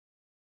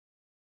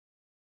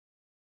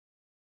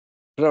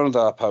Pnawn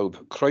da pawb,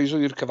 croeso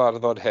i'r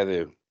cyfarfod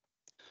heddiw.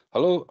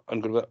 Hello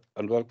and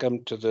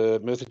welcome to the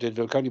Merthyr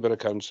Tydfil County Borough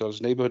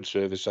Council's Neighbourhood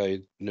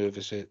Services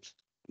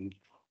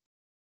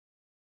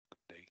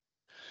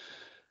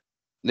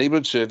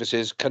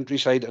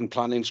Countryside and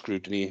Planning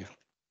Scrutiny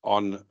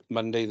on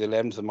Monday, the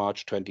 11th of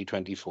March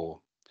 2024.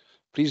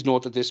 Please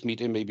note that this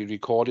meeting may be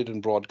recorded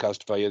and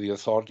broadcast via the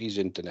authority's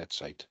internet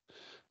site.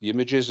 The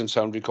images and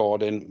sound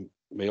recording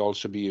may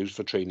also be used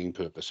for training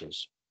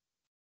purposes.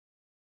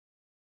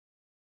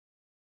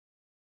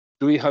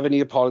 Do we have any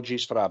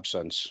apologies for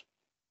absence?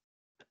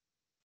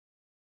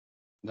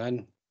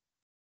 None.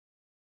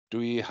 Do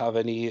we have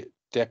any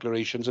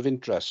declarations of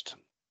interest?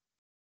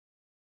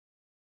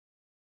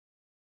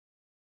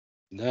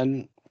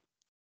 None.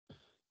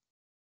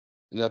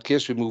 In that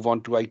case, we move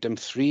on to item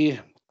 3,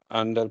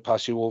 and I'll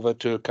pass you over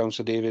to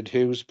Councillor David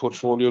Hughes,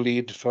 Portfolio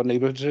Lead for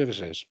Neighbourhood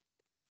Services.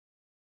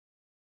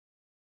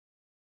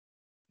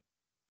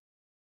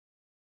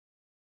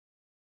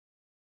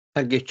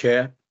 Thank you,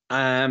 Chair.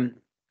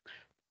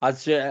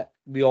 As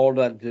we all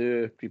read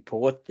the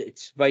report,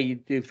 it's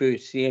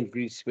biodiversity and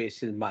green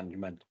spaces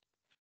management.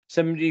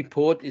 Some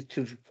report is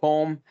to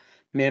inform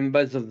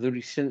members of the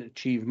recent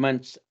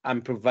achievements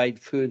and provide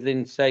further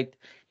insight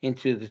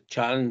into the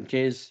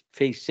challenges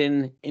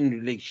facing in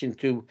relation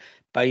to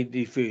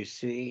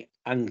biodiversity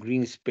and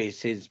green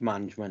spaces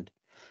management.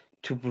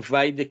 To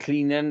provide a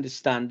clear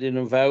understanding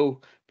of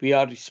how we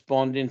are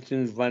responding to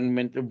the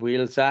Environmental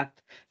Wales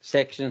Act,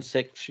 Section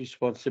 6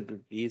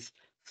 responsibilities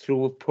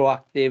through a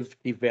proactive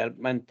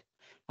development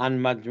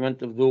and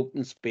management of the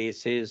open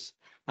spaces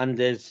and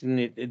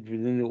designated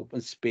within the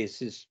open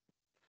spaces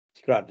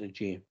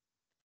strategy.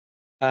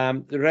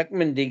 The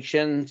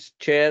recommendations,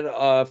 Chair,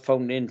 are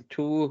found in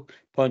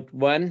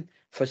 2.1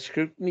 for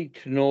scrutiny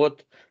to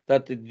note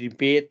that the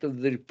debate of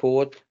the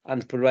report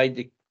and provide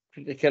a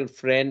critical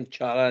friend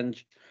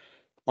challenge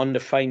on the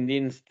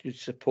findings to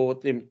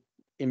support the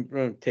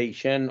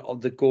implementation of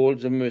the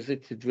goals of Merthyr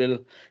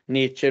Tydfil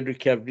Nature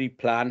Recovery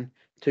Plan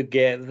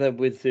together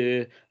with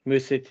the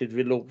Merthyr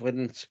Tydfil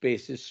Open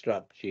Spaces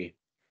Strategy.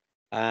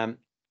 If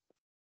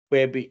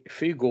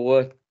we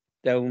go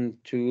down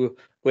to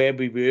where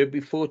we were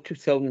before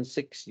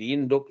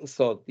 2016, local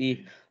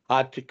authority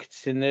had to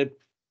consider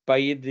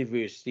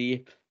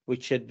biodiversity,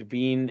 which had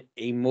been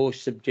a more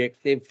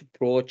subjective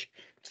approach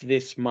to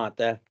this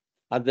matter.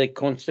 As a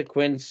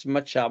consequence,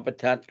 much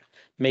habitat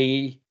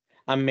and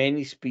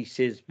many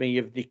species may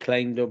have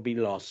declined or be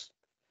lost.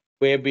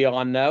 Where we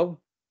are now,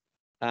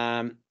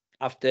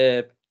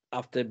 after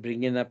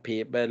bringing a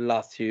paper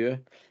last year,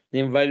 the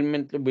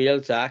Environmental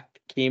Wales Act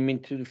came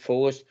into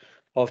force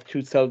of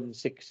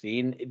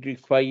 2016. It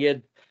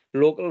required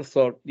local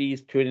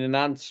authorities to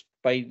enhance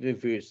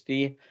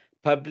biodiversity.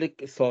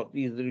 Public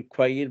authorities are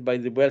required by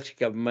the Welsh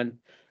Government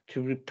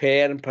to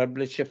prepare and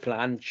publish a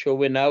plan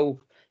showing how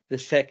the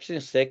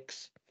Section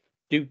 6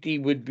 duty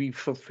would be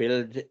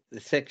fulfilled. The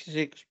Section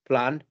 6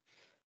 plan,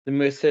 the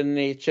Merthyr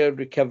Nature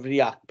Recovery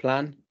Act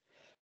Plan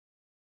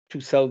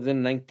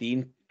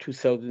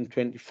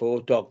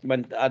 2019-2024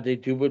 document had a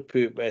dual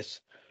purpose.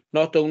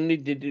 Not only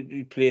did it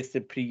replace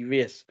the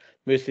previous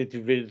Merthyr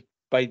Tydfil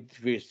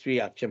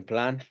Biodiversity Action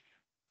Plan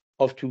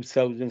of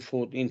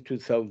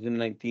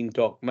 2014-2019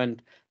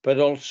 document, but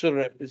also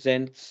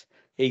represents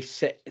a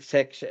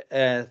Section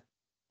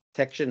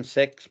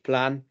 6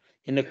 plan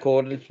in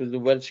accordance with the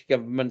Welsh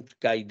Government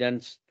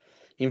guidance,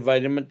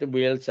 Environmental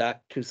Wales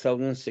Act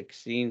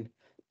 2016,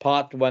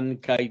 Part 1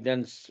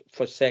 guidance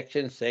for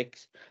Section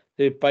 6,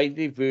 the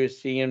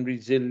biodiversity and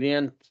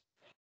resilience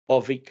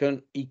of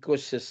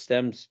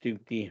ecosystems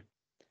duty.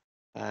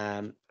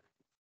 Where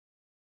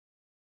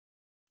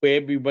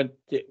we want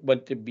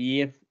to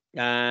be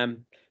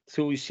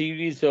through a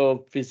series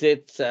of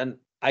visits and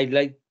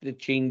highlight the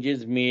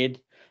changes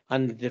made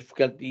and the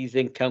difficulties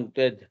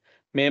encountered.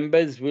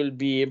 Members will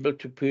be able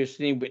to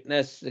personally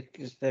witness the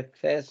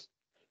success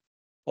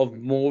of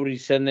more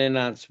recent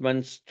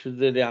enhancements to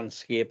the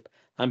landscape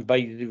and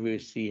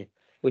biodiversity,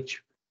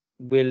 which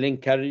will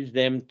encourage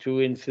them to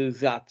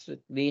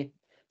enthusiastically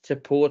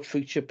support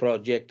future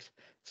projects.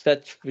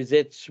 Such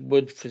visits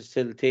would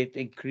facilitate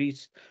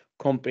increased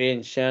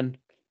comprehension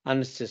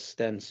and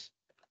assistance.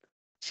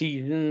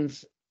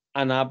 Seasons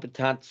and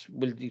habitats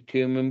will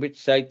determine which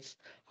sites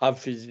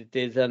have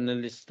visited and a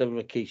list of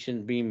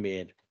locations being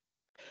made.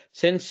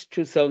 Since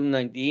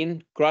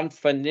 2019, grant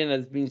funding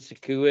has been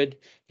secured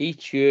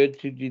each year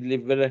to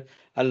deliver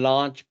a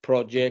large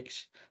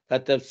projects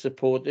that have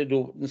supported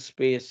open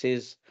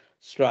spaces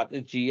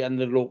strategy and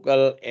the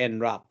local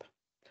NRAP.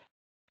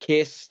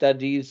 Case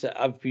studies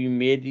have been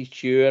made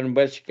each year and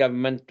Welsh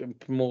Government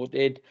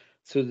promoted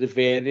through the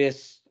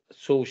various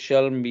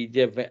social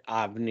media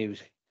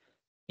avenues.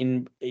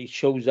 It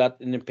shows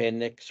that in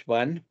Appendix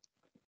 1.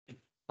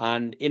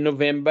 And in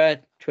November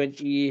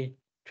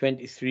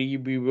 2023,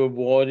 we were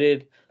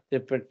awarded the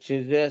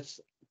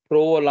prestigious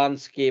Pro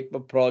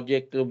Landscaper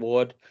Project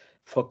Award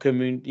for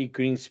Community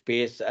Green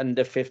Space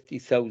under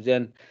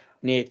 50,000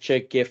 Nature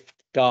Gift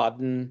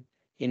Garden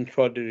in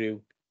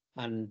Croderw.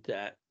 and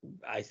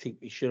I think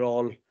we should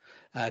all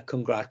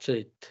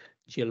congratulate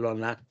Jill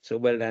on that. So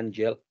well done,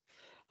 Jill.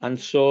 And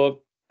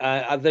so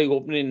as I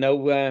open it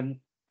now,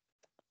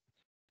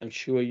 I'm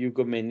sure you've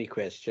got many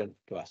questions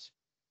to ask.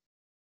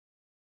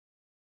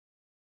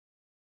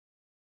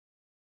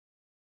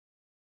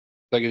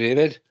 Thank you,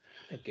 David.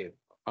 Thank you.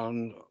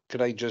 And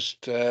could I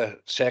just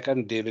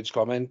second David's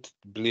comment,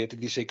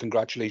 belatedly say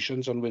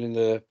congratulations on winning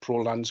the Pro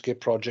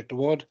Landscape Project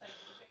Award.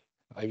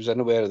 I was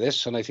unaware of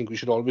this, and I think we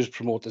should always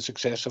promote the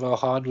success of our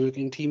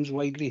hard-working teams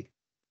widely.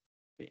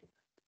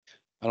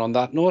 And on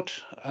that note,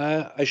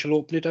 I shall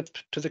open it up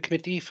to the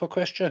committee for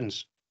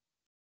questions.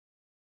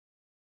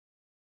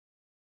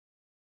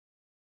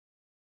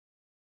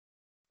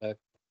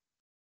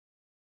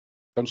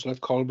 Councillor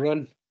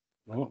Colburn.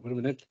 No, wait a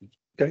minute.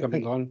 Okay,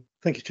 Coming on.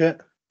 thank you, Chair.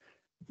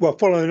 Well,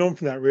 following on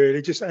from that,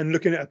 really, just and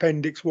looking at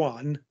Appendix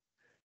 1,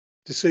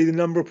 to see the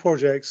number of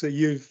projects that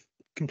you've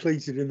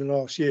completed in the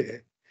last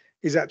year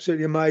is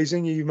absolutely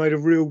amazing. You've made a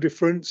real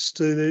difference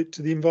to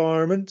the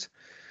environment.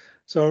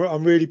 So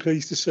I'm really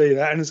pleased to see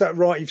that. And is that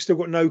right? You've still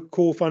got no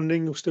core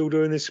funding. You're still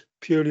doing this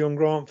purely on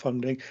grant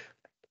funding.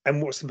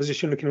 And what's the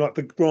position looking like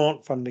for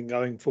grant funding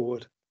going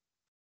forward?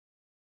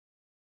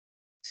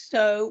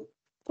 So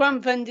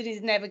grant funding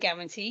is never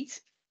guaranteed,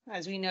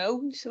 as we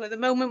know. So at the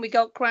moment we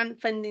got grant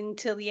funding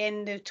till the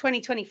end of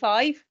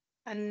 2025.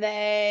 And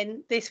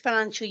then this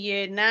financial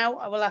year now,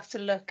 I will have to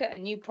look at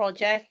a new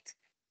project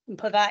and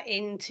put that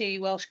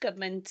into Welsh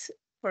Government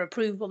for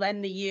approval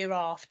then the year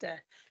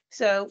after.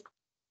 So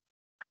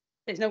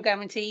there's no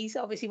guarantees.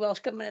 Obviously, Welsh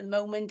Government at the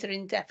moment are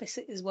in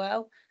deficit as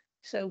well.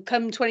 So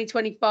come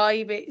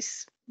 2025,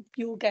 it's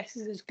your guess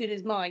is as good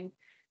as mine.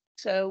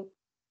 So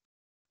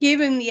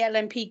given the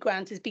LMP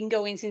grant has been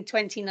going since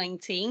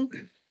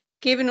 2019,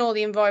 given all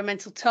the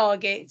environmental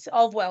targets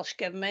of Welsh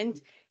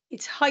Government,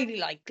 it's highly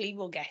likely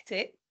we'll get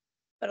it.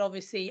 But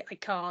obviously, I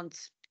can't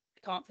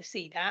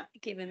foresee that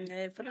given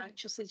the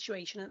financial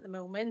situation at the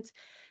moment.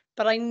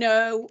 But I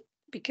know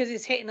because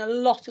it's hitting a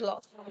lot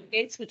of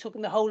targets, we're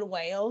talking the whole of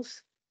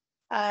Wales,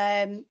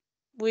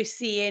 we're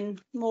seeing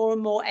more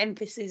and more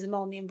emphasis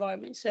on the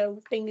environment.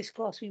 So fingers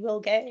crossed we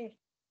will get it.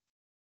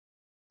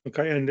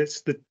 Okay, and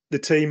it's the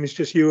team is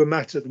just you and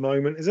Matt at the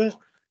moment, is it?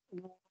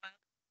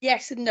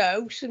 Yes and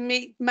no. So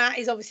Matt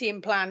is obviously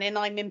in planning.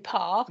 I'm in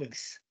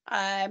parks.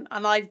 And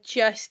I've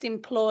just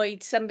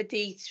employed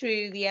somebody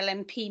through the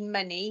LMP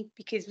money,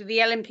 because with the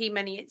LMP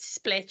money, it's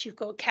split. You've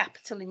got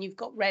capital and you've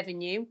got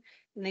revenue,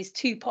 and there's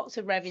two pots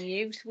of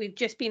revenue. So we've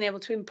just been able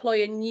to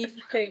employ a new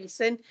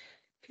person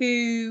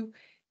who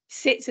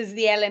sits as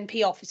the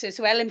LMP officer.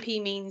 So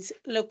LMP means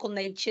local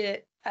nature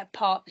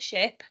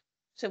partnership.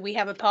 So we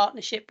have a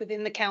partnership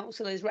within the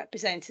council as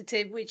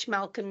representative, which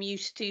Malcolm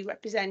used to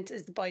represent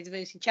as the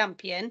biodiversity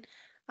champion,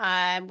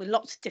 with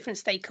lots of different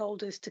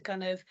stakeholders to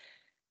kind of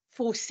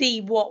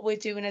foresee what we're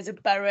doing as a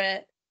borough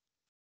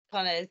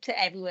kind of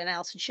to everyone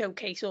else and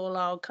showcase all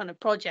our kind of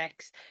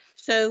projects.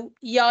 So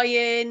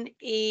Ian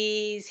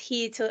is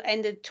here till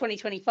end of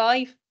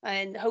 2025,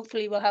 and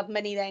hopefully we'll have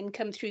many then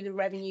come through the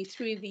revenue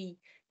through the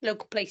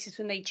local places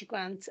for nature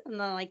grant, and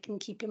then I can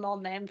keep him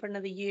on then for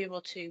another year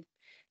or two.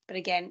 But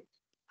again,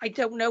 I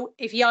don't know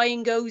if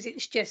Ian goes,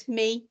 it's just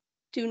me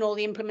doing all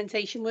the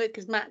implementation work,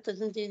 because Matt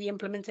doesn't do the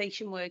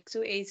implementation work.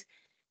 So it is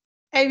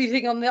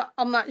everything on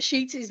that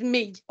sheet is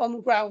me on the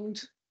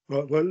ground.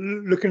 Right, well,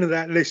 looking at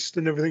that list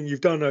and everything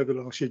you've done over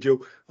the last year,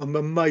 Jill, I'm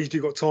amazed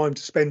you've got time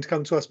to spend to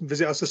come to us and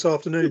visit us this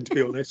afternoon, to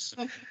be honest.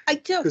 I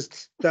don't.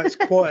 Because that's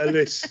quite a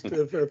list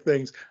of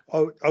things.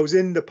 I was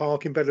in the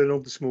park in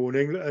Bedlinog this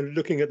morning and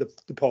looking at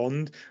the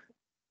pond.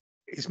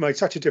 It's made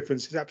such a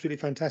difference. It's absolutely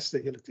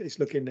fantastic. It's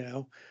looking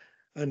now.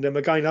 And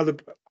again, other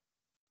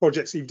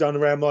projects that you've done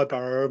around my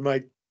borough have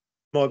made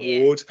my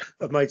ward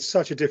have made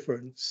such a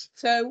difference.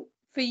 So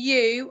for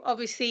you,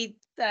 obviously,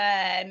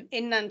 in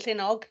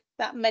Nantlinog,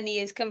 that money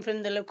has come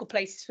from the local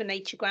places for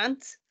nature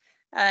grants.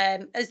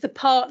 As the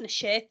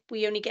partnership,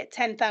 we only get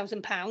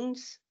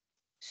 £10,000.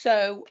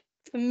 So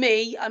for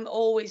me, I'm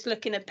always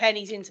looking at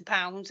pennies into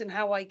pounds and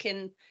how I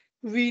can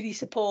really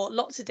support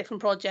lots of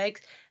different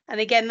projects. And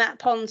again, that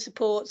pond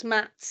supports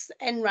Matt's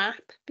NRAP,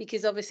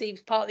 because obviously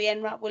as part of the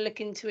NRAP, we're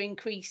looking to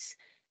increase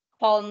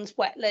ponds,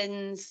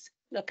 wetlands,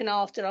 looking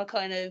after our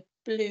kind of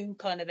blue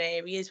kind of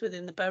areas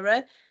within the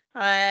borough.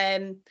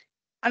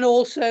 And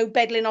also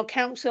Bedlinog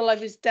Council, I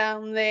was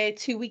down there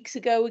 2 weeks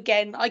ago.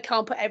 Again, I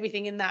can't put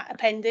everything in that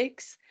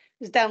appendix. I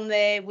was down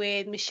there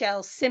with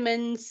Michelle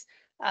Simmons,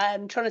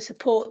 trying to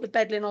support the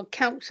Bedlinog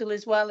Council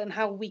as well, and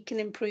how we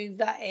can improve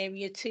that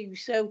area too.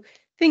 So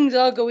things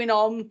are going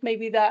on,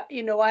 maybe that,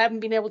 I haven't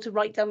been able to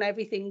write down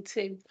everything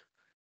too.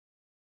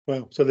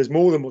 Well, so there's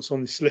more than what's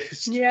on this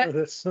list. Yeah.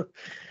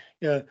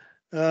 Yeah.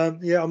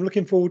 I'm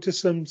looking forward to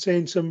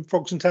seeing some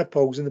frogs and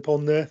tadpoles in the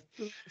pond there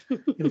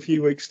in a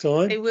few weeks'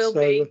 time. They will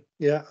be.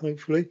 Yeah,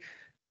 hopefully.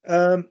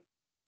 Sorry,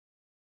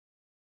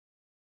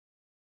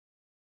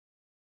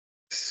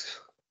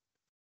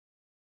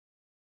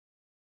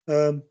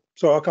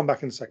 I'll come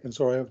back in a second.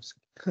 Sorry,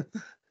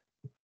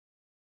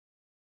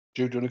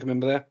 Do you want to come in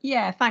there?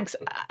 Yeah, thanks.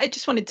 I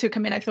just wanted to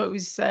come in. I thought it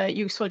was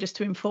useful just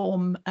to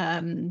inform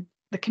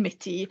the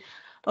committee.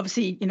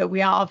 Obviously, you know,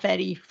 we are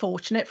very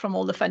fortunate from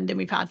all the funding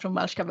we've had from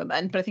Welsh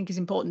Government, but I think it's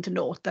important to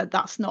note that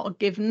that's not a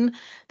given,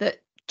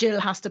 that Jill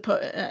has to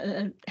put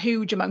a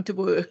huge amount of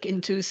work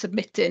into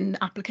submitting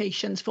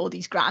applications for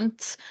these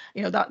grants.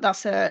 You know,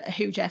 that's a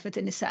huge effort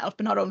in itself.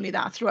 But not only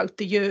that, throughout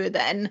the year,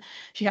 then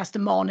she has to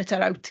monitor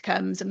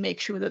outcomes and make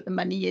sure that the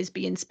money is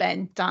being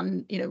spent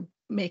and, you know,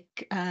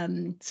 make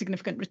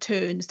significant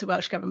returns to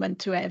Welsh Government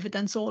to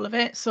evidence all of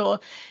it. So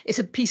it's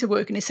a piece of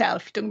work in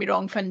itself. Don't get me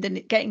wrong,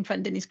 getting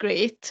funding is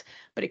great,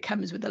 but it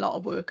comes with a lot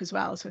of work as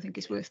well. So I think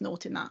it's worth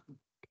noting that.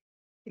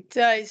 It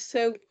does.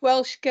 So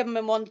Welsh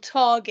Government want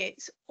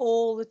targets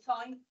all the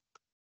time.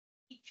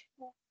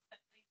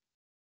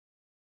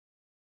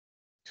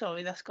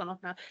 Sorry, that's gone off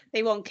now.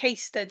 They want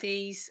case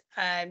studies,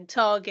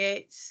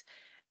 targets.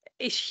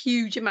 It's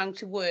huge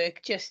amount of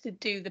work just to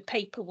do the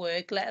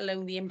paperwork, let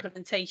alone the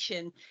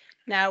implementation.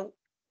 Now,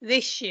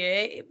 this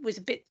year it was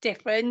a bit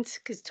different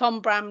because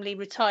Tom Bramley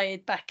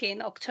retired back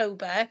in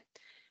October.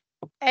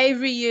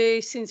 Every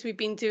year since we've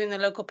been doing the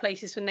local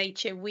places for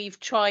nature, we've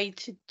tried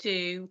to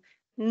do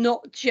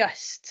not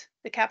just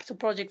the capital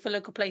project for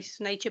local places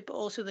for nature, but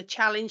also the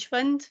challenge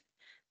fund.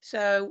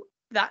 So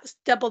that's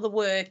double the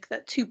work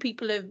that two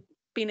people have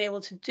been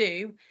able to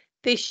do.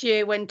 This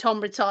year, when Tom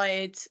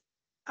retired,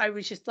 I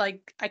was just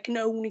like, I can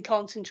only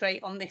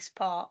concentrate on this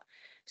part.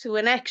 So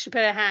an extra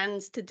pair of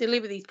hands to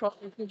deliver these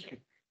projects is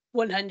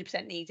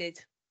 100% needed.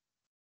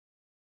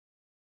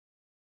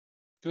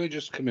 Can I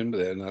just come in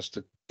there and ask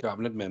the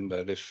cabinet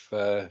member if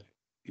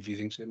he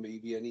thinks there may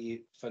be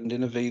any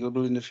funding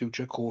available in the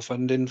future,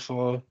 co-funding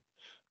for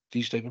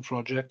these type of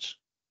projects?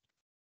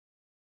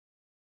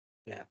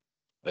 Yeah.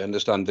 I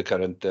understand the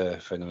current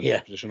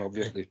financial position,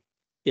 obviously.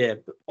 Yeah,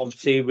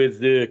 obviously with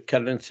the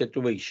current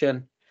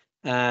situation,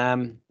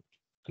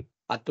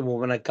 at the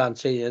moment I can't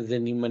say there's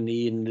any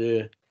money in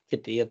the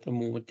kitty at the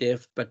moment,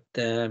 Dave, but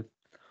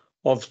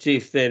obviously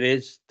if there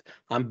is,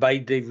 and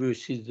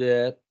biodiversity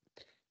is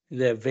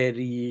the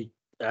very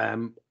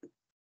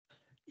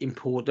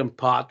important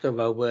part of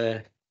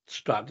our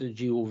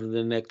strategy over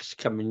the next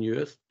coming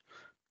years.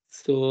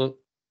 So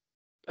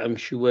I'm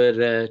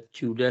sure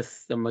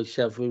Judith and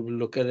myself will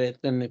look at it,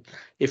 and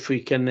if we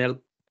can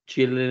help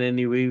Jill in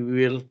any way,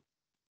 we will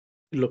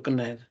be looking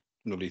at it.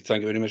 Lovely.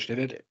 Thank you very much,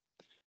 David.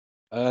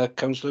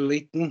 Councillor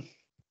Leighton.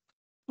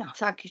 No,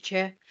 thank you,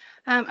 Chair.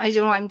 I don't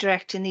know who I'm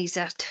directing these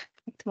at.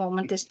 At the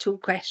moment, there's two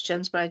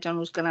questions, but I don't know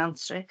who's going to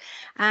answer it.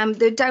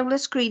 The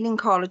Dowless Greening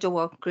Corridor,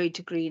 or Grade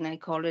to Green, I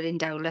call it in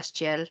Dowless,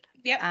 Jill.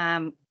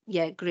 Yeah.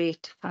 Yeah,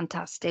 great,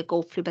 fantastic.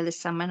 Hopefully by the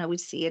summer, I will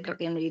see it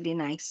looking really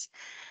nice.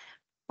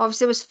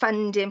 Obviously, there was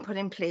funding put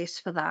in place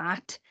for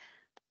that.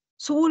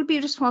 So who will be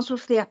responsible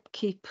for the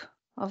upkeep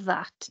of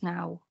that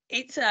now?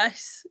 It's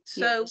us.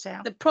 So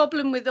Yeah. the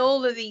problem with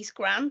all of these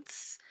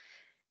grants,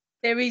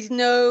 there is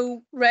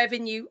no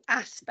revenue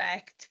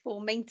aspect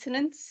for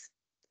maintenance,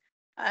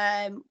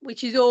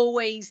 which is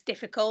always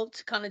difficult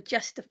to kind of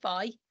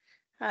justify.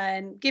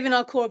 Given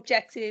our core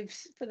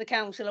objectives for the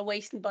council are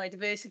waste and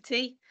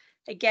biodiversity,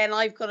 again,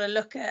 I've got to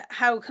look at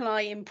how can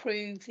I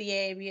improve the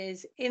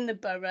areas in the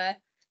borough,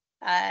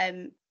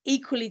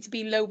 equally to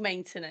be low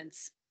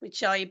maintenance,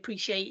 which I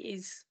appreciate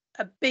is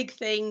a big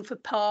thing for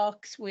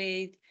parks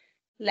with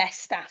less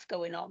staff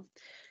going on.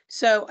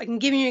 So I can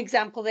give you an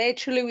example there.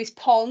 Trelewis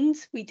Pond,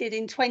 we did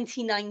in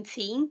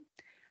 2019.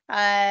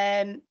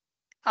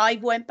 I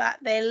went back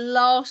there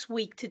last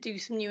week to do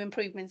some new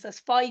improvements. That's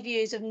 5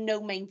 years of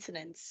no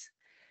maintenance.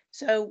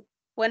 So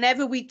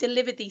whenever we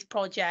delivered these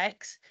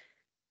projects,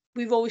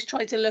 we've always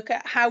tried to look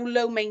at how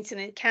low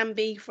maintenance it can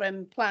be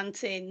from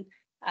planting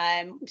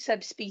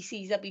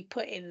subspecies that we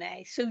put in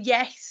there. So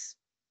yes,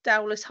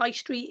 Dowless High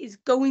Street is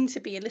going to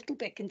be a little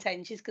bit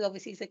contentious because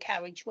obviously it's a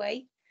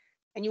carriageway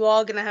and you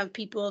are going to have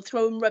people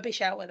throwing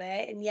rubbish out of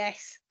there. And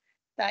yes,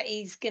 that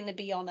is going to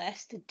be on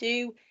us to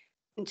do.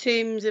 In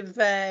terms of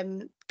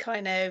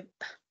kind of,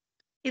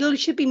 it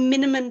should be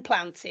minimum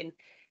planting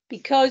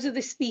because of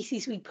the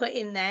species we put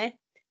in there.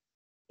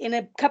 In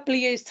a couple of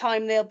years'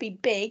 time, they'll be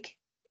big.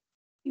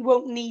 You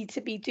won't need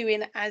to be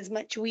doing as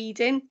much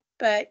weeding,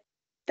 but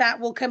that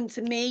will come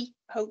to me,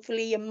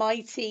 hopefully, and my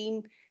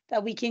team,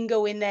 that we can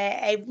go in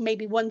there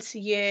maybe once a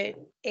year,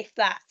 if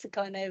that, to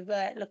kind of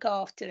look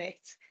after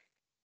it.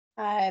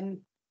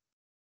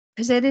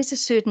 Because there is a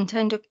certain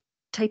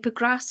type of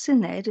grass in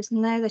there,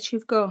 isn't there, that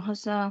you've got?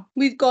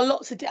 We've got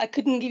lots of. I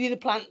couldn't give you the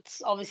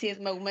plants, obviously, at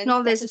the moment.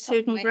 No, there's a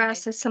certain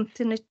grass. There's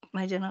something that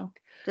I don't know.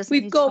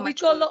 We've got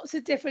lots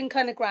of different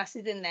kind of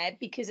grasses in there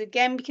because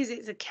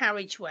it's a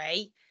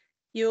carriageway,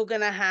 you're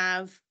going to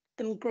have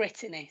them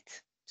grit in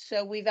it.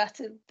 So we've had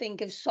to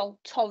think of salt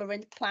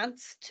tolerant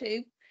plants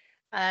too.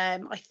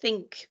 I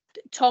think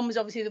Tom was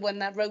obviously the one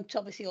that wrote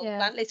obviously all the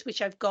plant list,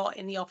 which I've got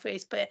in the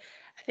office, but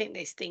I think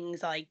there's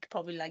things like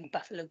probably like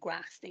buffalo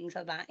grass, things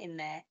like that in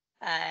there.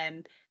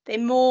 They're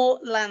more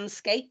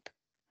landscape.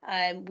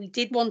 We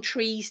did want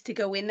trees to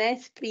go in there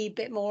to be a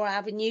bit more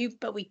avenue,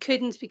 but we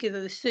couldn't because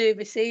of the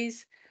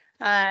services.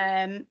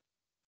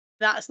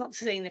 That's not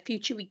to say in the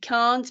future we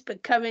can't,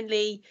 but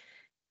currently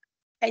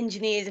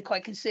engineers are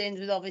quite concerned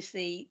with,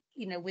 obviously,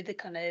 you know, with the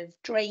kind of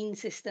drain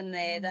system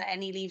there, that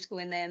any leaves go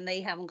in there and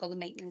they haven't got the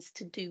maintenance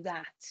to do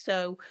that.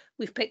 So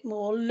we've picked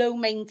more low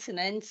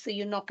maintenance, so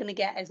you're not going to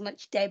get as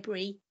much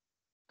debris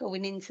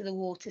going into the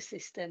water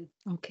system.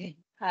 Okay.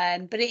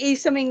 But it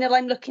is something that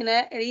I'm looking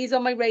at. It is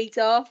on my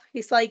radar.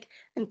 It's like,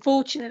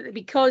 unfortunately,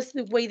 because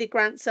the way the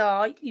grants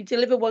are, you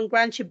deliver one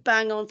grant, you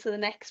bang on to the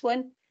next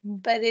one.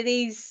 But it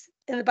is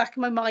in the back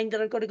of my mind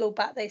that I've got to go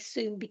back there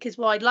soon, because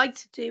what I'd like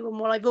to do, and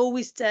what I've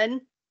always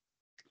done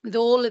with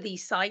all of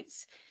these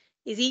sites,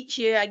 is each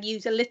year I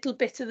use a little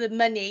bit of the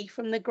money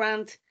from the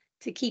grant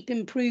to keep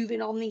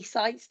improving on these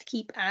sites, to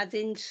keep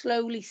adding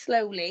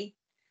slowly.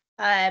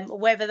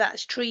 Whether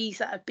that's trees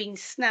that have been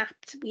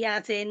snapped, we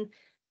add in.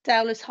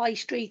 Dowlers High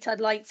Street,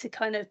 I'd like to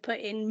kind of put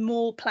in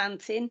more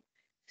planting,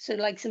 so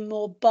like some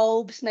more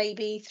bulbs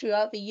maybe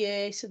throughout the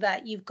year, so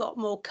that you've got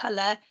more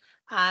colour.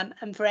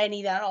 And for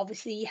any that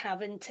obviously you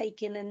haven't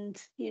taken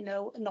and, you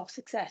know, are not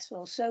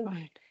successful. So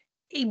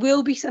it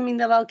will be something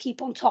that I'll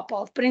keep on top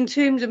of. But in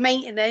terms of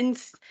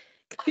maintenance,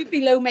 it could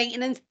be low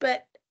maintenance,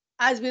 but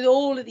as with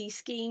all of these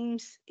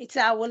schemes, it's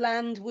our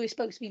land, we're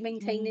supposed to be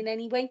maintaining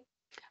anyway.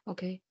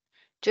 Okay.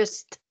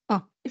 Just,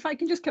 If I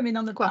can just come in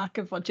on the back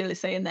of what Jill is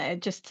saying there,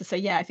 just to say,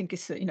 yeah, I think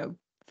it's, you know,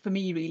 for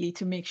me really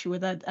to make sure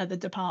that other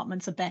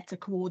departments are better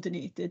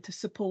coordinated to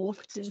support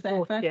this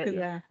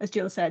effort. As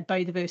Jill said,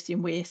 biodiversity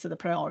and waste are the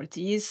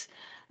priorities.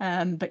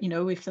 But, you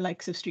know, if the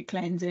likes of street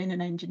cleansing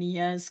and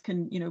engineers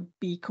can, you know,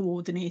 be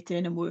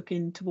coordinating and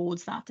working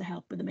towards that to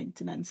help with the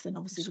maintenance, then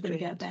obviously we're going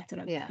to get a better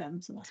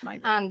outcome. So that's my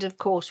vote. and of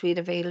course we're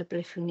available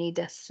if you need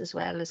us as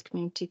well as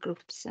community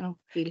groups, you know,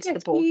 we'll Yes,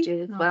 support please.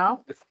 you as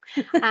well.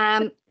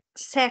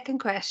 Second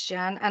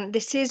question, and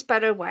this is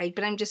borough wide,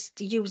 but I'm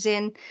just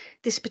using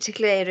this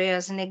particular area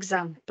as an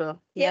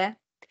example. Yep.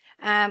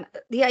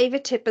 The Ivor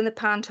Tip and the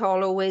Pant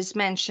Hollow is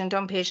mentioned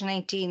on page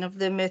 19 of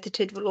the Merthyr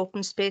Tydfil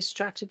Open Space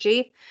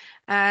Strategy,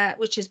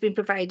 which has been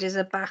provided as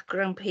a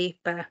background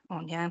paper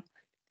on here.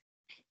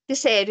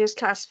 This area is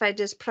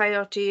classified as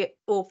priority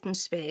open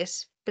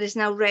space, but is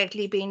now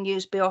regularly being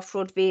used by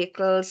off-road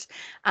vehicles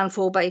and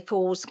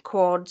 4x4s,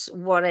 quads,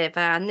 whatever.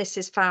 And this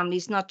is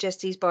families, not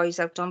just these boys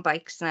out on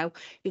bikes now.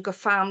 You've got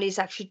families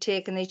actually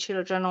taking their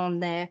children on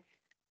their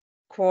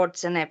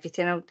quads and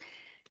everything.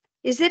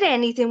 Is there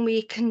anything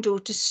we can do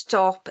to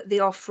stop the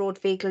off-road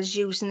vehicles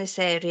using this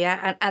area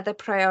and other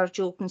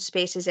priority open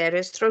spaces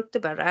areas throughout the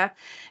borough,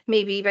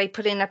 maybe by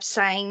putting up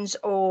signs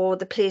or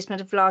the placement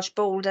of large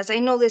boulders? I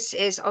know this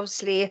is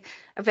obviously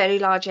a very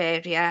large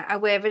area.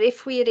 However,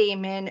 if we're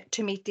aiming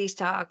to meet these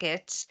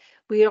targets,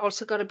 we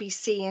also got to be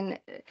seeing,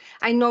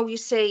 I know you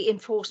say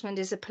enforcement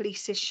is a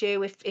police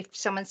issue if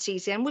someone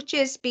sees it, which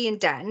is being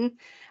done.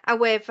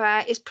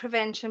 However, is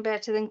prevention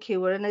better than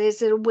cure? And is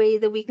there a way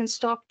that we can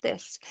stop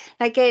this?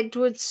 Like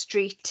Edward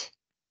Street,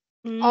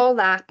 all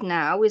that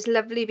now is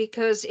lovely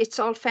because it's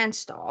all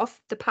fenced off.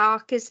 The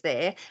park is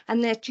there,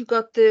 and that you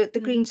got the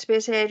green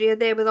space area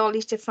there with all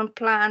these different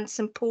plants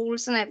and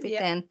pools and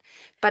everything.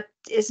 But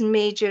it's a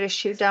major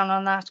issue down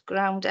on that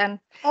ground, and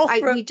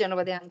we don't know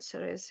what the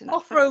answer is. You know?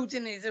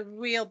 Off-roading is a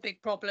real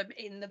big problem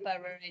in the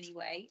borough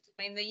anyway.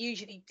 I mean, they're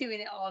usually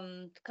doing it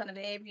on kind of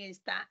areas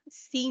that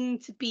seem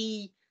to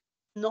be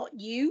not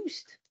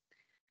used.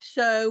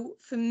 So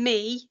for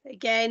me,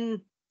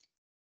 again,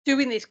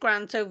 doing this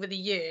grant over the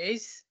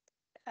years,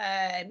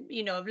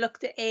 you know, I've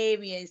looked at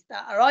areas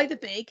that are either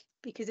big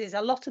because there's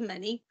a lot of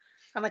money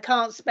and I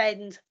can't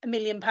spend £1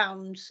 million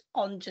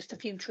on just a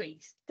few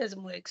trees. It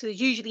doesn't work. So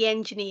there's usually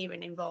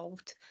engineering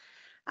involved.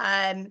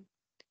 Off-roading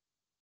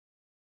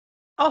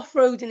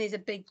is a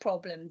big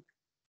problem,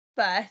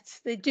 but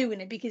they're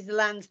doing it because the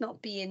land's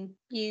not being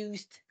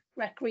used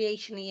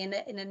recreationally in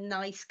a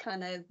nice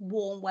kind of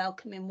warm,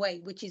 welcoming way,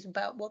 which is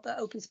about what the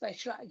open space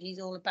strategy is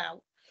all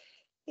about.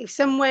 If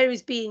somewhere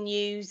is being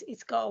used,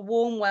 it's got a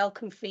warm,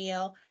 welcome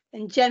feel,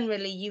 and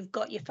generally you've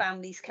got your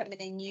families coming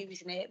in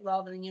using it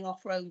rather than your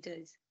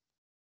off-roaders.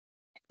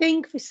 I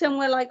think for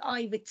somewhere like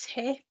Ivor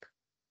Tip,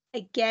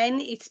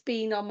 again, it's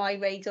been on my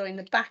radar in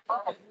the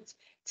background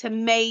to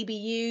maybe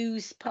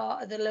use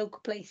part of the local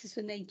places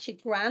for nature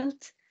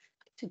grant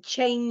to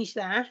change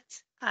that.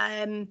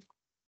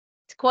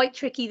 It's quite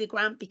tricky, the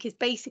grant, because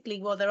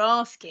basically what they're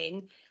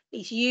asking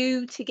is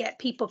you to get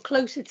people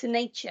closer to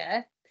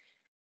nature.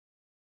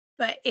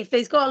 But if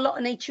there's got a lot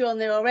of nature on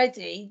there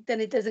already,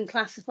 then it doesn't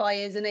classify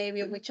as an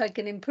area which I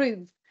can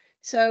improve.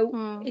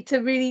 So it's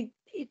a really,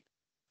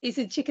 it's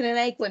a chicken and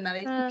egg one, that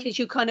is, because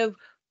you kind of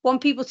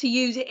want people to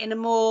use it in a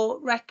more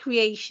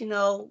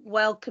recreational,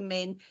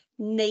 welcoming,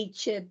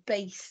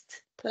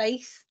 nature-based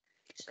place.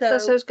 So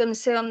that's what I was going to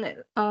say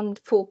on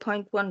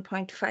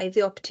 4.1.5,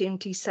 the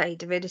opportunity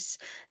side of it is,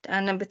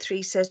 number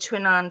 3 says to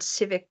enhance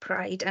civic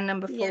pride, and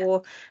number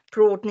 4,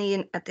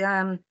 broadening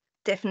the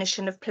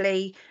definition of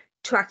play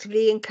to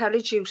actively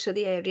encourage use of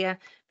the area.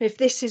 If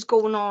this is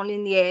going on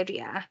in the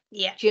area,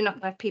 you're not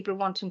going to have people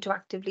wanting to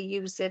actively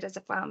use it as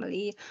a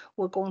family,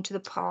 or going to the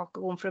park,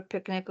 or going for a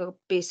picnic, or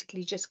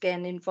basically just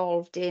getting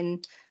involved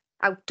in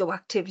outdoor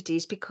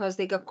activities because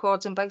they got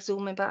quads and bikes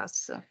zooming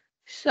past. So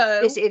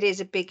So it is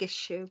a big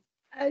issue.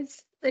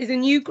 as there's a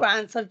new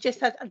grant,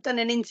 I've done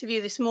an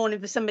interview this morning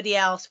for somebody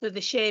else with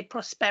the Shared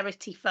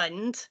Prosperity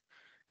Fund.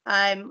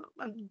 I'm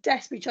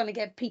desperately trying to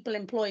get people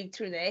employed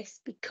through this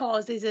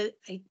because there's a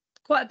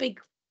quite a big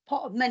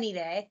pot of money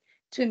there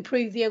to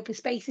improve the open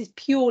spaces,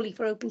 purely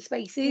for open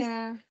spaces.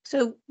 Yeah.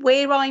 So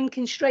where I'm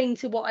constrained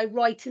to what I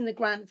write in the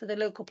grant for the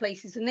local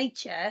places of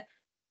nature,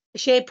 the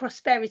Shared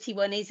Prosperity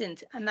one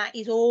isn't, and that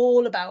is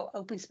all about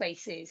open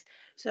spaces.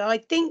 So I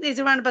think there's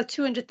around about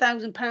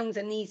 £200,000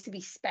 that needs to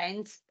be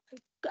spent.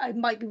 I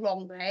might be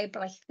wrong there,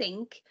 but I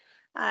think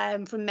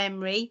from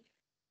memory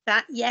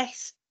that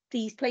yes,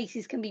 these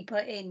places can be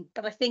put in.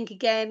 But I think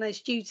again, as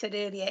Jude said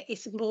earlier,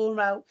 it's more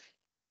about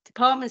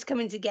departments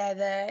coming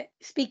together,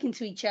 speaking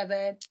to each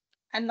other,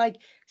 and like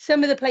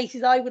some of the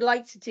places I would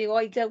like to do,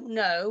 I don't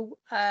know.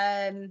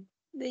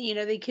 You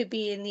know, they could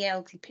be in the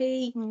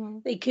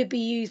LTP, they could be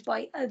used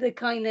by other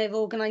kind of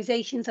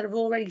organisations that have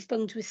already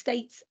spoken to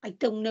estates. I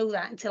don't know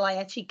that until I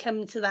actually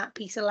come to that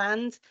piece of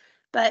land.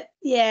 But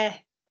yeah,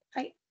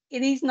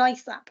 it is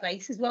nice, that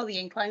place as well. The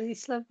incline,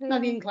 it's lovely.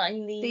 not the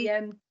incline,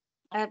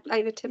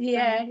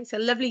 yeah, it's a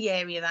lovely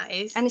area, that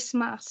is. And it's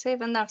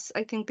massive, and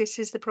I think this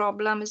is the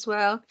problem as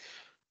well.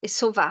 It's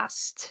so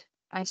vast,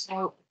 and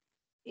so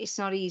it's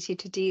not easy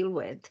to deal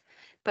with.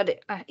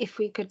 But if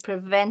we could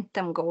prevent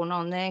them going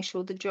on there,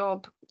 sure, the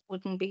job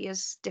wouldn't be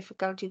as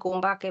difficult. You're going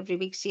back every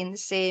week, seeing the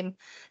same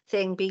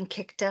thing being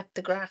kicked up.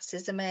 The grass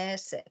is a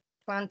mess.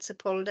 Plants are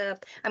pulled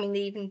up. I mean,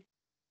 even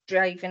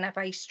driving up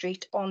High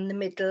Street on the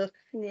middle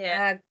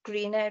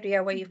green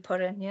area where you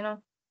put in, you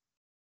know.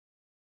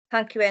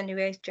 Thank you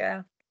anyway,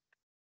 Joe.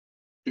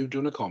 You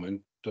doing a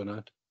comment,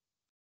 Donald?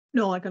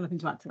 No, I've got nothing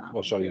to add to that.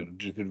 Oh, sorry.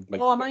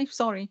 Oh, am I?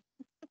 Sorry.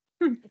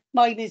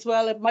 Mine as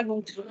well. Mine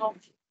won't go off.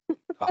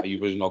 You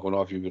was not going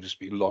off. You would just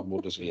be a lot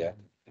more to say.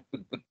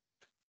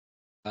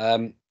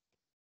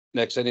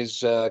 Next then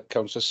is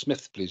Councillor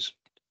Smith, please.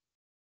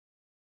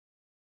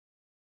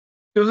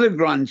 So the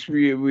grants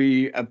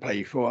we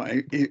apply for,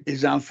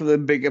 is that for the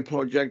bigger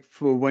project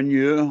for 1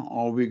 year,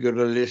 or we got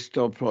a list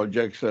of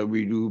projects that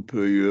we do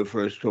per year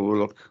for us to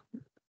overlook?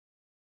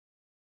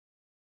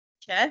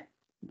 Chair,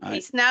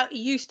 it's now, it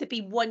used to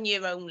be 1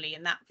 year only,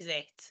 and that was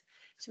it.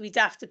 So we'd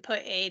have to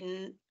put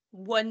in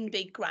one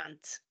big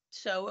grant.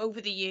 So over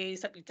the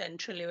years that we've done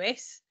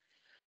Trelewis,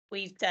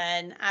 we've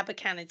done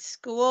Abercanet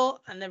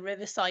School and the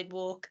Riverside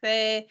Walk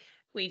there.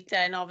 We've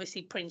done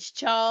obviously Prince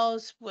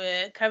Charles.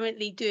 We're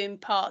currently doing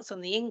parts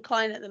on the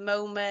incline at the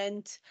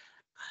moment.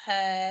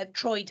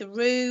 Troy de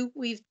Rue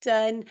we've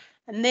done,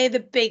 and they're the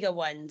bigger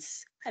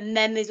ones. And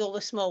then there's all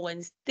the small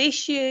ones.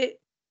 This year,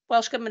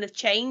 Welsh Government have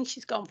changed.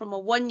 It's gone from a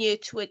 1 year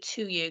to a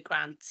 2 year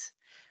grant,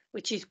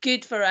 which is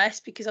good for us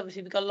because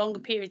obviously we've got longer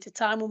periods of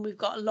time when we've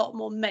got a lot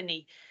more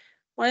money.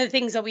 One of the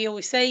things that we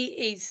always say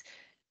is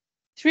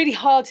it's really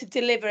hard to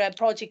deliver a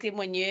project in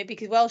 1 year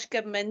because Welsh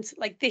Government,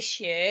 like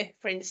this year,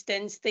 for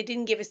instance, they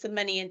didn't give us the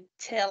money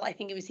until I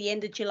think it was the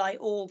end of July,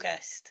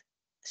 August.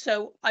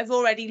 So I've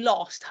already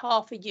lost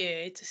half a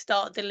year to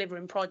start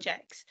delivering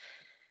projects.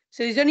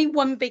 So there's only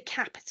one big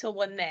capital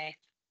one there.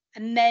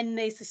 And then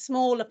there's the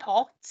smaller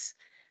pots.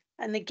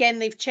 And again,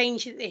 they've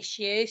changed it this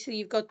year. So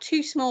you've got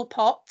two small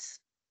pots.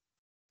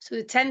 So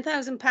the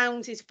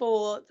 £10,000 is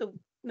for the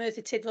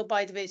Merthyr Tydfil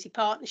Biodiversity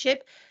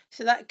Partnership.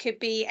 So that could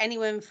be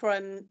anyone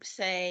from,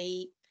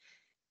 say,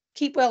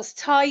 Keep Wales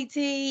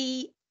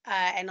Tidy,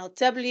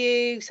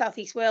 NRW, South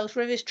East Wales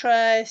Rivers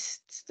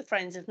Trust, the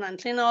Friends of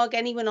Nantlinog.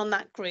 Anyone on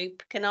that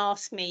group can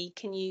ask me,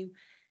 can you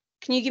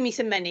give me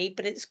some money?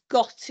 But it's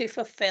got to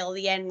fulfil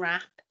the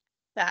NRAP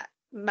that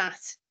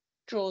Matt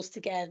draws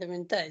together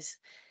and does.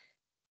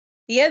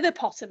 The other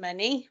pot of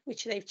money,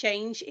 which they've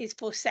changed, is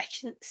for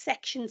Section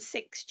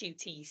 6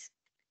 duties.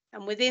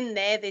 And within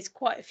there, there's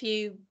quite a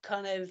few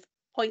kind of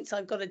points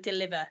I've got to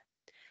deliver.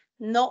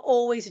 Not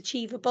always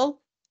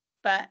achievable,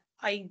 but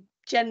I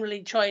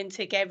generally try and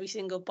tick every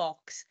single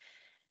box.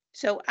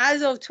 So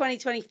as of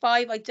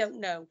 2025, I don't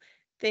know.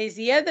 There's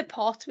the other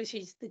pot, which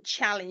is the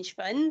Challenge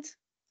Fund,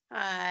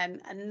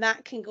 and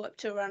that can go up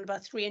to around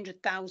about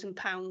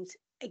 £300,000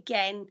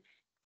 again,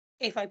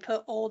 if I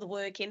put all the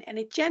work in. And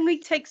it generally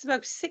takes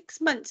about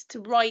 6 months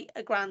to write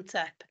a grant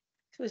up.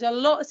 So it's a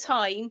lot of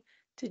time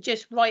to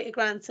just write a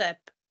grant up.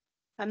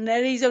 And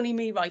there is only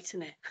me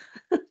writing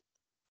it.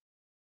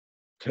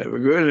 Clever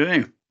good,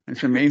 isn't it?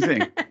 That's the main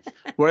thing.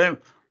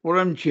 What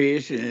I'm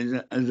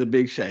chasing is a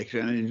big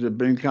section, is the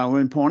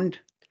Bryncowen Pond.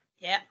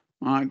 Yeah.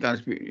 Right,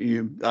 that's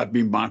been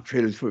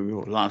backfilled for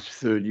the last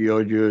 30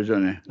 odd years,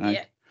 isn't it? Right?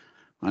 Yeah.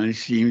 And it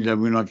seems that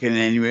we're not getting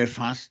anywhere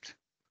fast.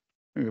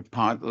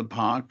 Part of the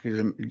park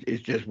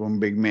is just one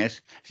big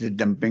mess. It's a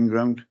dumping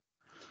ground.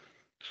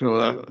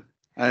 So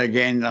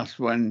again, that's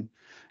one.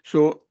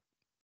 So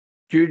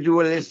do you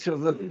do a list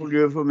of the full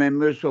year for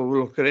members, so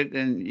we'll look at it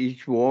in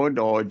each ward,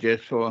 or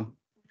just for?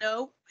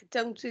 No, I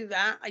don't do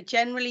that. I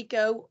generally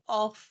go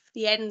off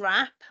the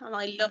NRAP and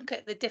I look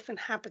at the different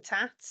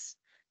habitats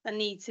that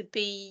need to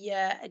be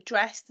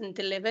addressed and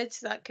delivered.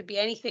 So that could be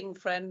anything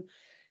from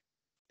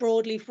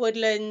broadleaf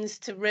woodlands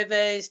to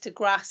rivers to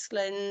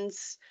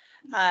grasslands.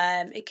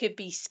 It could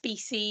be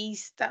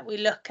species that we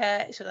look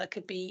at. So that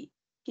could be,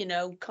 you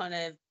know, kind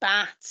of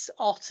bats,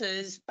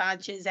 otters,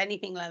 badgers,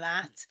 anything like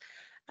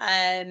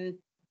that.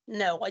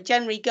 No, I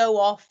generally go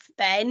off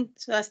then.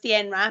 So that's the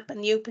NRAP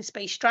and the open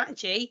space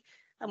strategy.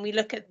 And we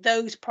look at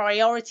those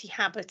priority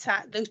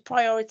habitat, those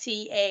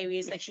priority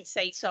areas, I should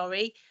say,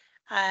 sorry,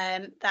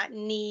 that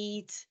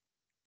need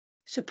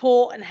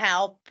support and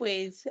help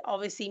with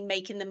obviously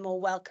making them more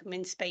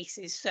welcoming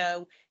spaces.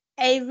 So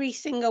every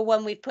single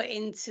one we put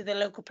into the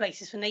local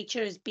places for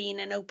nature has been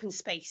an open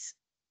space.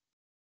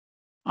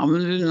 I'm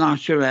the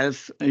National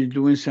Health is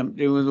doing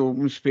something with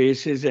open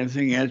spaces,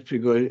 everything else,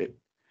 because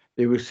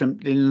there was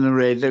something in the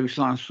Red House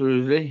last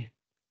Thursday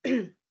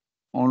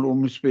on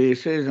open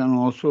spaces, and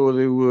also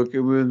they're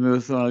working with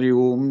North Valley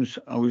Homes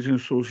Housing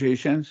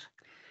Associations.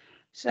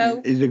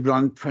 So Is the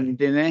grant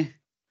funding there?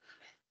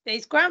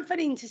 there's grant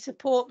funding to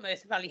support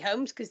Merthyr Valley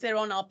Homes because they're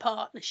on our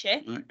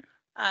partnership. Right.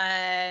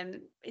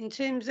 In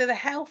terms of the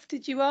health,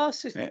 did you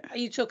ask? Yeah. Are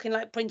you talking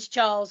like Prince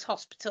Charles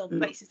Hospital,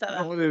 places like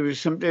that? No, there was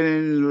something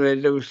in the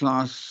Red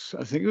House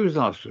I think it was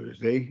last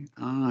Thursday,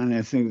 and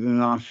I think the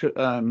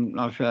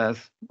National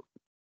Health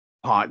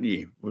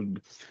Party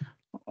would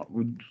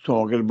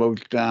talking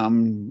about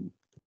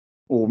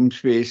open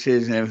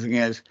spaces and everything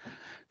else,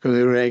 because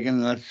they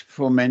reckon that's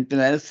for mental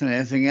health and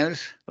everything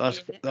else.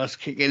 That's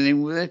kicking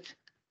in with it.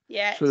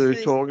 Yeah. So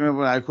they're talking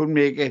about. I couldn't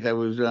make it. I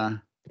was.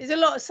 There's a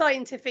lot of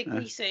scientific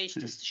research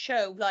just to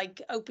show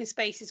like open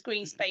spaces,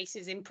 green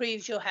spaces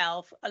improves your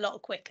health a lot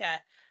quicker.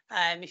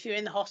 If you're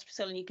in the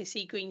hospital and you can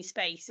see green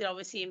space, it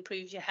obviously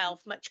improves your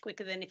health much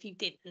quicker than if you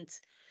didn't.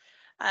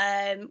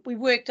 We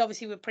worked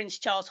obviously with Prince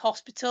Charles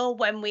Hospital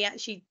when we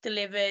actually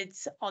delivered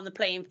on the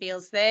playing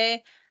fields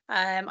there.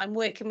 I'm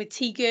working with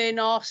Tegan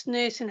Arse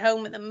Nursing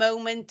Home at the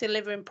moment,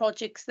 delivering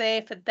projects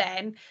there for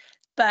them.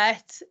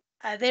 But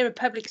they're a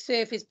public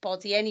service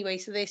body anyway,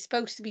 so they're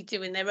supposed to be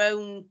doing their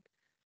own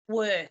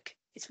work.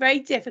 It's very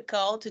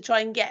difficult to try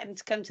and get them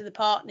to come to the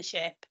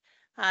partnership.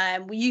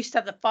 We used to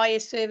have the fire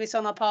service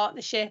on our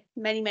partnership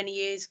many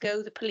years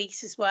ago, the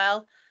police as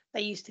well.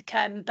 They used to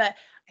come, but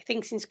I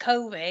think since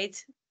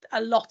COVID,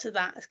 a lot of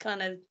that has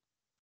kind of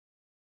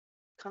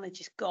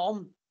just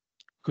gone.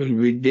 Because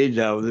we did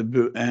have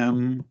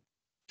the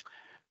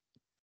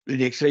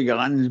Dixie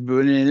Gardens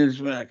burning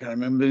as well. I can't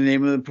remember the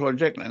name of the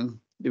project now.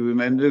 Do you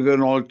remember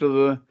going all to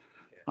the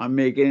and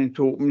making it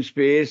open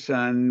space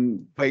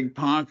and bike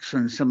parks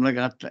and something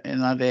like that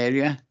in that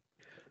area?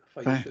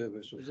 Fire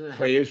service.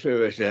 Fire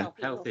service, yeah.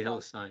 Healthy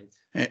hillside.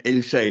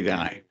 Inside,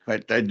 aye.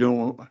 But I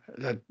don't.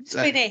 It's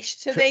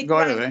finished, so they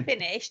got it, got eh?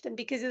 finished, and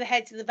because of the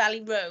Heads of the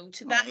Valley Road,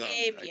 so that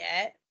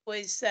area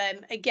was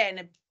again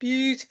a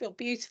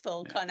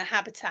beautiful kind of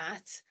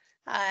habitat.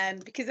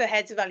 Because of the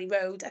Heads of Valley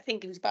Road, I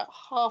think it was about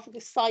half of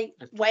the site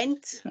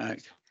went.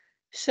 Right.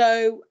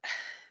 So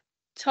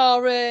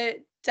Tara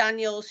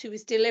Daniels, who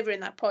was delivering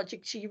that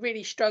project, she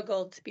really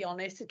struggled, to be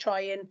honest, to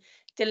try and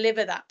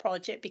deliver that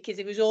project because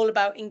it was all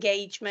about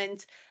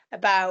engagement,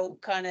 about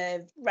kind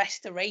of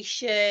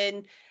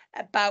restoration,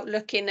 about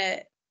looking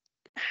at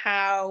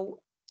how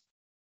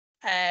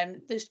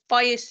the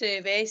fire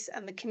service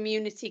and the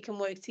community can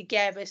work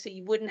together so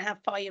you wouldn't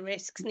have fire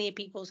risks near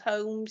people's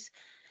homes.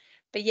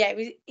 But yeah,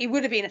 it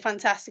would have been a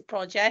fantastic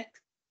project.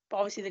 But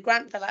obviously the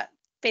grant for that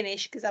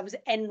finished because that was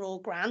an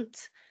NRAW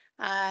grant.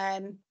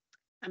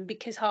 And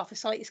because half the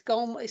site is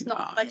gone, it's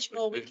not much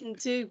more we can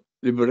do.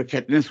 They put a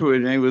kitten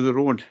through it with the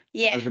road.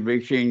 Yeah. That's a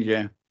big change,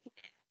 yeah.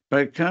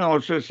 But can I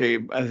also say,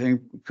 I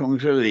think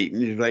Councillor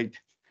Leighton is right.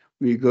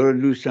 We've got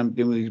to do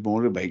something with these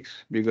motorbikes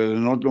because they're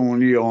not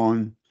only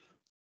on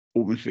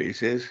open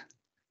spaces,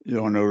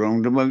 they're on the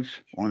roundabouts,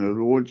 on the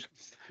roads.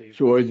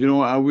 So I don't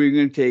know how we're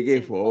going to take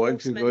it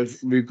forward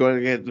because we've got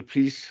to get the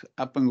police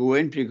up and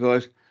going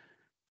because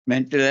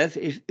mental health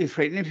is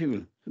frightening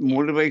people.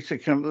 Motorbikes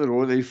that come to the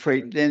road, they're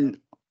frightening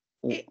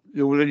the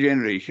older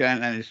generation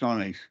and it's not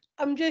nice.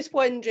 I'm just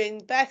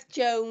wondering, Beth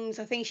Jones,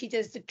 I think she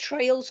does the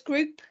Trails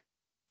group.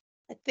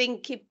 I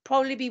think it'd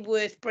probably be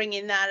worth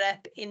bringing that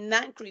up in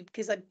that group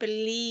because I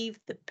believe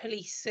the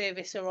police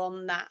service are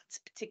on that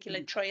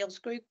particular Trails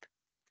group.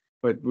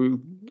 But we,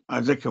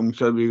 as a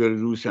council, we've got to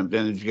do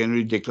something. It's getting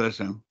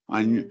ridiculous now.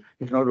 And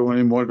it's not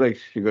only motorbikes.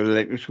 You've got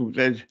electric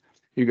scooters.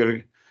 You've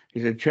got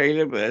it's a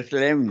trailer, but that's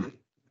 11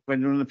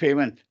 when on the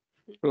payment.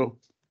 So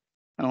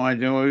I don't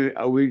know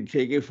how we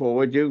take it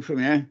forward, Joe, from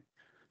here.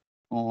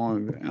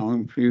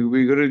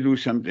 We got to do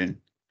something.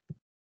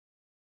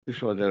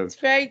 It's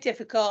very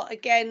difficult.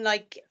 Again,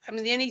 like, I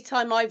mean, the only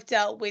time I've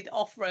dealt with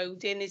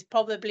off-roading is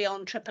probably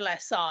on triple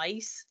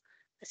SIs,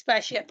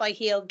 especially up by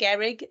Heel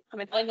Gerrig. I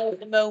mean, I know at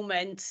the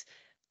moment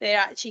they're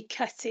actually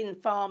cutting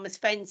farmers'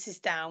 fences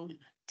down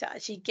to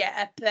actually get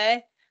up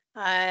there.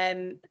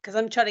 Because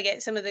I'm trying to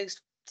get some of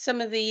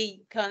the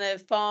kind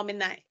of farming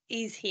that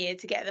is here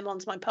to get them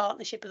onto my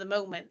partnership at the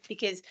moment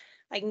because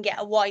I can get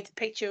a wider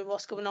picture of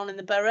what's going on in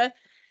the borough.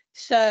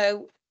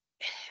 So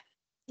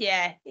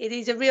yeah, it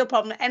is a real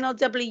problem.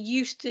 NRW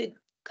used to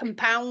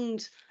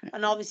compound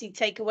and obviously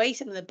take away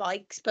some of the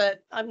bikes,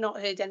 but I've not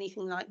heard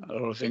anything like I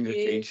don't think it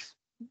it's changed. is.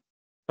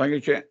 Thank you,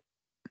 Chair.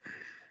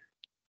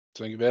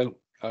 Thank you, Bill.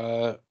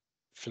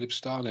 Philip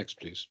Starr next,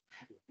 please.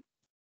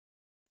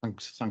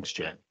 Thanks,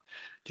 Chair.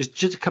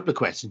 Just a couple of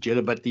questions, Jill,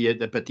 about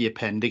the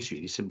appendix,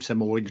 really, some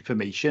more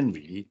information,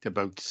 really,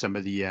 about some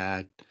of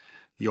the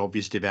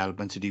obvious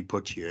developments that you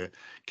put here.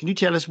 Can you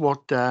tell us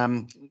what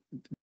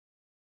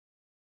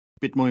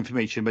bit more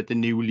information about the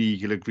new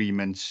legal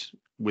agreements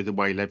with the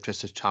Wildlife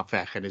Trust of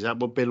Tafechan? Is that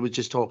what Bill was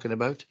just talking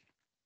about?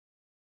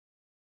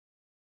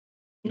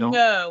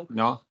 No.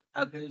 No.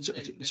 Okay.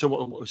 So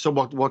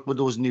what would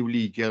those new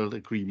legal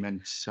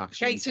agreements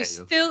actually Okay,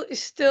 so entail?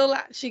 it's still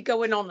actually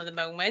going on at the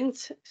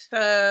moment.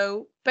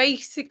 So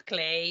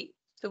basically,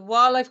 the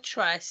Wildlife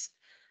Trust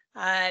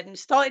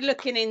started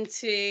looking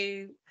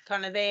into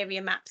kind of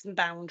area maps and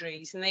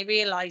boundaries, and they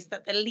realised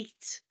that the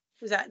leat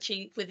was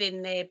actually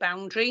within their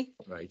boundary.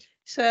 Right.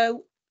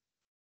 So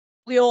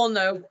we all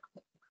know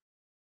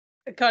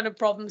the kind of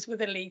problems with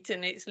the leat,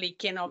 and it's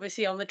leaking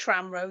obviously on the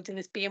tram road and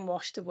it's being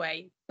washed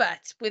away.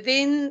 But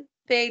within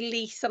their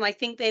lease, and I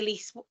think their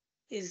lease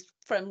is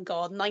from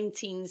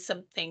 19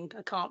 something,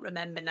 I can't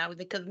remember now,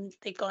 because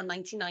they've got a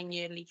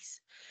 99-year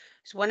lease.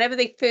 So whenever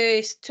they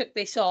first took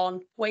this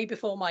on, way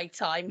before my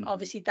time,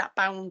 obviously that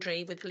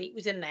boundary with the leak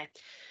was in there.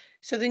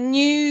 So the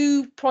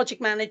new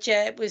project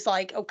manager was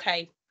like,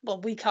 okay,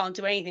 well, we can't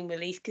do anything with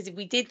lease, because if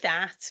we did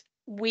that,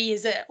 we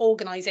as an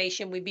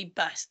organisation would be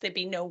bust. There'd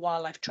be no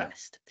Wildlife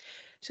Trust.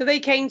 So they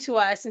came to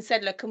us and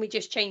said, look, can we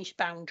just change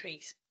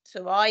boundaries?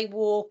 So I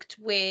walked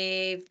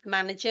with the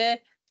manager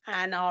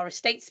and our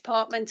estates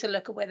department to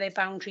look at where their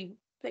boundary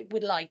they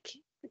would like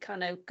to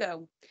kind of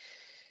go,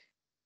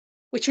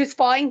 which was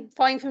fine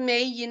for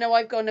me. You know,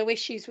 I've got no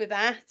issues with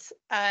that.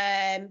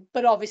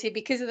 But obviously,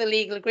 because of the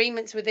legal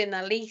agreements within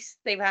the lease,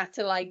 they've had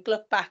to like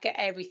look back at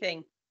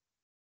everything.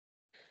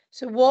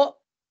 So what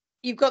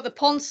you've got the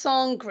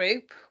Ponsong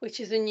group, which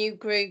is a new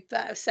group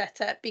that have set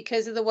up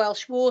because of the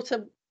Welsh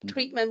water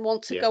treatment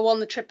want to go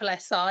on the triple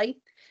SI.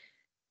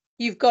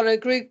 You've got a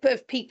group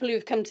of people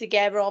who've come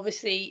together,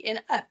 obviously in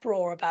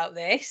uproar about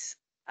this.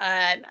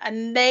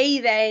 And they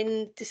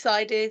then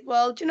decided,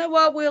 well, do you know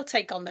what? We'll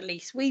take on the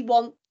lease. We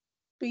want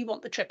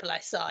the triple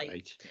SI.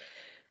 Right.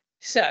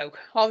 So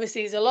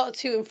obviously there's a lot of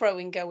to and fro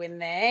in going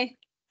there.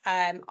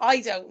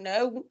 I don't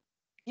know.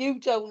 You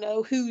don't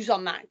know who's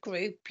on that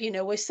group, you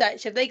know, as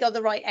such. Have they got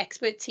the right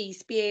expertise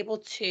to be able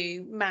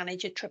to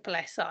manage a triple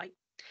SI?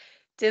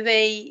 Do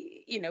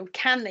they, you know,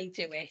 can they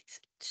do it?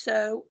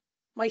 So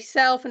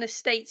myself and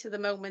estates at the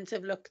moment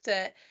have looked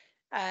at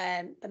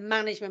the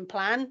management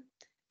plan.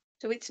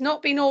 So it's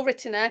not been all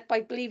written up.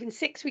 I believe in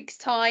 6 weeks'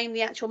 time,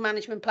 the actual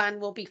management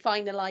plan will be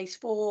finalised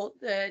for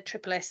the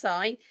triple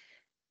SI.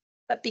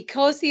 But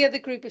because the other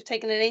group have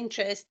taken an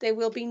interest, there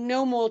will be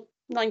no more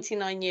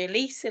 99-year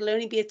lease. It'll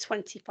only be a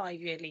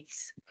 25-year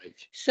lease. Right.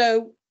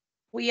 So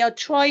we are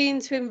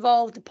trying to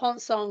involve the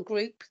Ponsong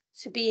group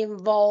to be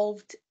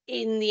involved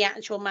in the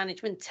actual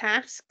management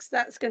tasks.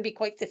 That's going to be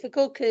quite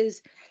difficult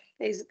because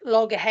there's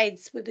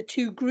loggerheads with the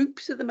two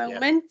groups at the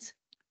moment.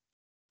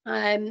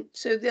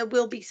 So there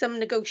will be some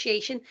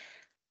negotiation.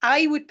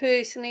 I would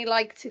personally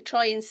like to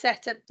try and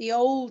set up the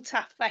old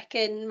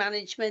Tafechan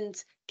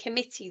management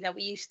committee that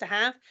we used to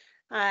have.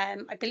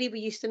 I believe we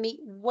used to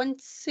meet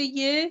once a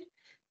year.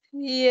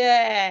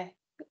 Yeah,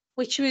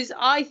 which was,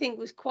 I think,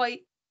 was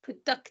quite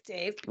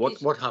productive.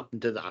 What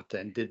happened to that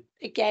then?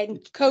 Again,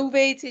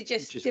 COVID, it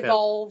just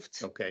devolved.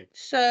 Okay.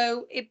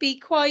 So it'd be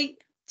quite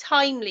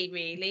timely,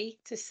 really,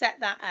 to set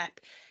that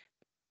up.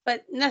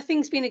 But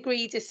nothing's been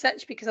agreed as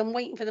such because I'm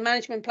waiting for the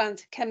management plan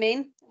to come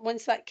in.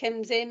 Once that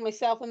comes in,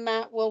 myself and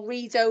Matt will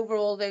read over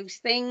all those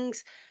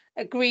things,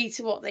 agree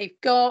to what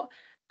they've got,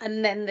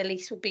 and then the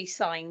lease will be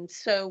signed.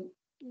 So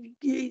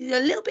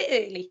a little bit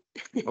early.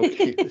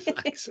 Okay,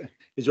 thanks.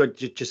 Is well,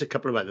 just a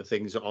couple of other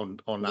things on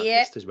that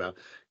list as well.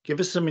 Give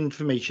us some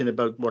information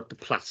about what the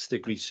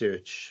plastic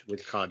research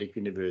with Cardiff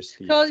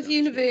University. Cardiff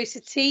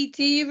University,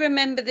 do you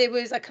remember there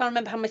was, I can't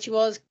remember how much it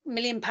was, £1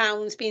 million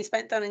being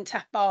spent down in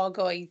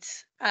Tabargoid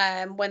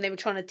when they were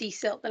trying to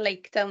desilt the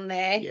lake down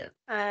there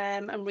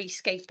and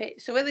rescape it.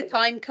 So at the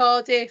time,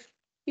 Cardiff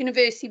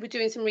University were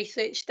doing some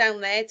research down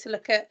there to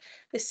look at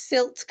the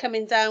silt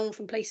coming down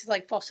from places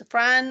like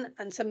Fossafran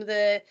and some of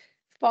the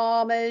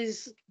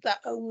farmers that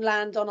own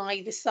land on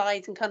either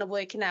side and kind of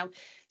working out.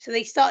 So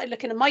they started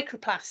looking at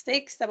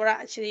microplastics that were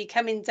actually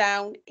coming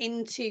down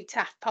into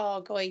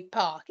Tabargoid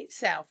Park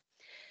itself.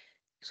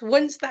 So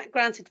once that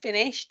grant had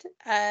finished,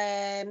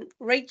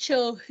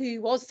 Rachel, who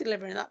was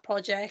delivering that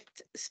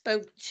project,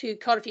 spoke to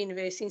Cardiff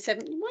University and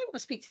said, you might want to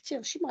speak to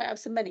Jill. She might have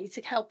some money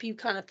to help you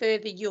kind of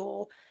further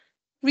your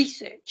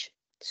research.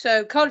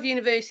 So Cardiff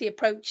University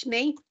approached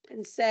me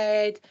and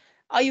said,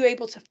 are you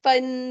able to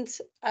fund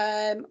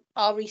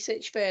our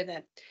research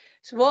further?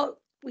 So what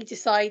we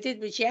decided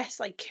was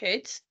yes, I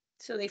could.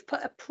 So they've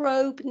put a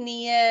probe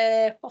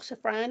near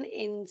Fossafran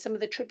in some of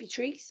the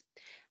tributaries,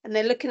 and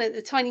they're looking at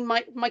the tiny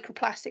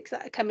microplastics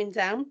that are coming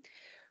down.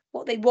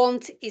 What they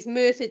want is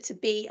Merthyr to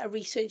be a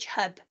research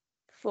hub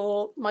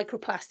for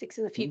microplastics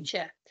in the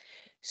future.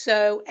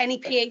 So any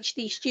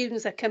PhD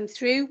students that come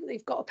through,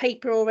 they've got a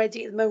paper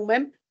already at the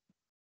moment.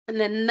 And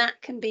then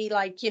that can be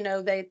like, you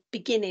know, the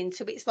beginning.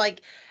 So it's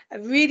like a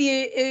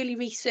really early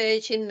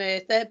research in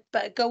Merthyr,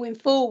 but going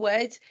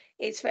forward,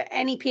 it's for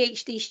any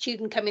PhD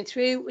student coming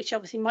through, which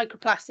obviously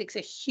microplastics are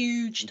a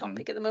huge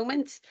topic at the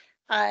moment.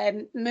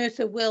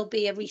 Merthyr will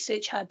be a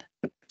research hub.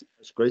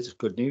 That's great. It's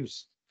good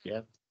news.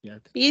 Yeah. Yeah.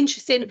 Be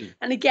interesting. Ready.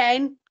 And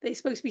again, they're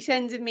supposed to be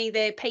sending me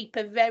their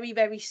paper very,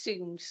 very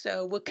soon.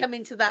 So we're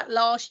coming to that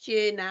last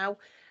year now.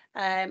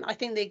 I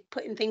think they're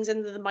putting things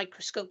under the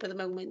microscope at the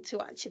moment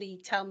to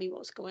actually tell me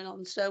what's going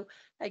on. So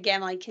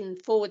again, I can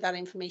forward that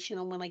information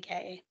on when I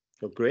get it.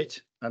 Oh,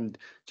 great. And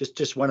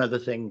just one other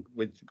thing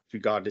with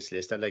regard to this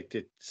list, I'd like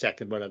to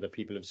second what other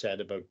people have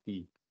said about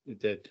the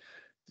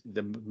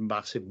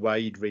massive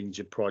wide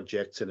range of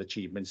projects and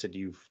achievements that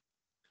you've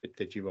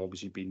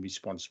obviously been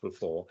responsible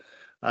for.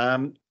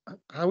 How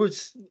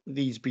has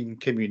these been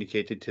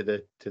communicated to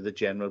the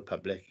general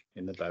public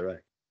in the borough?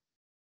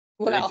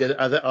 Well,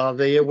 Are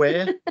they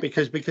aware?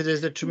 Because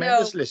there's a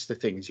tremendous list of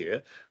things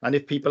here, and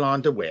if people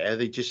aren't aware,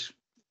 they just,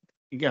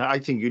 I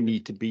think you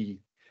need to be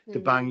to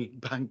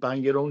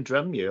bang your own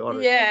drum here, or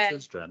a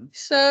drum.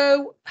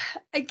 So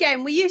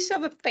again, we used to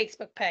have a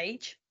Facebook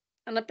page,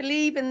 and I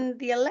believe in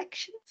the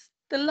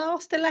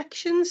last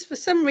elections, for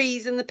some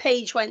reason the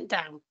page went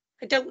down.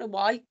 I don't know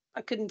why.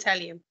 I couldn't tell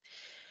you.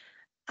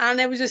 And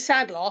it was a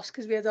sad loss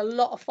because we had a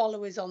lot of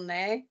followers on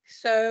there.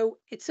 So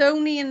it's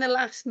only in the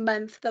last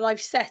month that I've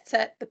set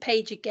up the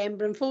page again.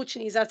 But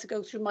unfortunately, I've had to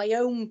go through my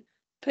own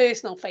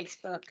personal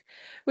Facebook,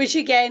 which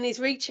again is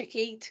really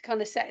tricky to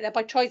kind of set it up.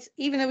 I tried,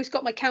 even though it's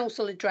got my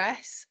council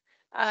address.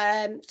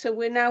 So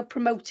we're now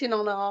promoting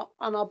on our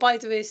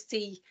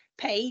biodiversity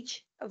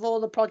page of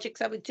all the projects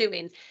that we're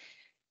doing.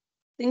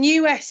 The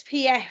new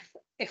SPF,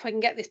 if I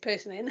can get this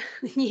person in,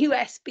 the new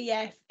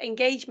SPF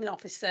engagement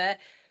officer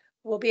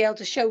will be able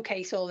to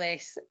showcase all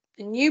this.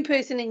 The new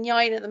person in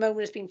Yain at the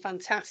moment has been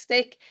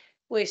fantastic.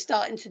 We're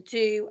starting to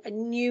do a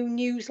new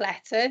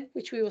newsletter,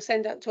 which we will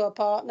send out to our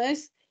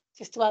partners,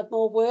 just to add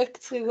more work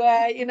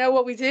to, you know,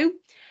 what we do.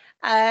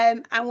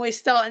 And we're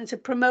starting to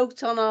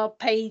promote on our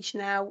page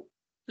now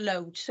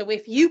loads. So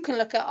if you can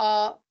look at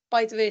our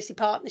biodiversity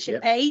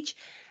partnership page,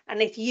 and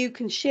if you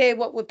can share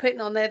what we're putting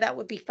on there, that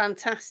would be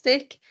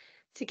fantastic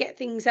to get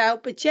things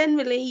out. But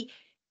generally,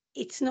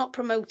 it's not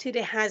promoted.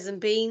 It hasn't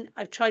been.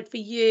 I've tried for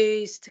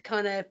years to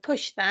kind of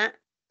push that,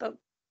 but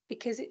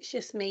because it's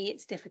just me,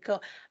 it's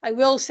difficult. I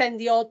will send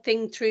the odd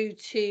thing through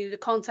to the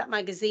Contact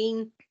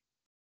magazine,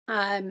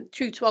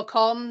 through to our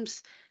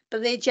comms,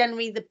 but they're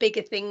generally the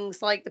bigger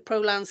things like the Pro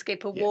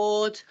Landscape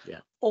Award,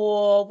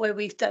 or where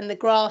we've done the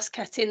grass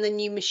cutting, the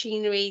new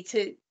machinery,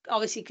 to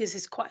obviously, because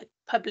it's quite a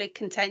public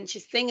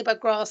contentious thing about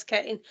grass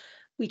cutting,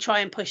 we try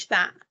and push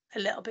that a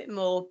little bit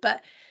more.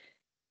 But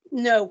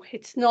no,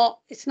 it's not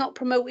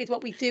promoted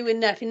what we do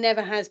enough. It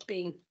never has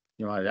been.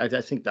 You know,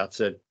 I think that's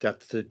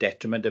the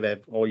detriment of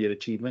all your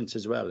achievements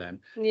as well. Then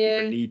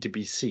people need to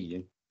be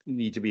seen,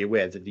 need to be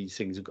aware that these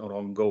things are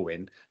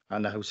ongoing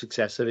and how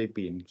successful they've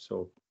been.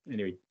 So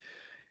anyway,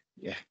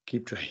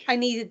 keep trying. I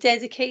need a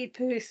dedicated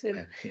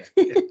person. I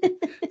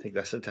think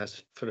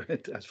that's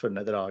for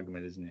another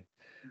argument, isn't it?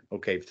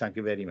 Okay, thank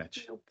you very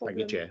much. No Thank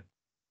you, Chair.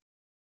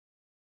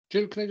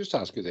 Jill, can I just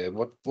ask you there,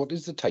 what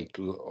is the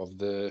title of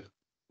the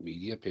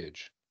media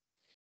page?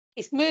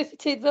 It's Merthyr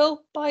Tydfil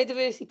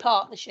Biodiversity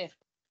Partnership,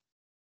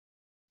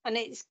 and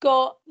it's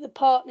got the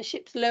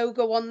partnership's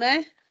logo on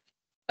there,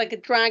 like a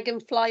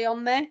dragonfly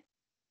on there,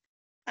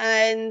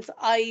 and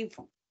I've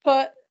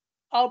put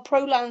our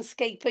Pro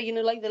Landscaper, you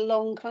know, like the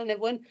long kind of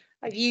one.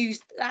 I've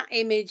used that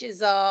image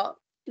as our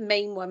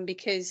main one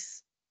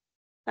because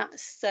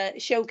that's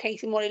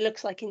showcasing what it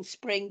looks like in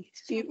spring.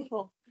 It's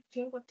beautiful.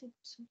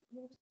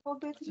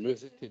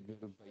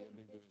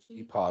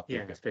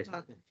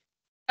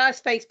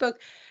 That's Facebook.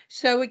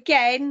 So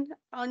again,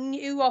 our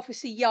new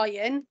officer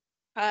Yain,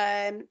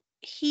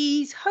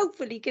 he's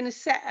hopefully going to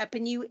set up a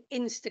new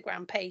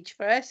Instagram page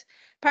for us.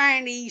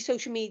 Apparently, he's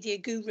social media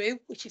guru,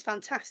 which is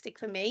fantastic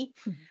for me.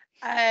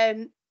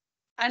 And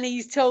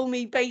he's told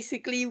me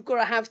basically you've got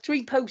to have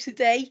 3 posts a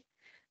day,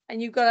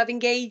 and you've got to have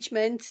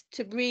engagement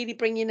to really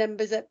bring your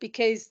numbers up,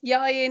 because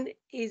Yain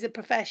is a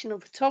professional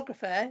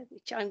photographer,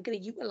 which I'm going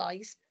to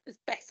utilise as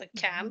best I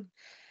can.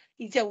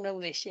 You don't know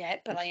this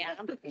yet, but I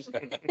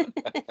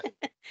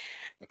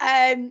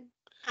am.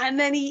 And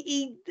then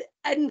he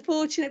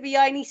unfortunately,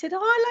 he said,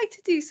 I like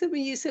to do some of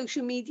your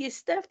social media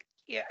stuff.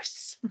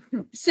 Yes.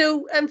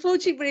 So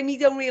unfortunately for him, he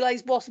don't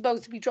realise what's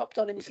about to be dropped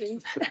on him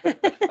soon.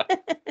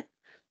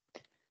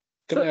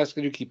 Can I ask,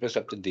 can you keep us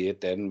up to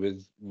date then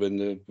with when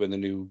the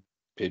new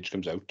page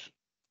comes out?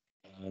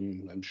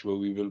 I'm sure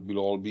we'll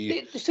all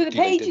be. So the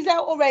page is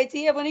out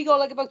already. I've only got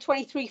like about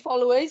 23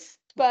 followers,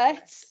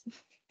 but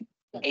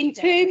in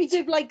terms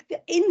of like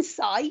the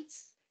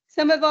insights,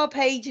 some of our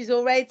pages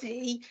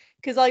already,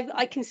 because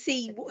I can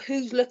see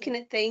who's looking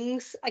at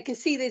things. I can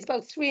see there's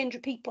about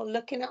 300 people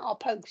looking at our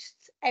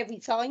posts every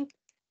time,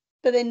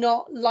 but they're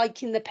not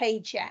liking the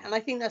page yet. And I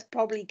think that's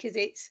probably because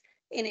it's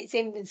in its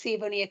infancy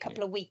of only a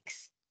couple of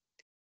weeks.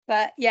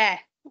 But yeah,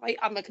 I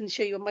can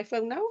show you on my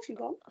phone now if you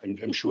want.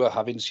 I'm sure,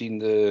 having seen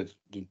the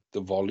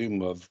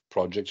volume of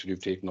projects that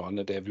you've taken on,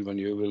 that everyone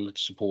here will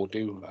support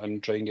you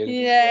and try and get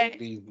it as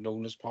widely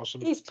known as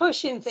possible. It's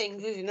pushing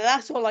things, isn't it?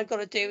 That's all I've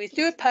got to do is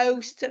do a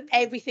post of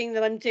everything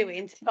that I'm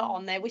doing to put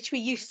on there, which we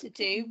used to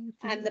do,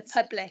 and the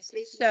public.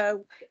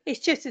 So it's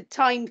just a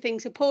time thing.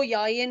 So poor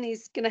Ian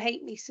is going to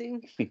hate me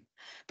soon.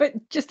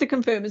 But just to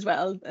confirm as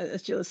well,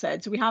 as Jill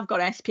said, so we have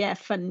got SPF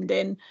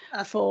funding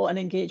for an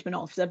engagement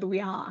officer, but we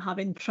are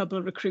having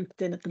trouble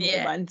recruiting at the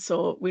moment.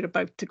 So we're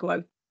about to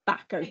go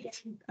back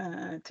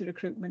out to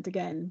recruitment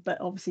again. But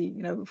obviously,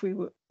 you know, if we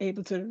were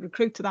able to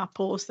recruit to that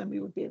post, then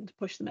we would be able to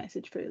push the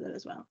message further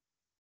as well.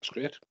 That's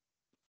great.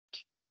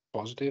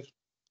 Positive.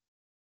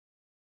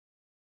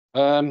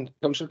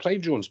 Councillor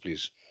Clive Jones,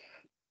 please.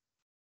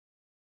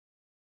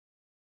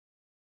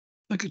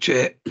 Thank you,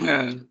 Chair.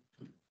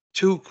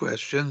 2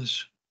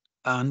 questions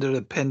under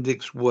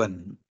Appendix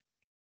 1,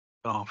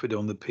 halfway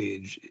on the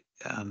page,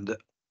 and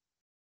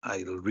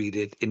I'll read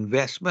it.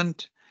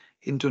 Investment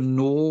into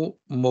no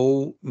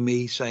more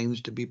May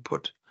signs to be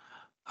put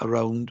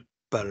around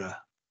borough.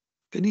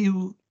 Can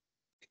you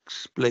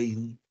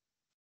explain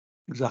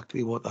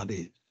exactly what that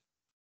is?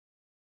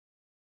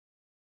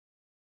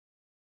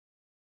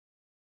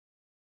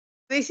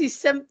 This is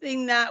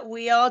something that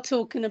we are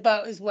talking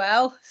about as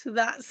well. So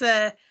that's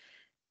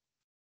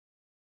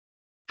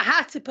I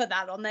had to put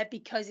that on there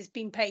because it's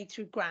been paid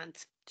through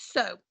grant.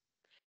 So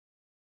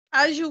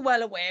as you're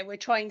well aware, we're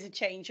trying to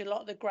change a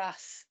lot of the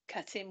grass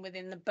cutting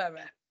within the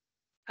borough.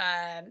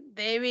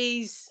 There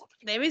is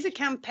a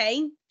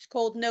campaign. It's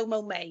called No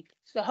Mow May.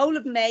 So the whole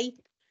of May,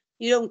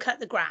 you don't cut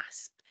the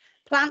grass.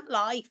 Plant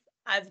Life,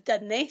 I've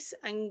done this,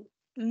 and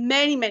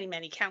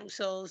many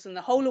councils and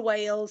the whole of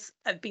Wales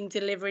have been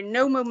delivering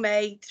No Mow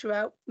May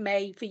throughout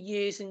May for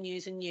years and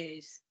years and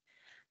years.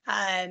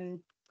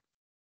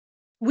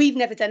 We've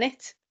never done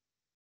it.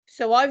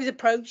 So I was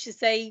approached to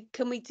say,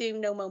 can we do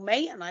No Mow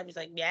May? And I was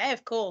like, yeah,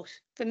 of course.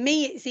 For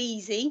me, it's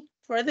easy.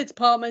 For other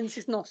departments,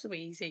 it's not so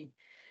easy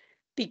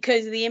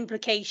because of the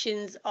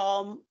implications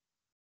on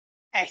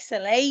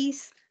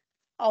SLAs,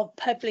 of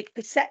public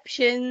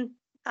perception,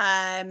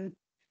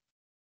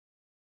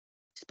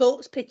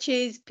 sports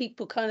pitches,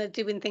 people kind of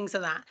doing things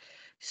like that.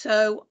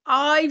 So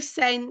I've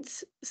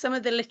sent some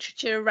of the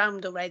literature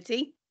around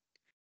already.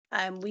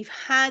 We've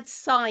had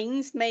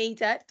signs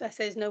made up that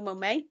says No Mow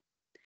May.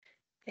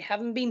 They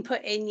haven't been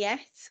put in yet.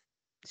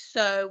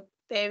 So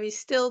we've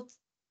still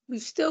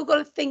got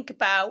to think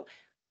about,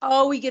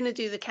 are we going to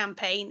do the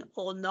campaign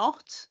or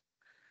not?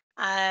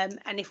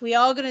 And if we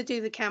are going to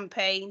do the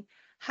campaign,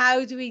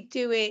 how do we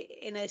do it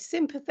in a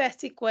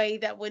sympathetic way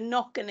that we're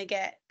not going to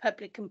get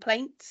public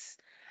complaints,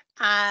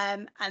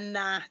 and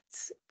that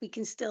we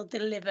can still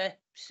deliver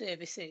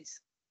services?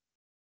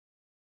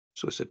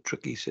 So it's a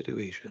tricky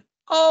situation.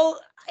 Oh,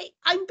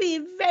 I'm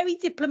being very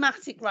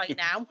diplomatic right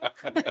now.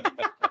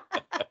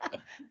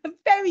 I'm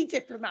very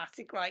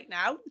diplomatic right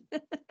now.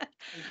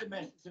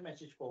 It's a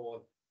message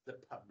for the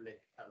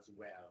public as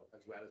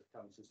well as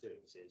council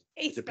services.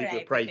 It's the people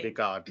with private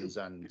gardens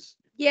and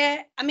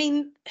yeah, I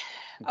mean,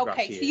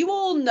 okay, so you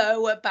all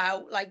know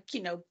about, like,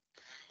 you know,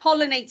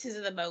 pollinators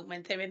at the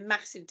moment, they're in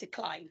massive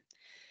decline.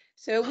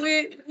 So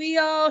we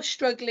are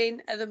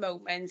struggling at the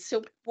moment.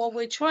 So what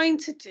we're trying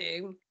to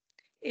do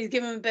is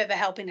give them a bit of a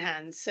helping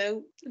hand.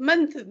 So the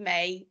month of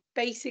May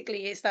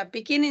basically is that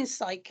beginning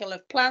cycle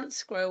of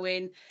plants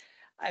growing,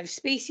 of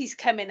species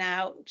coming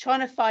out,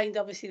 trying to find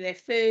obviously their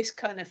first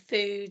kind of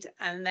food,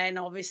 and then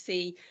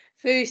obviously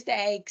first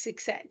eggs,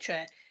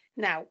 etc.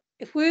 Now,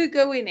 if we're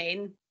going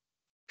in,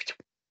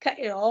 cut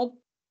it all,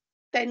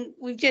 then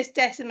we've just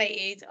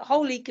decimated a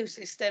whole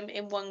ecosystem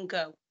in one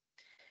go.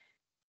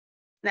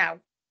 Now,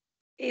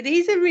 it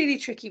is a really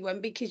tricky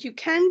one because you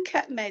can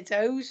cut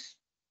meadows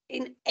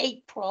in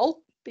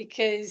April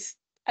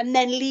and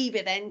then leave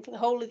it then for the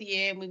whole of the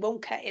year, and we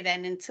won't cut it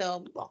then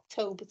until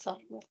October time,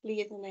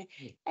 roughly, isn't it?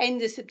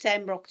 End of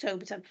September,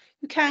 October time.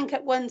 You can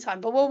cut one time,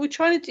 but what we're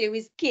trying to do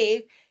is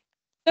give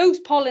those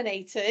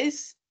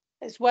pollinators,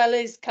 as well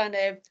as kind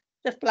of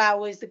the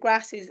flowers, the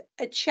grasses,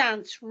 a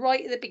chance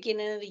right at the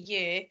beginning of the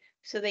year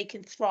so they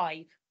can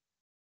thrive.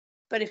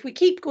 But if we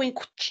keep going,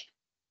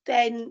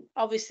 then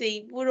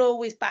obviously we're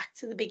always back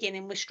to the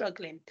beginning. We're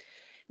struggling.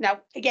 Now,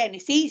 again,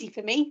 it's easy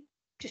for me.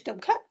 Just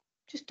don't cut.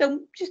 Just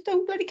don't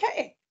bloody cut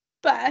it.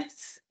 But,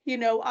 you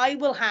know, I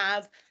will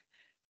have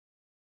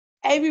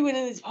everyone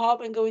in the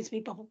department going to me,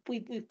 but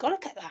we've got to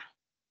cut that.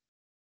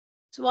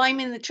 So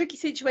I'm in the tricky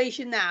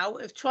situation now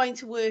of trying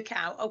to work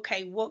out,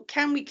 okay, what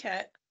can we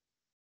cut?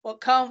 What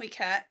can't we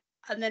cut?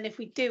 And then if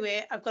we do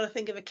it, I've got to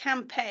think of a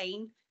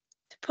campaign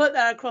to put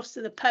that across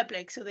to the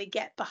public so they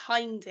get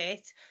behind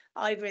it,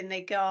 either in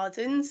their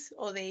gardens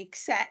or they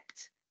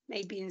accept,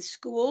 maybe in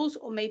schools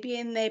or maybe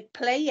in their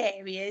play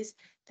areas,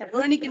 that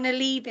we're only going to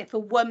leave it for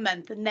 1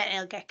 month and then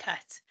it'll get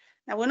cut.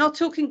 Now, we're not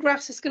talking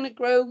grass that's going to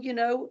grow, you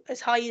know, as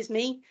high as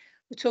me.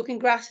 We're talking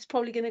grass that's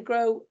probably going to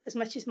grow as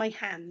much as my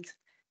hand.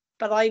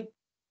 But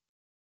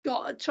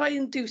got to try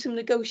and do some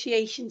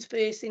negotiations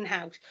first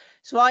in-house.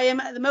 So I am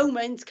at the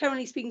moment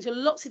currently speaking to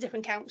lots of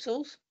different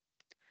councils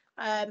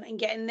and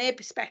getting their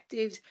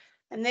perspectives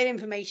and their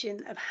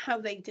information of how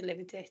they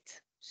delivered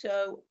it.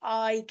 So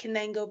I can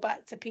then go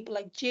back to people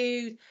like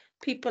Jude,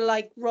 people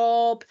like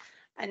Rob,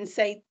 and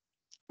say,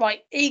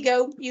 right, here you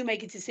go, you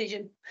make a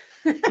decision.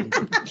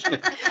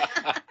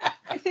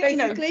 I think,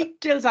 Basically.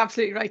 Jill's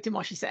absolutely right in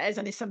what she says,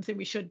 and it's something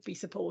we should be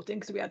supporting,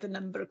 because we had a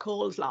number of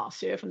calls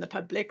last year from the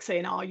public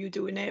saying, are you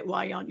doing it?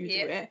 Why aren't you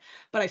doing it?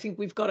 But I think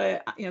we've got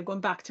to,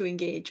 going back to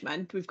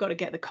engagement, we've got to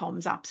get the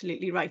comms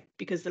absolutely right,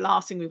 because the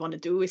last thing we want to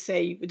do is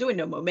say, we're doing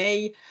No More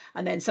May,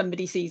 and then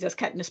somebody sees us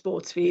cutting a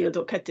sports field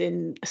or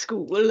cutting a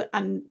school,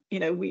 and,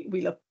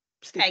 we look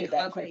stupid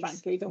there, quite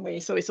frankly, don't we?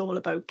 So it's all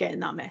about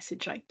getting that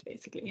message right,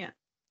 basically, yeah.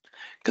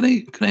 Can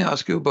I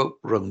ask you about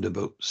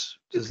roundabouts?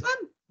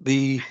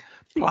 The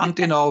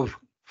planting of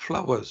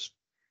flowers,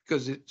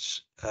 because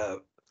it's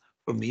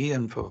for me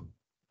and for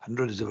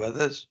hundreds of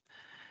others,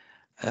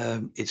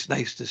 it's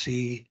nice to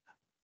see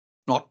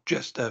not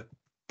just a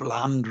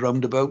bland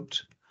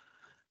roundabout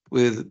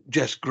with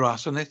just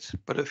grass on it,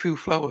 but a few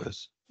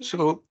flowers.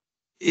 So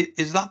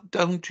is that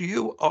down to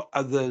you or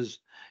others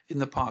in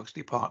the Parks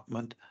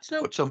Department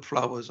put some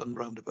flowers on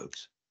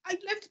roundabouts? I'd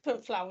love to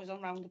put flowers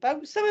on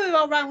roundabouts. Some of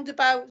our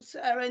roundabouts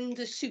are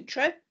under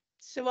Sutra.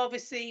 So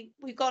obviously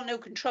we've got no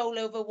control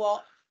over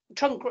what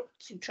Trunk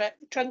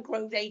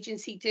Road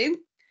Agency do.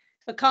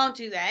 I can't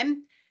do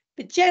them.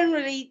 But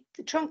generally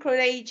the Trunk Road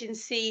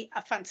Agency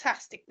are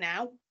fantastic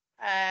now.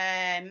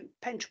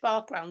 Pentre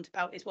Park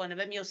roundabout is one of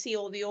them. You'll see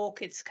all the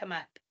orchids come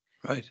up.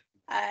 Right.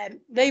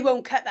 They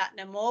won't cut that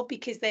no more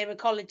because their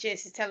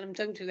ecologist is telling them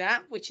don't do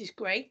that, which is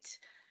great.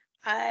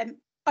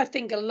 I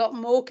think a lot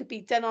more could be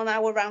done on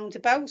our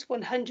roundabouts,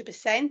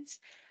 100%.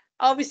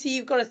 Obviously,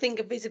 you've got to think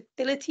of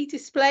visibility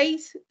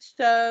displays.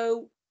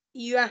 So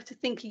you have to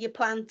think of your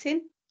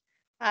planting,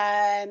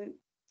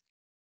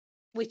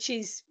 which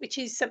is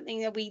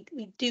something that we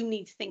do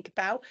need to think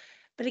about.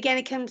 But again,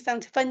 it comes down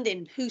to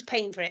funding. Who's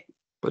paying for it?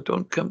 But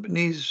don't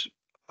companies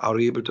are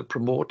able to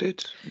promote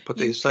it and put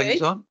their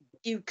signs on?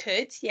 You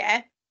could,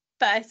 yeah.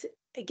 But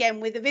again,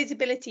 with the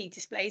visibility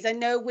displays, I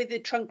know with the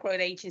Trunk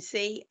Road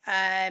Agency,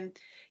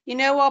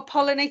 our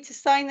pollinator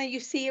sign that you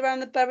see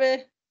around the borough,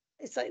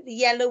 it's like the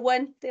yellow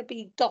one. They'll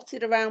be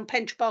dotted around.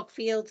 Pentre Park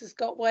Fields has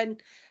got one.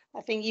 I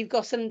think you've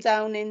got some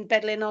down in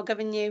Bedlinnog,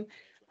 haven't you?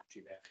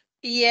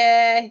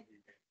 Yeah.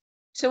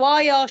 So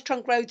I asked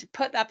Trunk Road to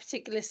put that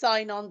particular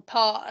sign on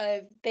part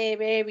of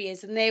their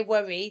areas, and they're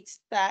worried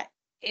that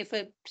if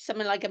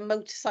something like a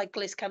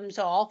motorcyclist comes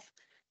off,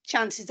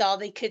 chances are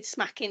they could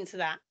smack into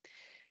that.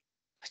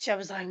 Which I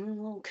was like,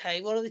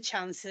 okay, what are the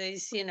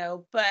chances,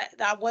 but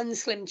that one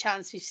slim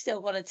chance we've still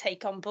got to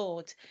take on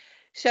board.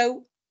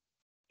 So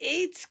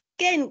it's,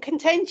 again,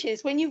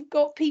 contentious. When you've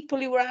got people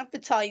who are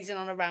advertising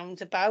on a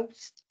roundabout,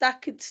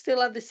 that could still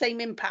have the same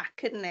impact,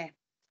 couldn't it?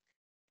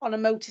 On a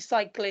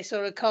motorcyclist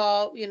or a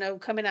car,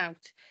 coming out.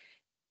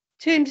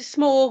 In terms of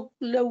small,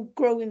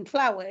 low-growing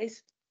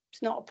flowers,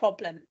 it's not a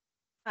problem.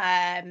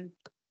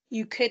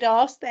 You could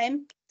ask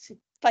them to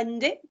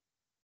fund it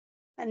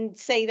and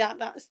say that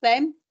that's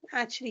them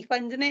actually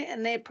funding it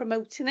and they're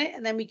promoting it,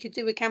 and then we could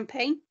do a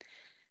campaign.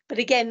 But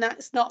again,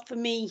 that's not for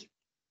me.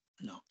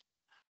 No,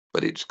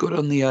 but it's good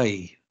on the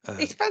eye.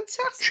 It's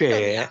fantastic Chair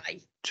on the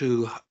eye.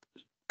 To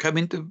come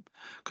into,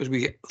 because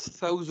we get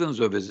thousands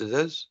of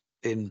visitors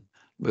in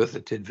Merthyr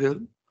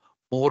Tydfil,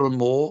 more and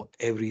more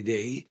every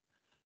day.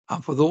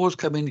 And for those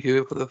coming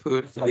here for the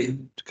first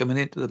time, coming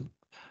into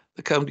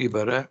the county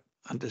borough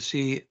and to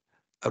see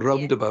a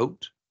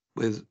roundabout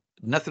with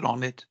nothing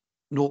on it,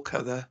 no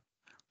colour,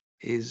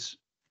 is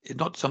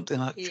not something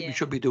that we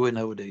should be doing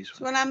nowadays.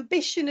 So an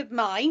ambition of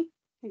mine,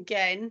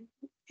 again,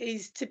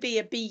 is to be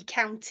a bee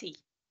county.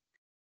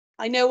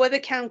 I know other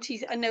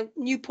counties, I know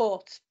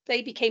Newport,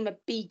 they became a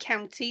bee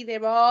county.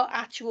 There are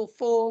actual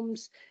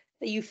forms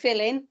that you fill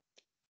in.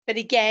 But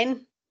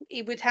again,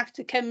 it would have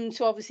to come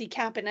to obviously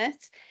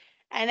cabinet.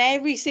 And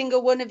every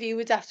single one of you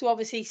would have to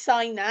obviously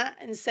sign that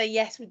and say,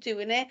 yes, we're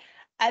doing it.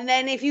 And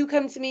then if you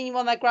come to me and you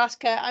want that grass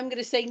cut, I'm going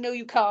to say, no,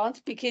 you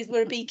can't, because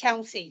we're a bee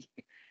county.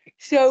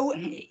 So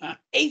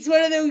it's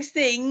one of those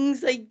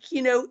things, like,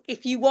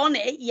 if you want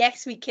it,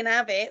 yes, we can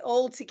have it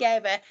all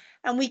together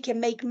and we can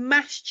make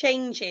mass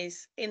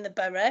changes in the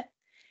borough,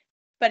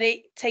 but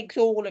it takes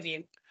all of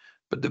you.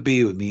 But the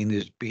B would mean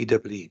is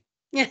BWE.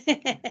 Like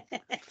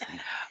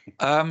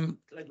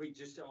we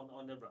just on the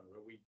roundabout,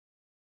 we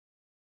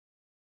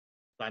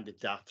planted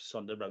daffs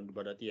on the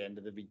roundabout at the end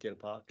of the retail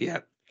park.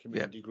 Yeah.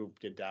 Community group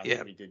did that.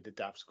 Yeah. We did the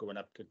daffs going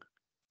up to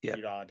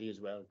Girardi as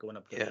well, going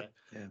up to there.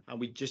 Yeah. And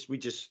we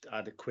just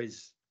had a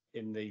quiz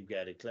in the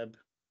Garrett Club,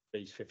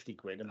 raised 50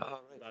 quid, and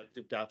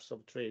the daffs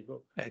of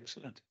Trago.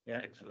 Excellent.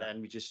 Yeah. Excellent.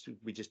 And we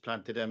just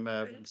planted them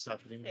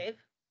Saturday.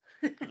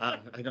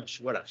 I'm not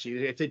sure. Well,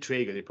 actually, if they're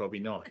Trago, they're probably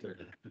not.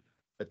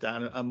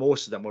 But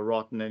most of them were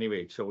rotten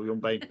anyway, so we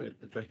won't buy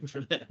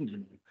from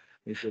them.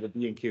 instead of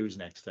B&Qs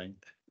next time.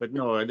 But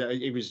no,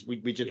 it was,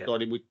 we just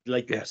thought it would,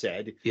 like you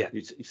said,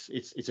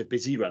 it's a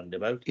busy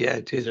roundabout. Yeah,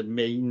 it It's is. a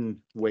main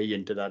way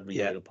into that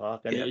retail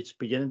park, and it's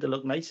beginning to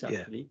look nice,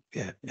 actually.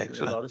 Yeah, There's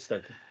excellent. a lot of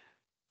stuff.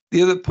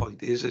 The other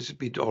point is, as has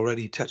been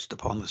already touched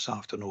upon this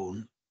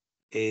afternoon,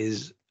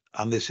 is,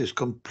 and this is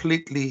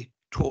completely,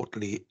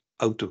 totally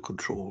out of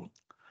control,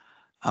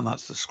 and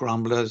that's the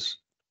scramblers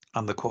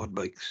and the quad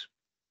bikes.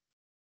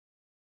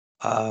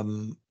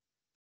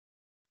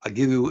 I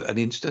give you an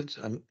instance,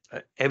 and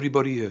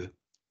everybody here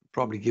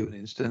probably give an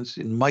instance.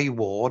 In my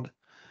ward,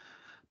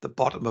 the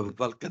bottom of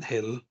Vulcan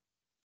Hill,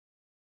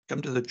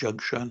 come to the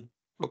junction,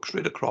 look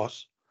straight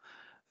across,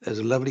 there's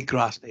a lovely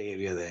grassed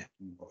area there.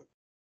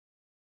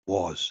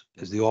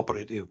 Is the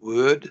operative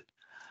word.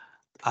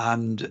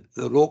 And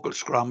the local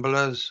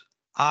scramblers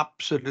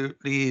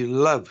absolutely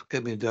love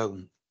coming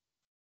down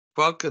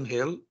Vulcan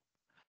Hill.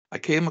 I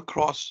came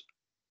across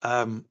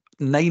 9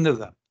 of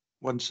them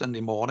one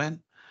Sunday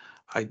morning.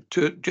 I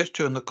just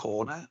turned the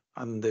corner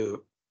and they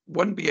were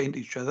one behind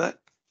each other.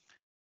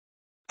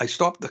 I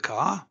stopped the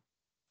car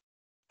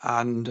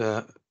and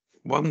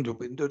wound the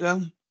window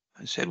down.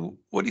 I said,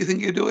 "What do you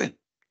think you're doing?"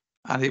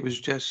 And it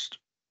was just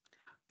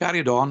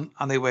carried on,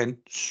 and they went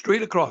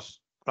straight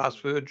across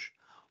Grassverge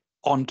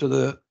onto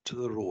the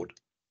road.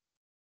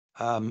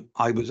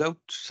 I was out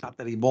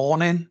Saturday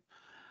morning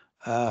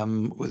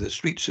with a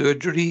street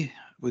surgery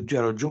with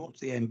Gerald Jones,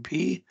 the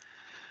MP.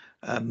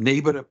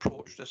 Neighbour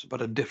approached us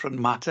about a different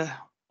matter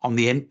on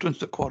the entrance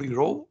to Quarry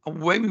Row,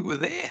 and when we were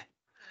there,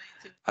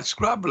 a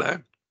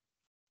scrabbler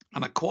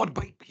and a quad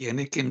bike behind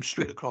it came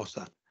straight across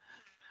that.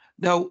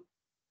 Now,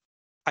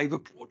 I've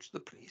approached the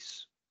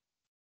police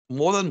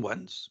more than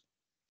once,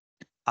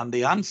 and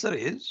the answer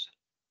is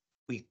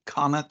we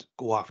cannot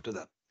go after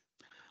them.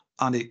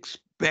 And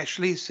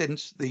especially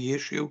since the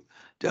issue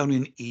down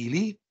in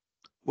Ely,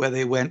 where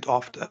they went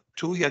after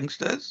 2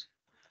 youngsters.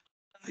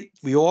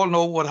 We all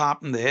know what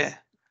happened there.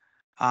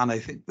 And I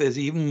think there's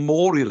even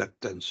more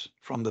reluctance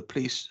from the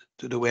police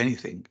to do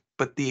anything.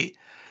 But the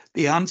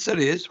answer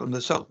is, from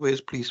the South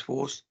Wales Police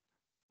Force,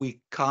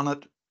 we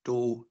cannot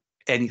do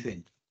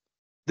anything.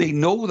 They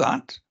know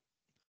that,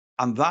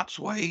 and that's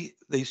why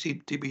they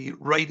seem to be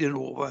riding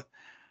over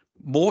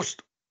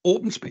most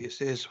open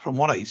spaces, from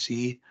what I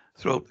see,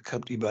 throughout the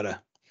county borough.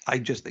 I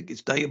just think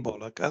it's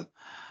diabolical.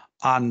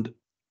 And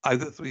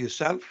either through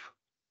yourself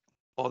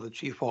or the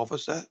chief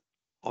officer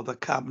or the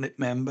cabinet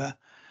member,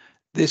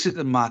 this is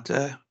a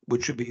matter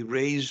which should be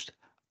raised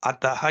at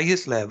the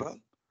highest level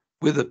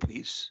with the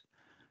police,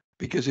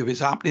 because if it's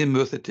happening in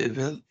Merthyr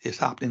Tydfil, it's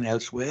happening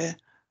elsewhere,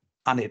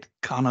 and it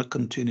cannot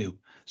continue.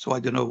 So I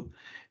don't know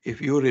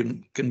if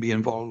you can be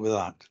involved with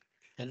that.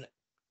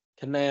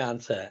 Can I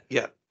answer?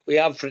 Yeah. We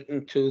have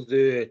written to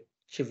the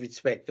Chief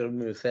Inspector of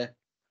Merthyr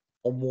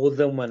on more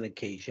than one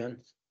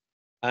occasion,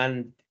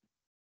 and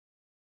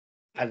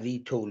as he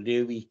told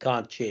you, we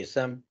can't chase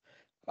them.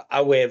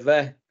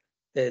 However,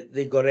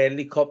 they got a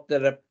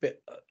helicopter up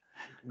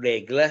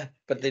regular,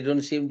 but they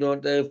don't seem to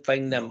want to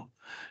find them,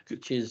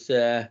 which is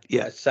a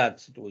sad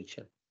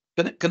situation.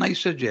 Can I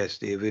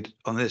suggest, David,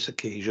 on this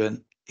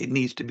occasion, it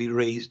needs to be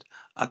raised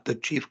at the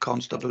chief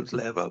constable's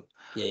level,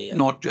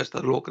 not just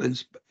the local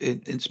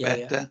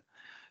inspector,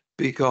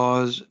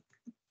 because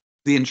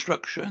the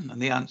instruction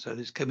and the answer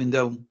is coming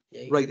down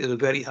right at a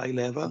very high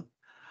level,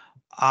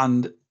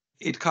 and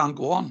it can't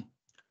go on.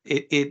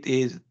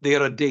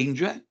 They're a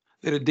danger.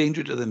 They're a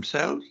danger to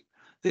themselves.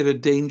 They're a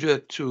danger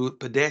to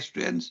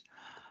pedestrians,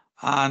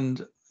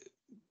 and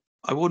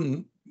I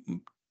wouldn't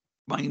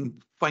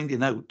mind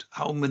finding out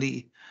how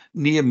many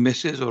near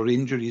misses or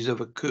injuries have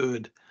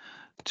occurred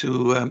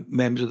to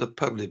members of the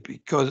public,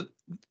 because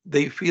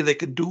they feel they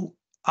can do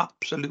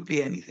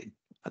absolutely anything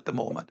at the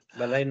moment.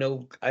 But I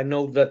know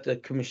that the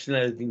commissioner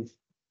has been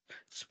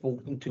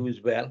spoken to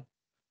as well.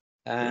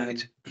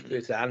 Right.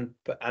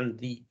 And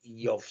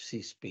he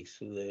obviously speaks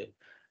to the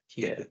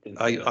chief.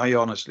 I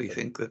honestly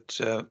think that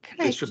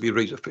this should be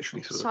raised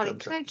officially through the council.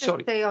 Can I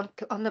just say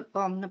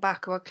on the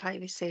back of what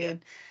Clive is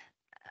saying,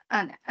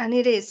 and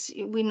it is,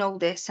 we know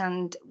this,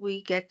 and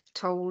we get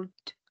told,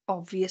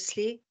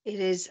 obviously,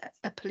 it is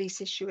a police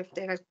issue if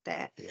they're out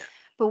there. Yeah.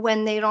 But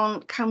when they're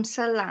on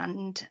council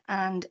land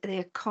and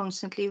they're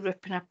constantly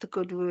ripping up the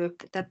good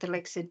work that the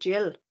likes of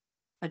Jill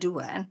are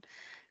doing,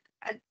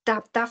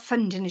 that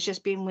funding is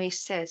just being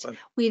wasted.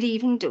 We're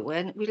even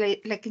doing, we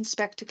like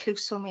Inspector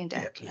Clouseau made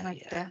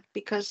it,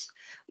 because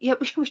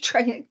we're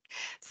trying to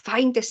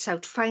find this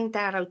out, find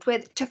that out,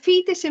 to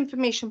feed this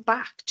information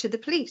back to the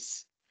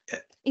police.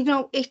 You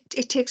know,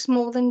 it takes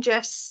more than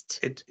just,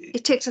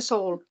 it takes us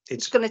all.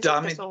 It's going to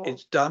take us all.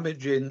 It's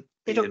damaging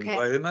the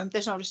environment.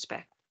 There's no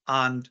respect.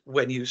 And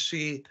when you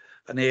see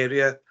an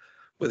area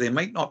where there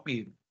might not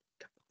be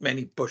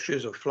many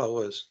bushes or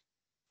flowers,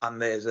 and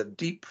there's a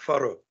deep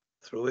furrow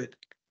through it,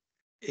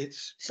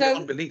 it's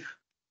beyond belief.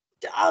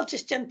 I'll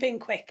just jump in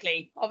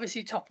quickly.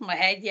 Obviously, top of my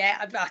head,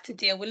 I've had to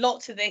deal with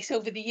lots of this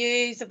over the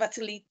years. I've had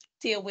to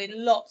deal with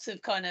lots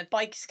of kind of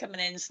bikes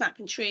coming in,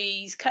 snapping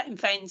trees, cutting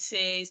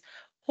fences,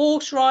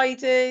 horse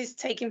riders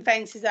taking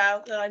fences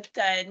out that I've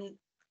done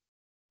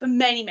for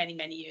many, many,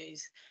 many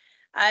years.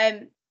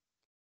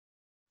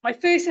 My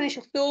first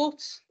initial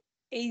thoughts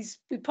is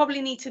we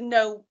probably need to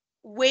know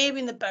where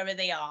in the borough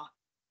they are.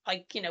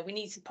 Like, you know, we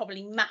need to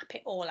probably map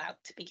it all out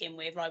to begin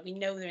with, right? We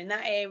know they're in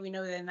that area, we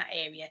know they're in that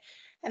area.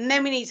 And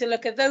then we need to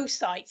look at those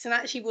sites and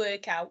actually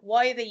work out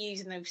why are they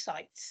using those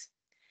sites.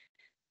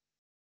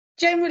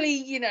 Generally,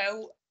 you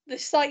know, the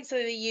sites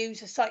that they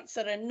use are sites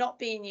that are not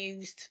being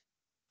used,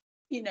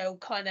 you know,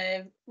 kind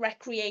of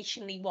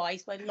recreationally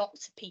wise by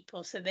lots of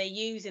people. So they're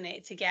using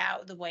it to get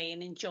out of the way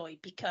and enjoy,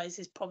 because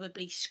there's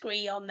probably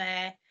scree on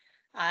there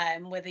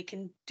where they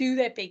can do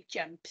their big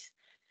jumps.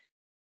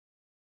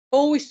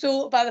 Always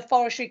thought about the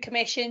Forestry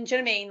Commission, do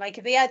you know what I mean? Like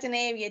if they had an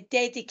area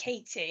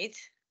dedicated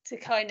to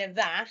kind of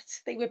that,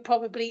 they would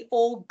probably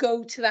all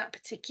go to that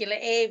particular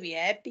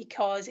area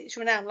because it's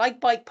renowned. Like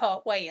Bike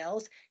Park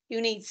Wales,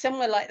 you need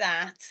somewhere like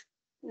that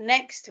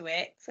next to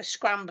it for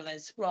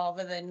scramblers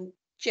rather than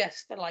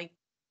just for like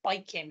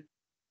biking.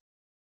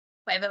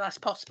 Whether that's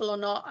possible or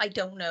not, I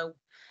don't know.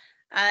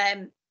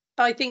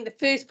 But I think the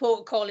first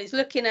protocol is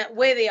looking at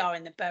where they are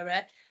in the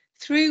borough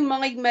through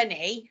my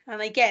money.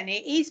 And again,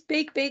 it is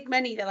big, big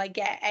money that I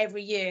get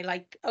every year.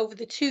 Like over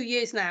the 2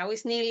 years now,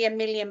 it's nearly £1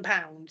 million.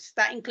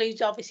 That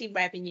includes obviously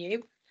revenue.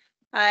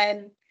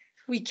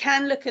 We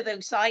can look at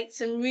those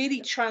sites and really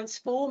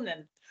transform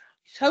them,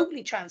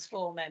 totally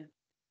transform them.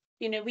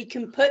 You know, we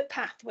can put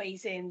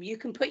pathways in, you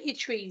can put your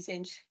trees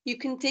in, you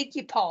can dig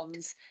your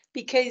ponds,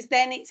 because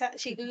then it's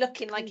actually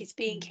looking like it's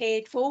being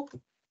cared for.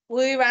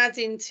 We're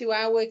adding to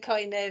our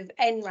kind of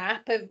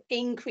NRAP of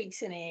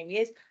increasing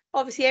areas.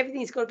 Obviously,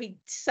 everything's got to be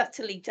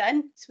subtly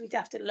done, so we'd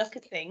have to look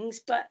at things,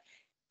 but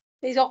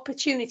there's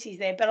opportunities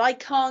there. But I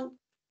can't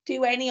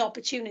do any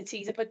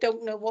opportunities if I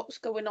don't know what's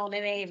going on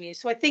in areas.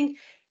 So I think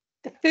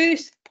the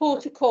first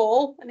port of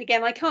call, and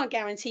again, I can't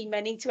guarantee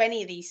money to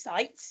any of these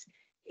sites,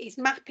 is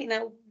mapping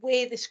out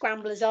where the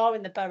scramblers are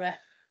in the borough.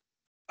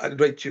 I'll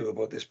write to you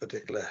about this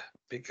particular,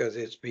 because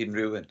it's been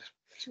ruined.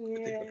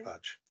 Yeah.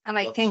 And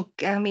I think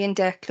me and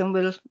Declan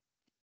will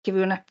give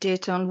you an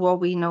update on what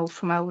we know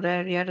from our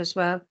area as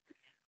well,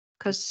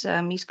 because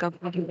he's got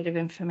a bit of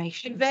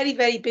information. Been very,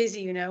 very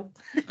busy, you know.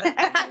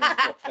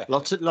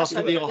 Lots of the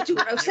off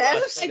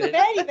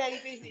Very, very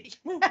busy.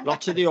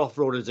 lots of the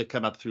off-roaders that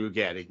come up through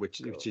Gerrig,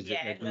 which is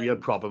Yeah, a real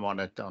problem on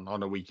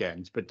the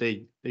weekends. But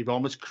they've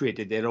almost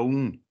created their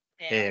own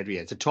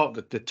area. The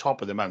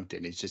top of the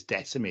mountain is just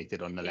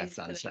decimated on the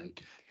left-hand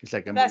side. It's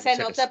like that's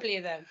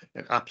NLW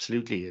though.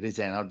 Absolutely, it is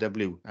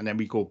NLW. And then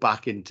we go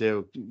back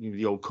into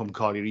the old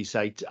Cwmcorri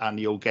site and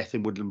the old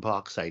Gethin Woodland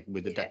Park site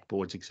with the duck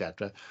boards,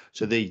 etc.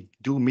 So they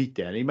do meet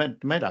there. They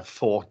might have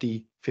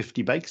 40,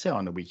 50 bikes there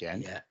on the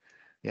weekend.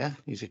 Yeah,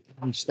 he's a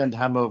constant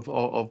hum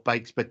of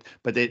bikes, but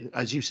they,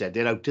 as you said,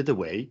 they're out of the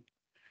way.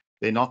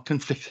 They're not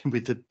conflicting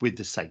with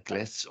the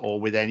cyclists or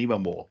with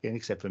anyone walking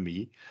except for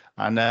me.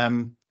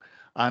 And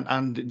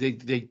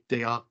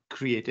they are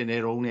creating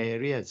their own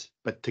areas.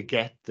 But to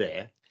get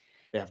there,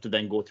 they have to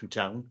then go through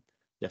town.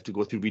 They have to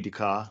go through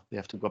Reedy-Car. They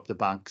have to go up the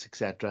banks,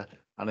 etc.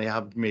 And they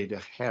have made a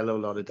hell of a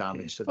lot of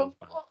damage to them.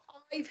 From what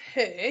I've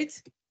heard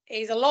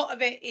is a lot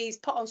of it is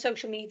put on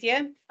social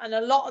media, and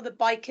a lot of the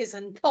bikers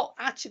are not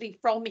actually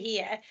from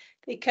here.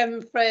 They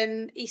come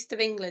from east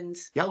of England.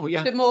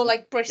 Yeah. So more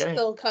like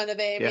Bristol kind of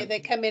area. Yeah. They're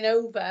coming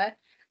over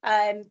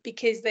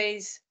because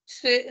there's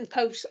certain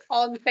posts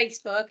on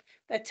Facebook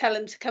that tell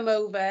them to come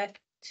over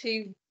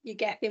to your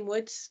Gethin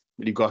Woods.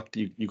 You got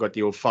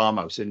the old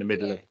farmhouse in the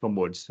middle of Gethin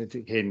Woods.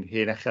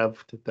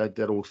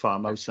 That old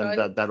farmhouse. That's and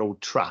right. that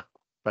old track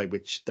by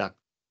which that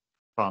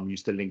farm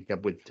used to link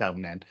up with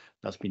town end,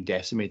 that's been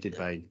decimated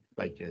by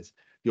bikers.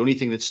 The only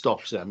thing that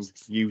stops them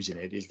using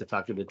it is the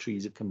fact that the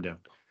trees have come down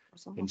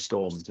in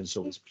storms, and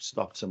so it's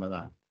stopped some of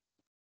that.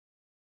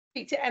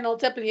 Speak to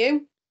NLW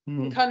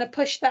and kind of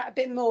push that a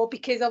bit more,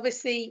 because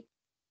obviously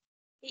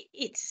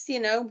it's, you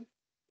know,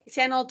 it's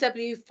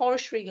NLW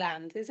forestry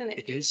land, isn't it?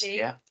 It is,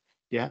 yeah.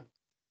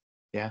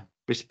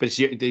 But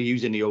they're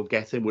using the old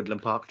Gethin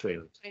Woodland Park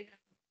trail.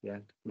 Yeah.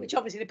 Which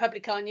obviously the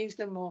public can't use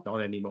no more.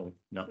 Not anymore,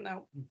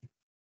 no.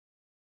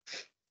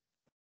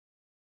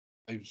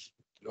 I was,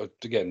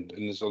 again,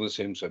 and it's on the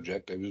same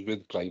subject, I was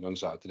with Clyde on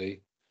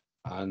Saturday,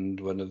 and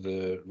one of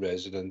the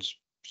residents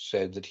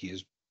said that he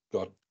has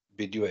got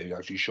video, he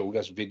actually showed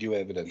us video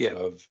evidence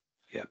of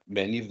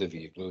many of the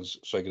vehicles,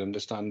 so I can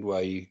understand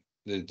why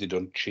they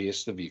don't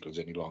chase the vehicles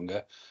any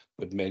longer,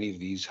 but many of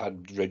these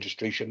had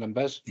registration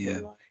numbers.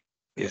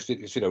 If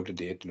they're out of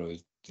date, you know,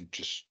 they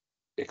just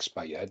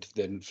expired,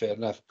 then fair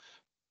enough.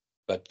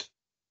 But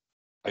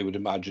I would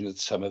imagine that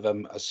some of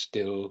them are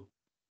still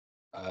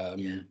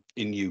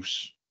in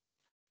use,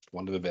 for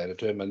want of a better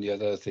term. And the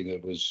other thing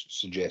that was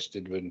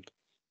suggested when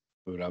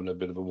we were having a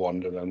bit of a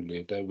wander around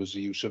later was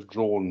the use of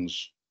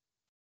drones,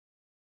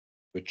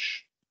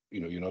 which, you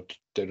know, you're not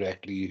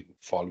directly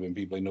following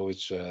people. I know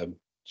it's an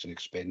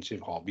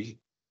expensive hobby,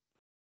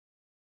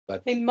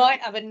 but they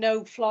might have a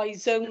no-fly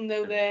zone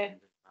though there.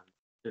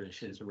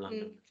 Just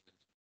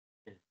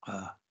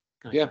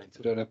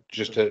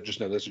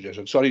another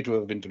suggestion. Sorry to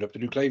have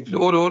interrupted you, Clive.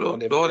 No.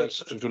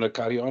 Just want to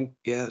carry on.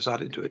 Yeah, it's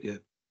added to it. Yeah.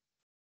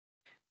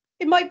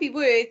 It might be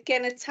worth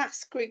getting a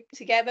task group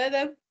together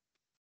though,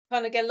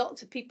 kind of get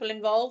lots of people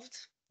involved.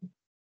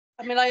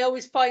 I mean, I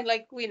always find,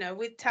 like, you know,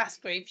 with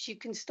task groups, you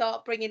can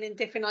start bringing in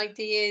different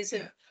ideas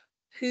of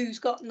who's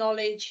got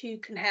knowledge, who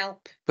can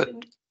help.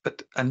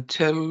 But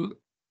until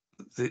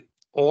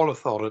all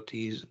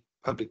authorities,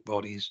 public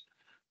bodies,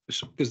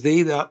 because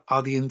they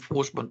are the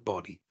enforcement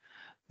body,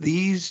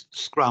 these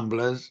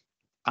scramblers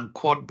and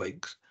quad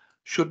bikes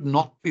should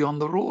not be on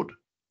the road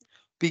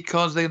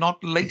because they're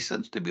not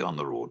licensed to be on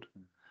the road.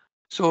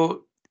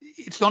 So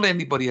it's not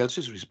anybody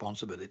else's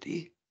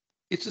responsibility.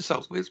 It's the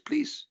South Wales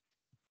Police.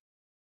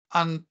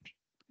 And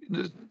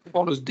the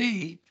following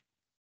day,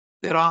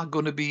 there are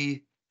going to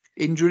be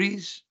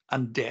injuries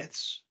and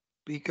deaths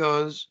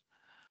because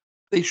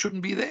they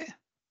shouldn't be there.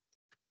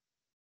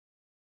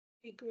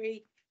 I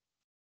agree.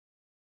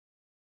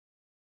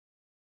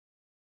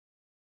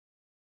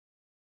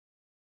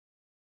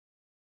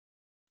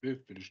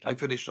 I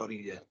finished,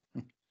 sorry,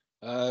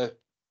 yeah.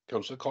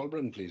 Councillor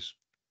Colburn, please.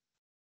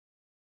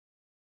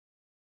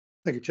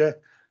 Thank you, Chair.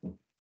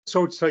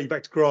 Sorry to take you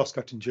back to grass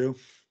cutting, Jill.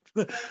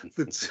 But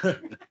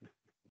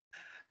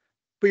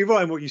you're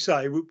right in what you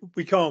say.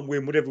 We can't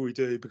win whatever we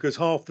do because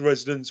half the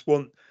residents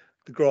want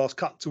the grass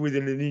cut to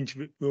within an inch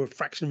or a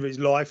fraction of its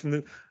life,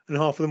 and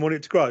half of them want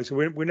it to grow. So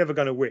we're never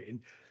going to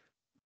win.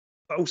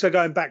 But also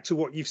going back to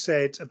what you've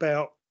said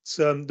about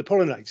the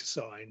pollinator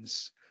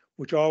signs,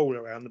 which are all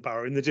around the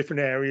borough in the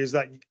different areas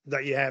that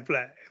you have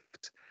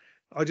left.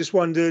 I just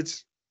wondered,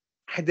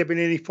 had there been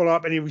any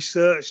follow-up, any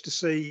research to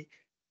see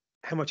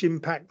how much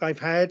impact they've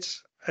had?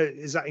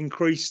 Has that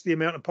increased the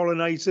amount of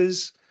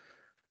pollinators?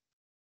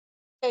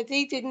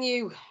 Didn't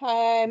you?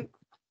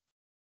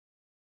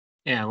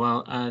 Yeah,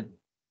 well,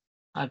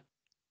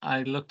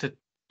 I looked at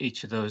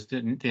each of those,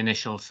 the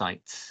initial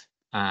sites,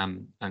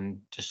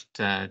 and just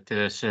did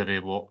a survey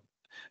of what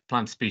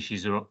plant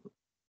species were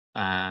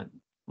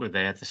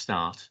there at the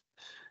start.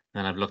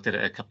 And I've looked at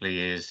it a couple of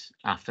years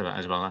after that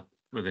as well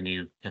with the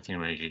new cutting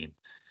regime.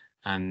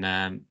 And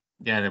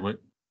yeah,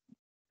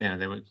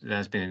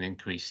 there's been an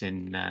increase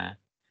in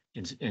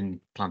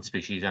plant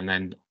species, and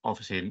then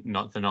obviously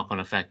the knock-on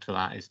effect for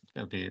that is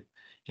there'll be an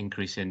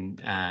increase in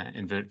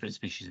invertebrate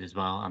species as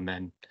well, and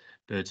then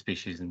bird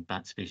species and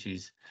bat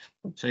species.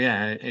 So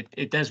yeah,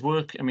 it does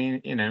work. I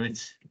mean, you know,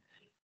 it's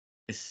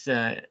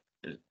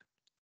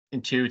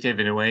intuitive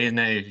in a way, and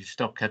then if you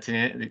stop cutting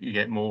it, you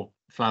get more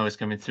flowers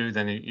coming through.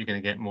 Then you're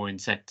going to get more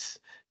insects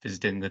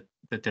visiting the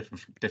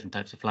different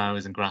types of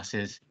flowers and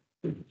grasses,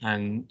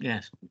 and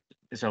yes,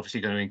 it's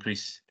obviously going to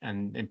increase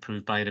and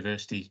improve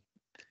biodiversity.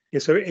 Yeah,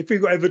 so if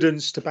we've got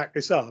evidence to back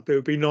this up, it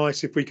would be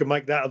nice if we can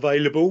make that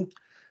available.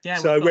 Yeah,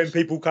 so when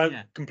people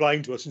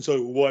complain to us and say,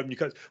 well, why haven't you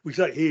cut? We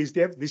say, here's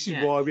the this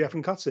is why we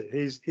haven't cut it.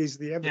 Here's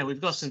the evidence. Yeah,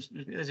 we've got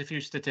there's a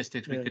few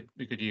statistics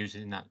we could use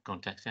in that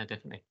context. Yeah,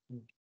 definitely.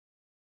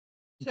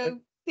 So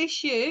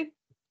this year,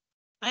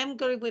 I haven't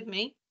got it with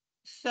me.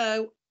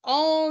 So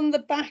on the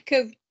back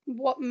of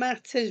what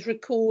Matt has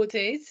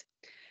recorded,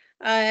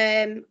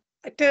 I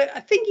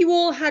think you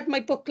all had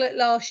my booklet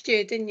last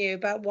year, didn't you,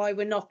 about why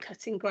we're not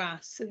cutting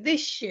grass. So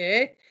this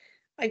year,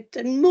 I've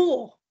done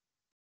more.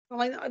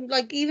 I'm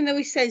like, even though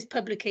it says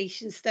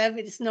publication stuff,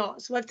 it's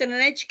not. So I've done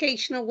an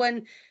educational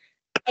one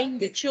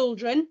aimed at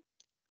children,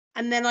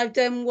 and then I've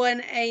done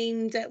one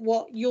aimed at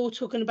what you're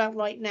talking about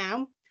right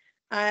now.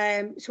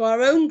 So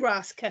our own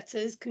grass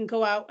cutters can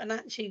go out and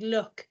actually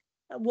look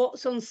at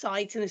what's on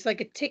site, and it's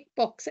like a tick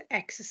box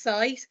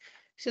exercise,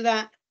 so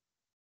that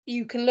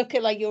you can look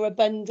at like your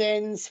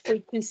abundance,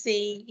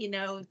 frequency, you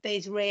know, if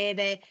there's rare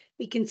there,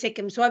 we can tick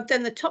them. So I've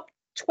done the top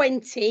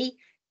 20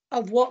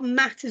 of what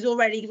Matt has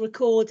already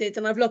recorded,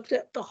 and I've looked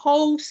at the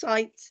whole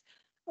site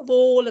of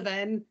all of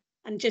them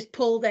and just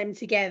pulled them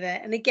together.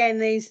 And again,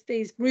 there's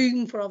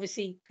room for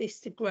obviously this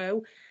to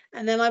grow.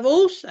 And then I've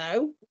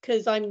also,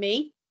 because I'm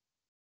me,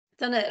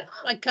 done a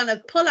like kind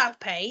of pull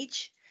out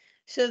page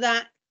so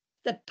that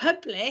the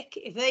public,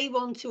 if they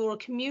want to, or a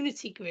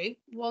community group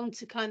want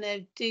to kind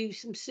of do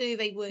some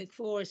survey work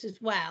for us as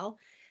well,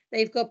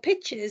 they've got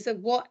pictures of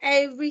what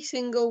every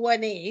single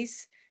one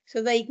is,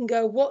 so they can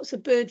go, what's a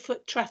bird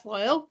foot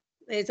trefoil?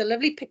 There's a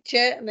lovely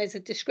picture and there's a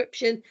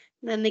description,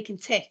 and then they can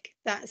tick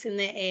that's in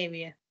their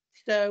area.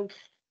 So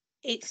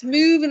it's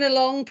moving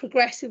along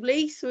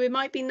progressively. So it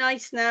might be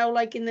nice now,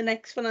 like in the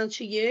next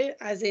financial year,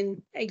 as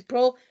in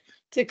April,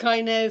 to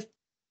kind of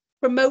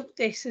promote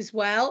this as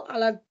well.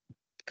 I'll have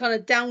kind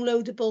of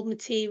downloadable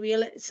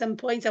material at some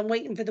point. I'm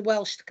waiting for the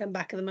Welsh to come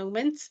back at the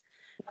moment.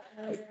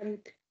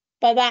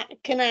 But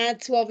that can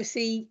add to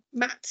obviously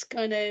Matt's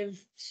kind of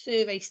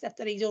survey stuff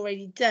that he's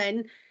already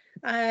done.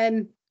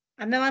 And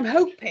then I'm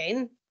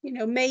hoping, you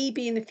know,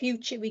 maybe in the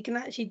future we can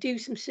actually do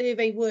some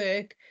survey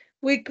work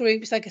with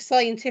groups, like a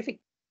scientific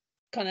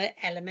kind of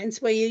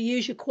elements where you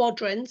use your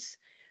quadrants,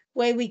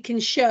 where we can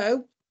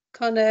show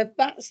kind of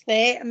that's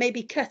there, and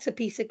maybe cut a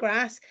piece of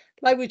grass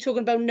like we were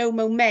talking about No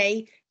Mow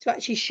May, to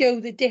actually show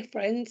the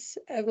difference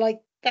of like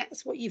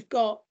that's what you've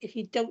got if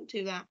you don't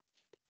do that.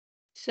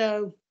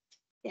 So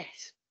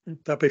yes,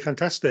 that'd be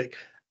fantastic.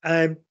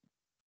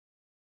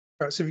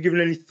 Perhaps have you given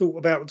any thought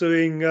about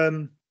doing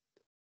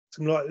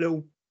some like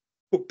little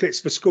booklets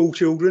for school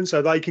children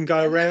so they can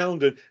go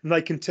around and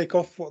they can tick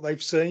off what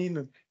they've seen?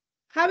 And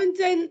haven't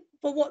done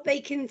for what they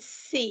can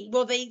see,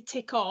 what they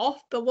tick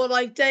off, but what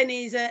I've done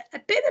is a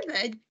bit of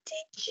a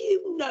did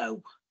you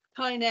know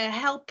kind of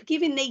help,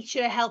 giving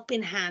nature a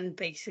helping hand,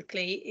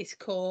 basically, it's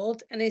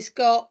called. And it's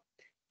got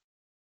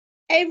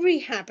every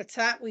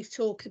habitat we've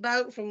talked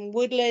about, from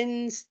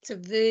woodlands to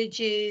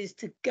verges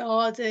to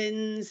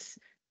gardens,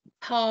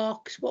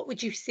 parks. What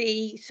would you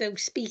see? So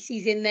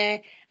species in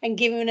there, and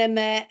giving them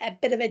a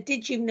bit of a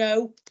did you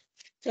know,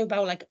 so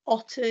about like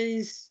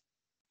otters,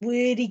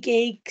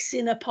 whirligigs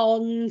in a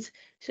pond,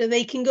 so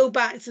they can go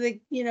back to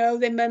the, you know,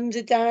 their mums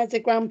or dads or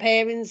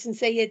grandparents and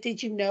say, yeah,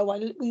 did you know?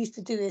 We used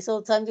to do this all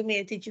the time to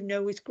me. Did you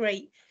know? It's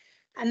great.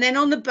 And then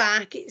on the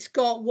back, it's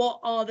got what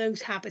are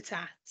those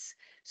habitats.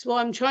 So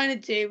what I'm trying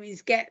to do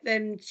is get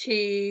them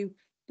to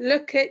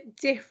look at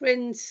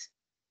different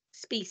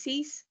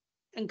species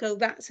and go,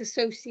 that's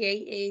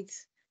associated,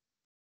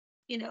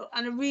 you know,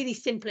 in a really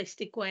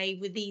simplistic way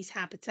with these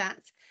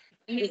habitats.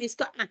 And it's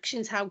got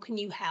actions, how can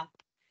you help?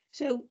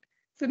 So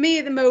for me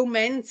at the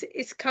moment,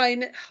 it's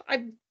kind of,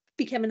 I'm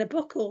becoming a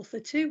book author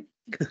too.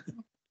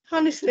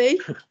 Honestly,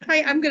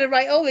 I'm going to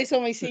write all this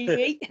on my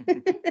CV.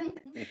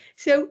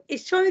 So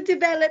it's trying to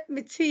develop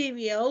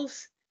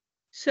materials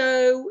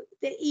so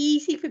they're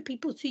easy for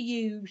people to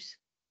use.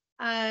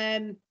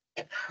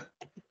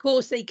 Of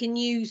course, they can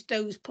use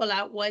those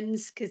pull-out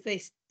ones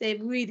because they're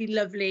really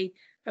lovely.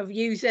 I've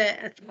used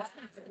an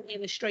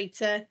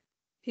illustrator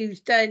who's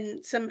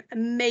done some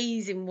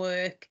amazing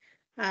work,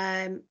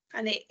 and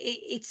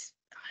it's,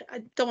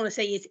 I don't want to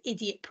say it's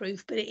idiot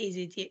proof, but it is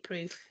idiot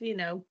proof. You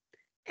know,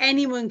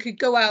 anyone could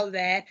go out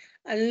there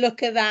and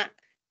look at that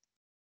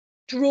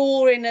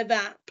drawing of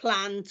that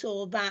plant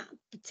or that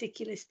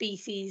particular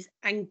species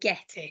and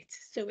get it.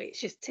 So it's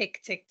just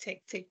tick, tick,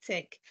 tick, tick,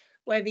 tick.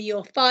 Whether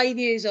you're 5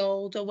 years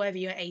old or whether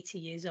you're 80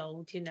 years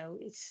old, you know,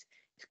 it's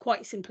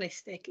quite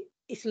simplistic.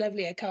 It's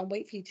lovely. I can't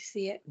wait for you to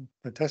see it.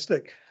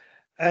 Fantastic.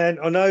 And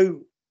I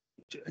know,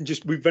 and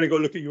just we've only got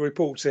to look at your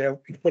reports here,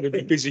 what a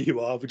bit busy you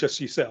are with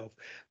just yourself.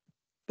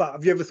 But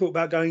have you ever thought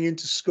about going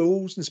into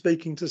schools and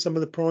speaking to some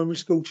of the primary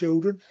school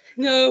children?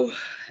 No,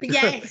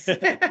 yes.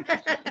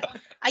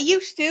 I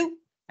used to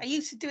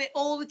do it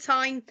all the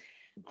time.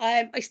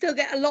 I still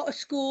get a lot of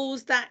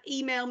schools that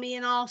email me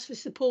and ask for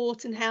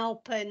support and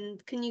help,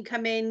 and can you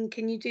come in,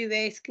 can you do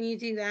this, can you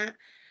do that?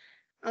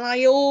 And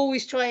I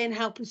always try and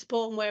help and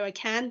support them where I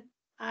can.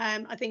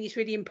 I think it's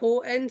really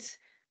important.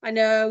 I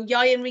know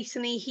Ian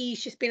recently,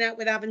 he's just been out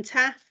with Avon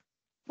Taff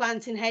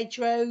planting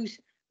hedgerows.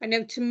 I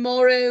know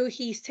tomorrow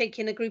he's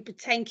taking a group of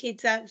 10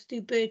 kids out to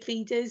do bird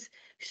feeders.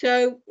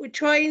 So we're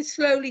trying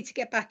slowly to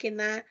get back in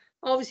there.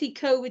 Obviously,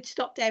 COVID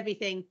stopped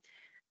everything.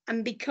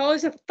 And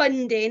because of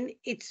funding,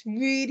 it's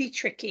really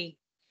tricky.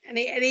 And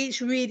it is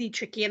really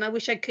tricky. And I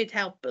wish I could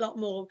help a lot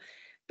more.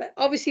 But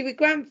obviously with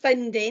grant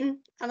funding,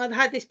 and I've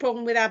had this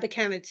problem with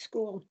Abercannon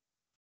School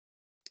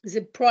as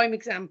a prime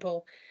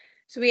example.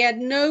 So we had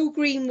no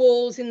green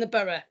walls in the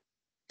borough.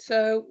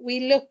 So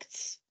we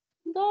looked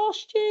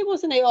last year,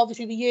 wasn't it?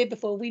 Obviously the year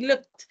before, we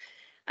looked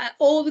at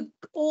all the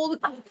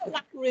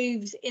flat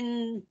roofs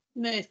in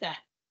Merthyr.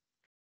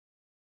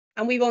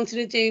 And we wanted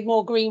to do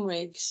more green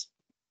roofs.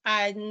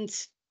 And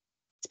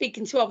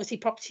speaking to obviously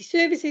property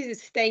services,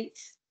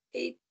 estates,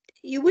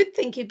 you would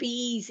think it'd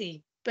be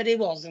easy, but it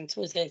wasn't,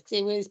 was it?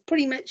 It was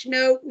pretty much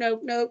no,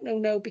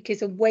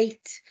 because of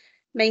weight,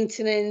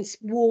 maintenance,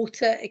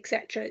 water,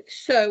 etc.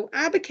 So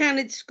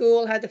Abercannon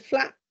School had a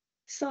flat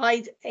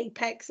side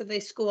apex of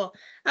their school.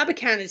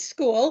 Abercannon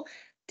School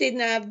didn't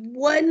have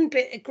one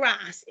bit of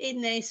grass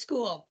in their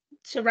school,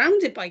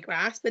 surrounded by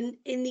grass, but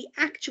in the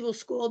actual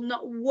school,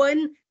 not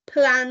one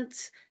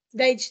plant,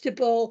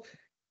 vegetable,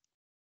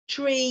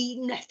 tree,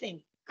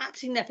 nothing.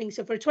 Absolutely nothing.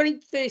 So for a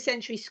 21st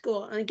century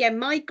school, and again,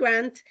 my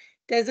grant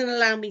doesn't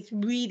allow me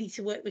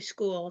to work with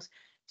schools.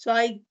 So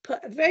I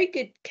put a very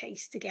good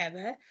case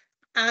together,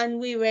 and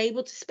we were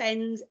able to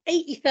spend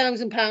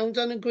 £80,000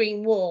 on a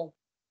green wall.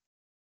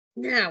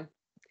 Now,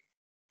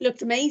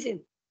 looked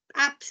amazing,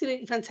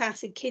 absolutely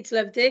fantastic. Kids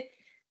loved it.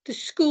 The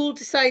school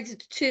decided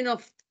to turn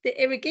off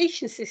the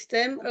irrigation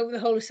system over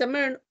the whole of summer,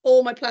 and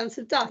all my plants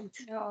have died.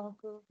 Oh,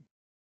 good.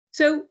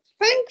 So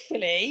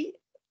thankfully,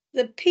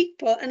 the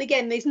people, and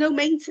again, there's no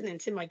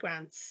maintenance in my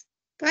grants.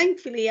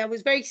 Thankfully, I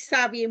was very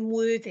savvy in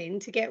wording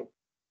to get,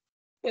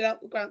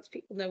 without the grants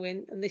people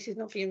knowing, and this is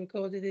not being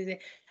recorded, is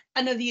it?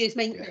 Another year's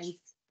maintenance.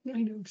 Yes. I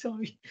know,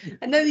 sorry.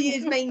 Another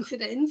year's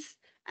maintenance.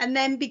 And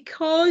then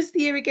because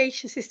the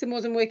irrigation system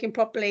wasn't working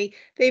properly,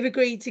 they've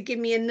agreed to give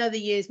me another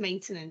year's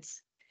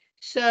maintenance.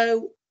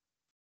 So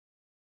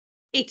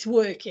it's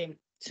working.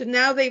 So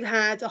now they've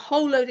had a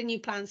whole load of new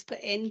plants put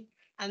in,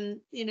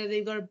 and you know,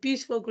 they've got a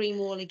beautiful green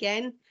wall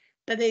again.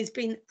 But there's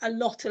been a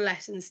lot of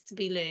lessons to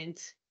be learned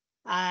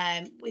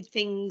with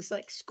things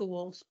like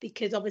schools,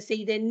 because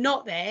obviously they're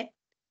not there.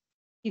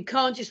 You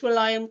can't just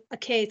rely on a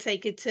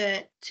caretaker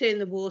to turn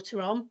the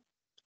water on.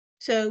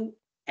 So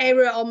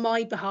error on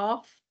my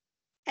behalf,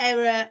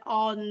 error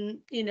on,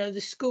 you know,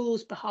 the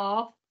school's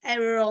behalf,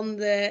 error on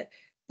the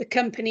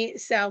company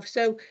itself.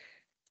 So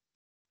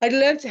I'd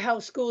love to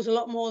help schools a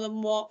lot more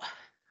than what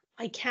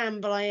I can,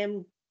 but I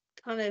am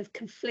kind of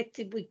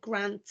conflicted with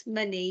grant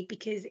money,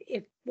 because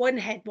if one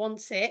head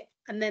wants it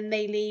and then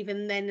they leave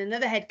and then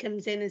another head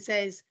comes in and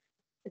says,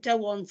 I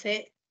don't want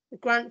it, the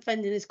grant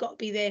funding has got to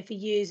be there for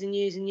years and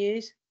years and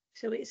years.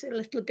 So it's a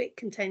little bit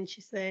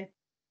contentious there.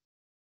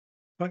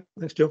 Right,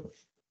 thanks, Jill.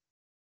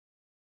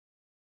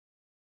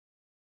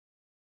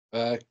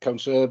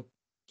 Councillor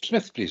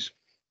Smith, please.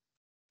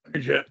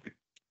 Can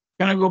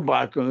I go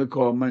back on the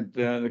comment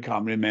the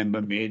Cabinet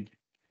member made?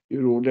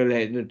 You wrote a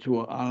letter to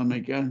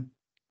Almaker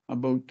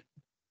about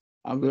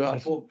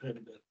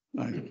that.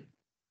 Right.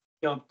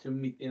 Come to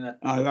meeting at.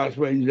 Last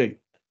Wednesday.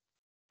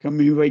 Can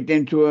we invite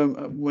them to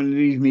one of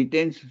these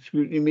meetings,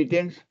 scrutiny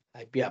meetings?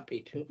 I'd be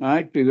happy to.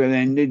 Right, because at the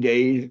end of the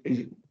day,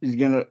 it's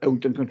getting out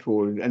of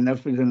control.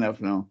 Enough is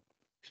enough now,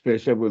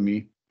 especially with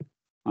me.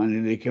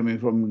 And they're coming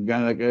from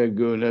like a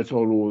girl that's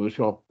all over the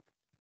shop.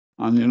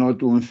 And they're not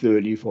doing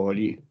 30,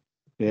 40.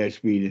 They're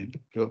speeding.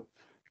 So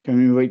can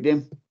we invite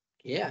them?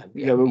 Yeah,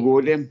 You have a go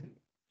at them?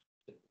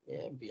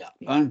 Yeah, be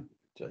happy. And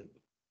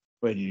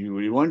what do you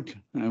really want?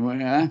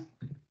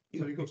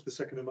 So you got to the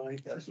 2nd of May.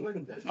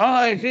 Oh,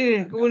 I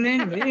see. Going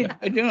in, eh?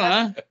 I don't know,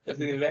 huh? That's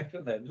the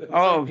election then.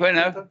 Oh, fair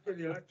enough.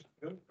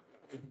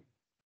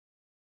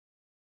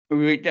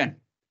 We wait then.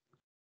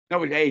 No,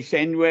 but hey,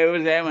 send where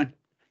was there, man.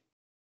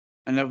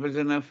 Enough is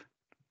enough.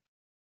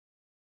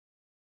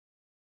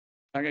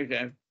 Okay,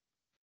 Jeff.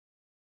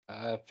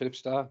 Philip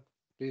Starr,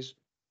 please.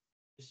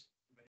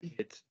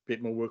 It's a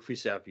bit more work for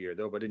yourself here,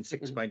 though, but in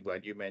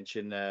 6.1, you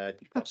mentioned the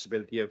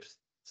possibility of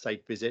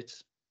site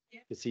visits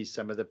to see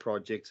some of the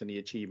projects and the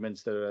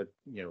achievements that are,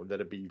 you know,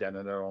 that are being done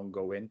and are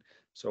ongoing.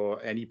 So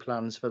any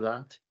plans for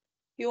that?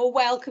 You're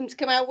welcome to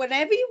come out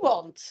whenever you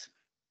want.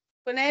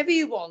 Whenever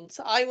you want.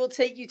 I will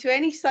take you to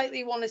any site that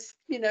you want to,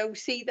 you know,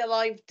 see that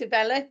I've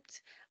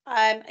developed.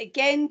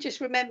 Again, just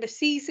remember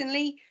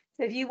seasonally.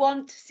 So if you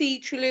want to see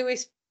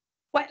Trelewis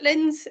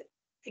wetlands,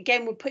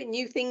 again, we're putting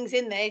new things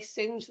in there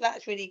soon. So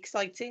that's really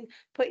exciting.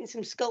 Putting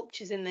some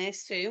sculptures in there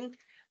soon.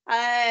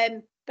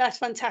 That's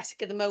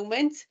fantastic at the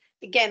moment.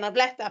 Again, I've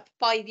left that for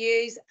 5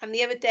 years. And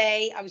the other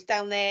day I was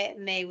down there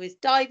and there was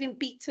diving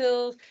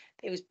beetles,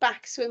 there was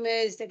back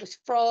swimmers, there was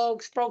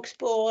frogs, frog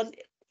spawn.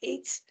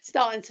 It's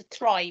starting to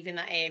thrive in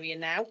that area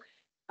now.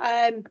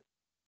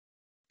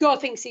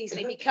 God thinks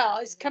easily,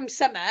 because come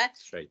summer,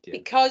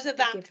 because of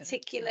that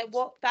particular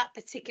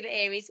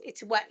area is,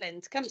 it's a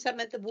wetland. Come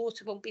summer, the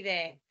water won't be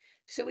there.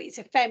 So it's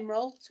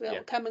ephemeral, so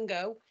it'll come and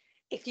go.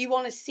 If you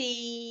want to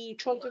see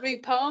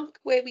Troggeroo Park,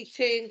 where we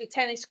turned the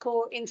tennis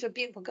court into a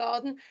beautiful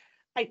garden,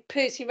 I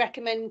personally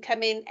recommend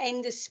coming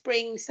end of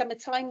spring,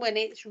 summertime, when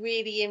it's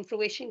really in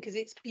fruition, because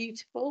it's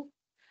beautiful.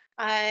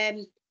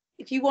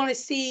 If you want to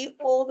see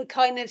all the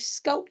kind of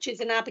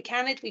sculptures and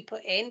Abercanid we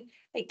put in,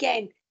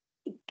 again,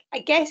 I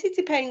guess it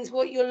depends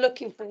what you're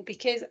looking for,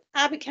 because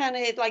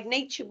Abercanid, like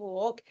Nature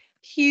Walk,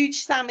 huge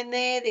salmon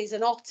there, there's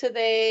an otter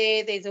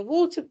there, there's a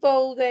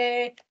waterfall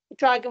there, a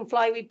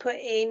dragonfly we put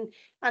in.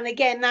 And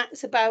again,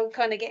 that's about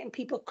kind of getting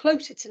people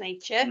closer to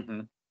nature.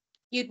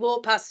 You'd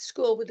walk past the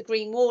school with the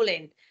green wall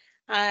in.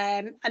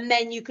 And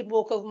then you could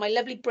walk over my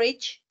lovely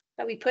bridge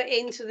that we put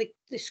in, so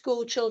the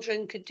school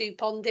children could do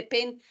pond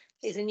dipping.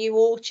 There's a new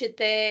orchard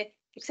there,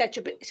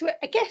 etc. But so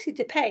I guess it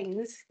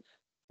depends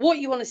what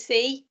you want to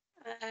see,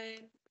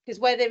 because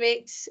whether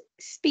it's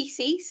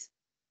species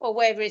or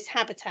whether it's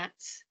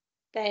habitats,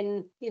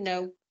 then, you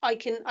know, I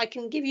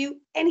can give you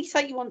any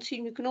site you want to.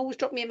 You can always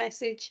drop me a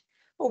message,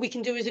 or we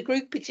can do as a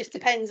group. It just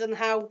depends on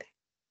how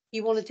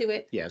you want to do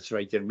it. Yeah, that's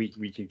right. And we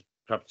can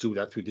perhaps do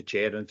that through the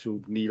chair and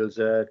through Neil's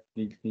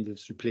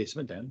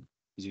replacement then,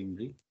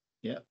 presumably.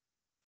 Yeah.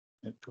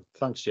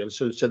 Thanks, Jill.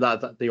 So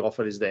that the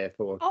offer is there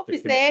for. Offer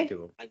is there.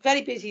 I'm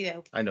very busy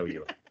though. I know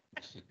you are.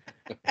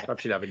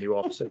 Perhaps you'll have a new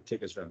officer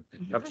take us round.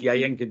 Perhaps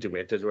Ian can do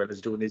it as well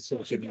as doing his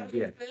social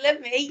media.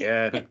 Let me.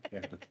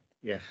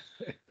 Yeah.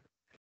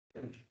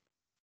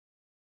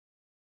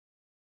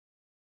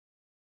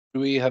 Do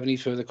we have any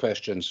further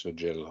questions for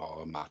Jill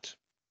or Matt?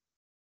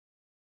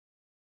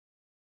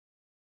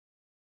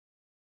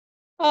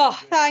 Oh,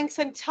 thanks.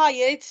 I'm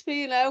tired, but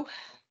you know,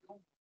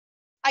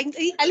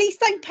 at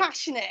least I'm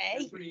passionate.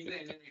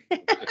 Eh?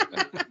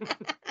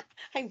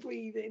 I'm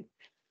breathing.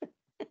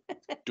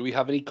 Do we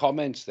have any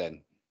comments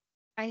then?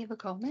 I have a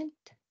comment.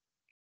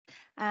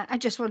 I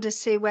just want to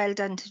say well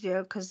done to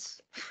you,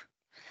 because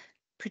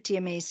pretty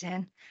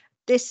amazing.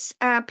 This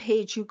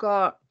page you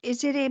got,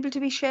 is it able to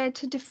be shared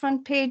to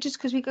different pages?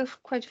 Because we got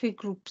quite a few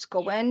groups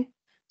going.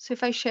 So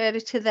if I share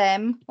it to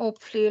them,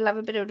 hopefully you'll have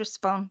a bit of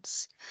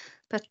response.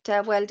 But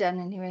well done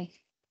anyway.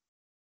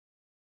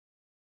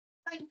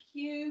 Thank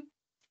you.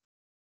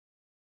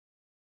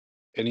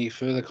 Any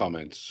further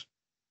comments?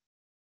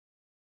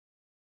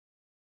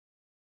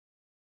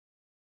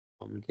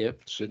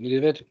 Yep. Certainly,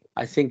 David.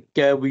 I think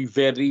we're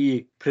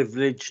very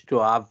privileged to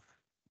have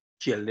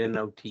Jill in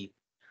our team,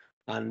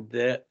 and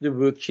the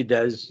work she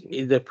does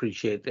is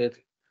appreciated,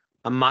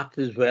 and Matt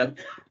as well.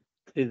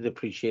 It's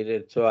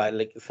appreciated. So I'd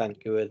like to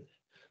thank you as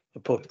a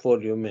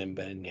portfolio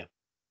member in here.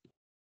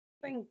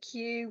 Thank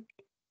you.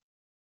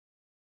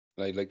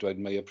 I'd like to add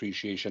my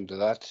appreciation to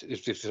that.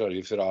 If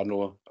there are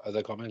no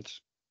other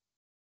comments.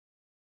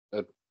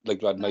 I'd like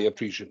to add my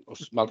appreciation. Oh,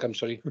 Malcolm,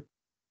 sorry.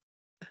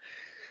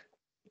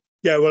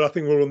 Yeah, well, I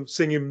think we're all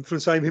singing from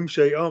the same hymn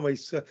sheet, aren't we?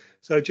 So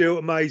Jill,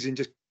 amazing.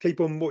 Just keep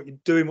on what you're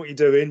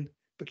doing,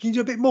 but can you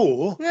do a bit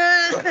more?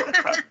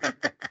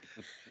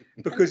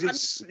 Because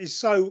it's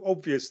so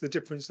obvious the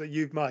difference that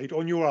you've made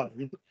on your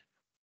own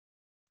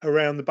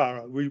around the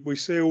borough. We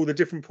see all the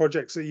different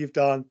projects that you've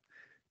done.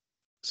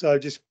 So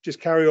just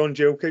carry on,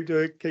 Jill. Keep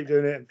doing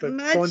it. But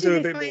try and do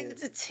a bit more. Imagine if I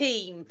was a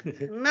team.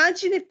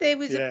 Imagine if there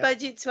was Yeah. a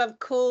budget to have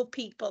core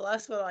people.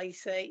 That's what I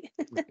say.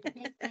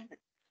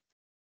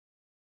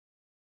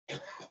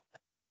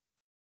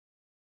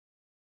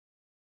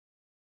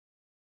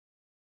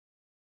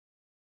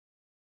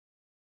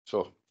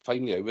 So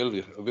finally, I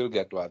will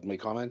get to add my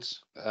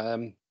comments.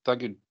 Thank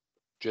you,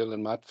 Jill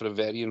and Matt, for a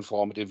very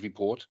informative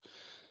report.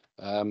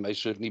 I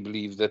certainly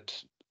believe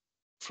that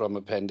from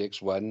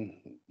Appendix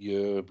 1,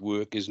 your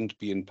work isn't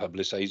being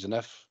publicised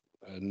enough,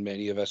 and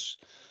many of us,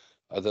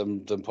 other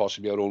than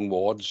possibly our own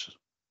wards,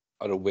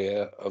 are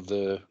aware of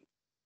the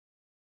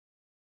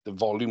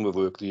volume of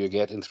work that you're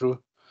getting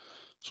through.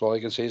 So all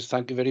I can say is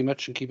thank you very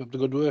much and keep up the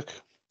good work.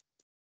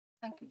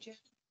 Thank you, Jill.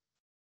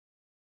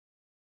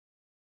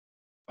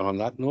 And on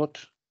that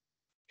note,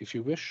 if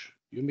you wish,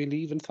 you may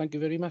leave, and thank you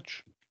very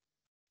much.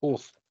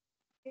 Both.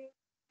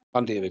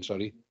 And David,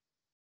 sorry.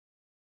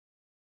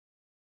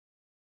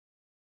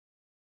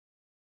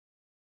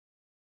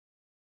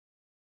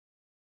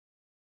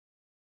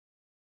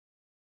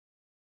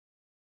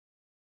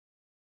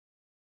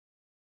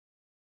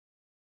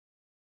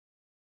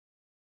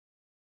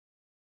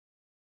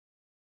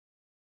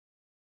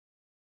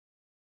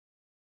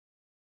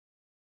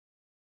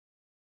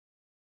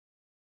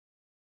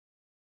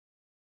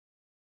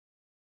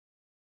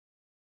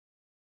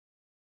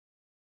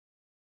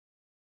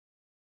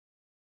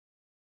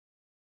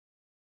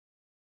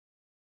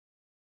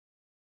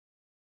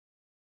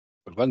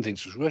 But one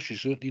thing's for sure, she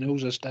certainly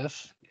knows her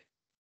stuff.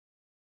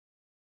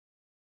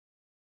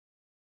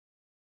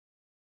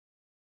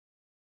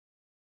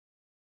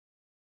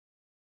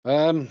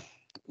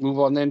 Move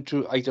on then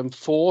to item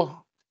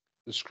 4,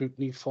 the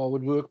Scrutiny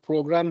Forward Work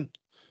Programme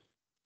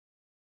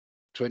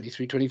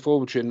 23-24,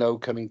 which we're now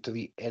coming to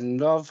the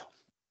end of.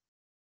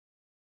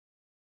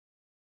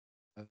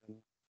 Do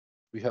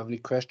we have any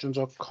questions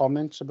or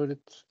comments about it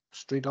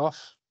straight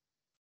off?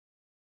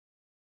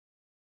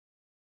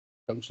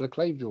 Councillor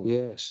Clive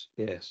Jones.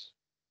 Yes.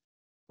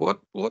 What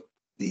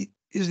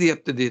is the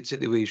up-to-date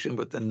situation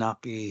with the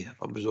nappy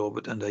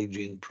absorbent and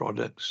hygiene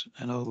products?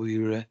 I know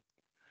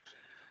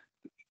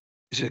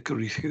it's a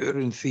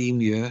recurring theme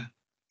here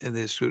in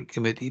this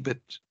committee, but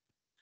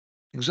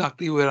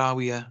exactly where are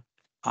we at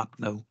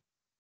now?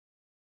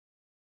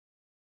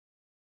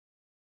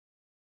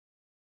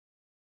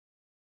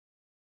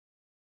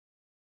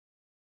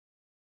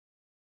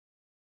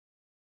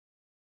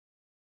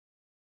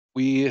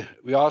 We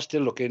are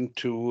still looking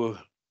to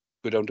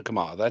go down to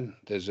Carmarthen.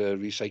 There's a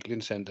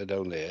recycling centre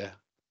down there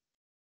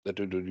that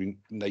would be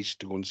nice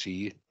to go and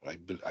see.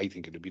 I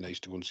think it would be nice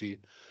to go and see.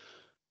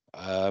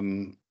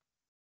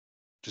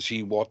 To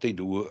see what they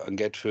do and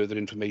get further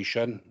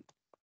information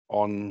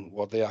on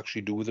what they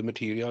actually do with the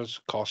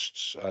materials,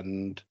 costs,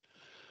 and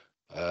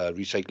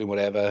recycling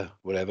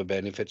whatever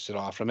benefits there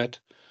are from it.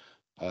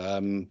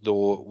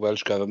 Though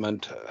Welsh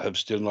Government have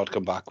still not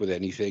come back with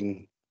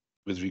anything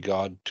with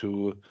regard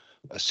to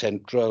a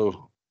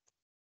central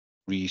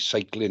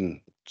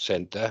recycling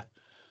centre,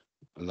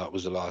 and that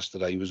was the last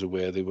that I was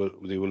aware they were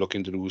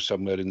looking to do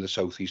somewhere in the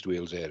southeast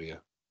Wales area.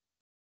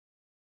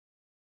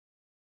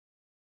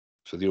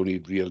 So the only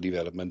real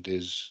development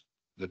is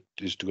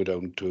to go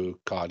down to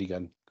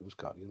Cardigan. It was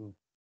Cardigan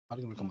or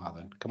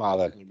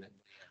Carmarthen.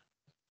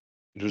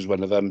 It was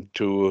one of them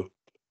to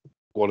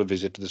go on a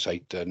visit to the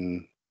site,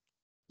 and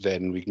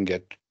then we can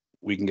get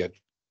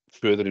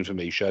further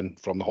information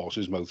from the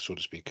horse's mouth, so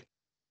to speak.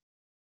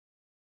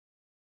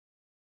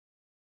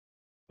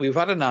 We've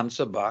had an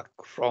answer back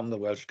from the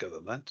Welsh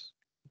Government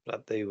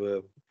that they were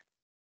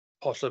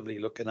possibly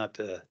looking at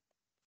a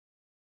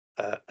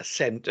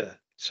centre,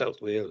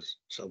 South Wales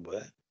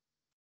somewhere.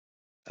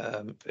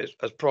 It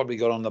has probably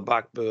got on the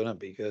back burner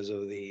because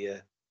of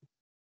the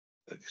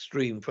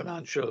extreme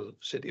financial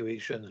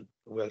situation at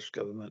the Welsh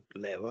Government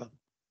level.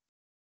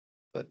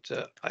 But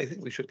I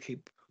think we should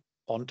keep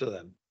on to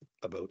them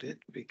about it,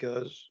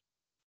 because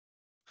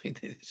in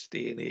this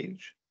day and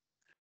age,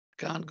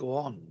 can't go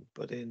on,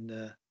 but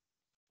in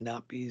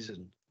nappies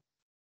and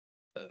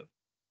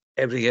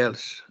everything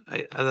else,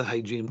 other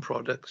hygiene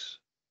products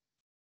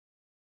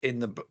in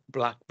the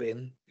black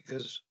bin,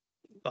 because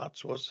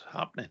that's what's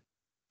happening.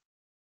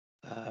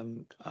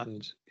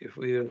 And if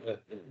we're,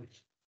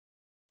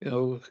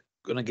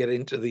 going to get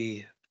into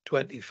the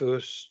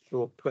 21st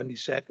or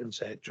 22nd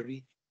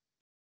century,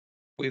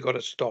 we've got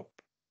to stop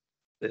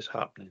this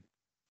happening.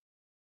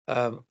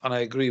 And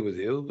I agree with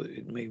you.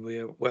 It may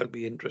well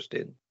be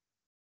interesting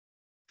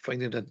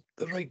finding the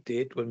right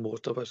date when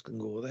most of us can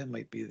go there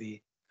might be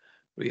the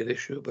real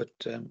issue, but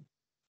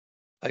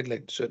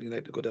I'd certainly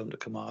like to go down to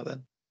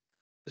Carmarthen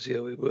to see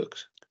how it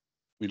works.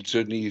 We'll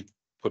certainly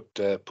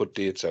put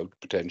dates out,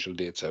 potential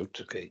dates out.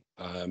 Okay.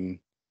 And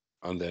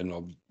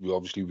then we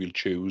obviously will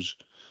choose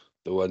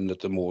the one that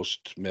the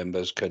most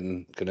members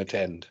can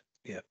attend.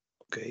 Yeah.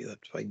 Okay,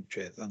 that's fine,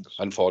 Chair. Thanks.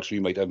 Unfortunately,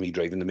 you might have me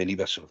driving the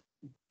minibus.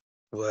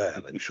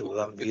 Well, I'm sure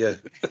that'll be a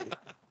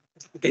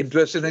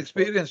interesting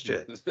experience,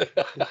 Chair.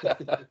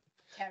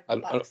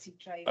 and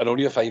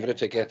only a £5 a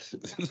ticket.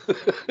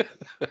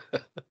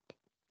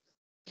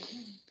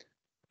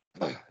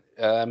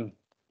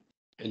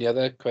 Any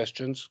other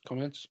questions,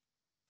 comments?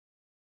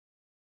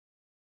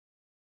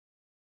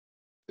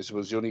 I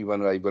suppose the only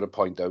one I've got to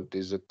point out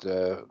is that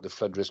the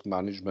flood risk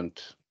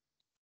management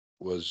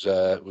was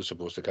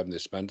supposed to come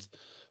this month,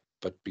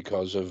 but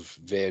because of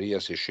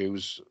various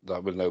issues,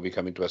 that will now be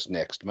coming to us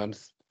next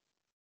month,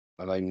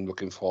 and I'm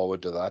looking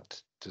forward to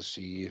that, to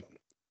see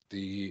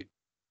the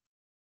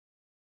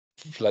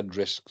flood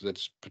risk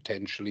that's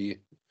potentially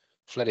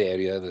flood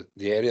area,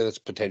 the area that's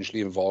potentially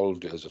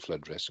involved as a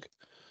flood risk,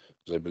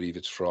 because I believe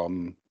it's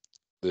from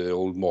the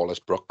old Morris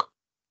Brook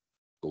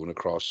going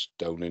across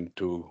down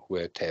into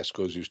where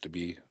Tesco's used to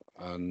be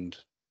and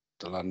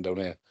the land down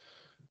there,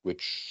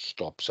 which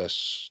stops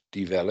us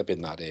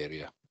developing that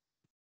area.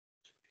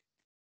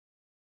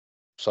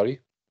 Sorry?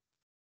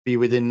 Be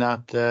within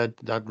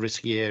that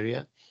risky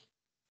area.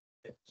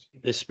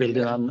 This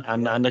building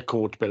and the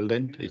court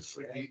building. It's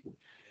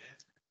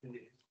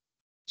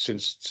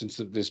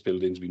Since this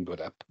building's been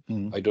put up,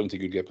 I don't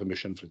think you'd get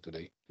permission for it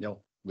today.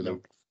 No.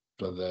 Without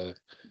further.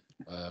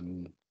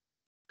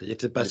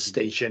 The bus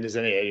station is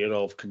an area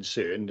of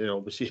concern, and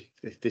obviously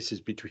this is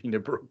between the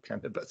brook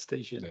and the bus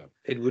station. Yeah.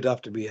 It would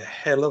have to be a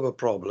hell of a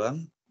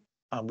problem,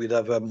 and we'd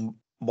have a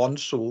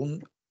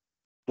monsoon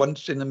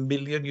once in a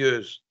million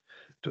years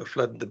to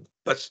flood the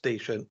bus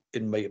station,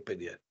 in my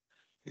opinion,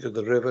 because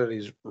the river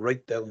is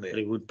right down there.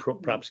 It would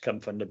perhaps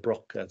come from the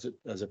brook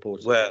as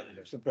opposed Well,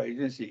 to... surprising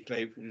to see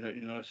Clive,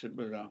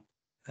 simple as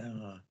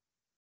that.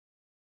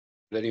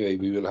 But anyway,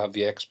 we will have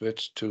the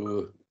experts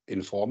to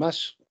inform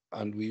us,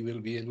 and we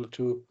will be able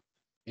to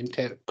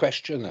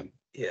question them.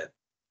 Yeah.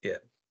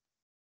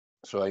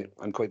 So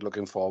I'm quite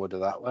looking forward to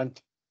that one.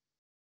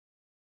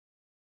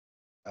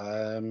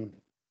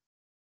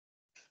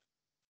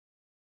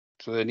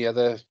 So any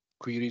other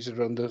queries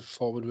around the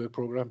forward work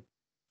programme?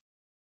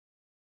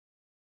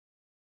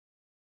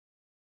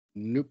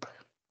 Nope.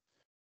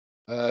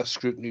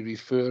 Scrutiny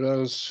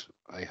referrals,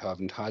 I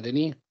haven't had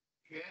any.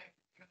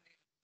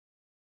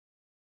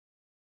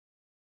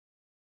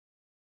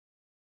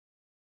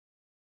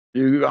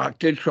 You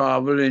acted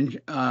travel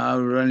in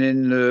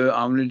running the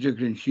Amnesty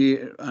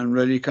Scrutiny and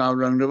Ruddy Car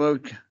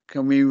Roundabout.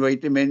 Can we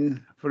invite them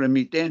in for a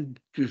meeting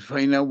to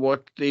find out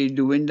what they're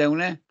doing down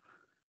there?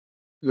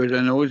 Because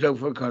I know it's out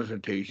for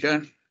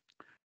consultation,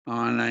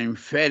 and I'm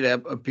fed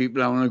up of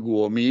people having to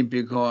go with me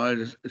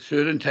because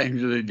certain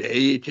times of the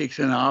day it takes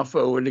an half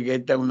hour to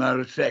get down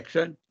that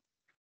section.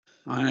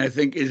 And I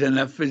think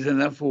enough is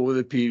enough over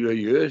the period of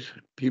years.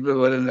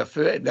 People have had enough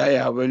of it. I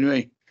have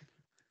anyway.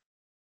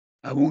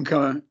 I won't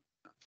come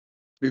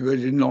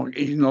because he's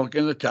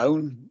knocking the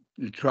town.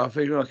 The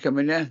traffic are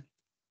coming in.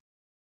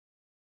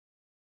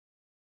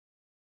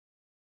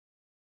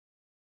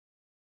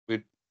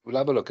 We'll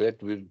have a look at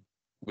it.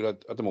 We'll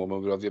at the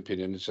moment we'll have the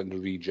opinion it's under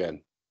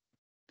regen.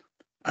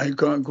 I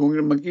can't go to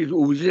the monkeys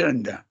oozy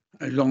under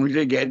as long as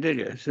they get it.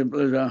 As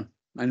simple as that.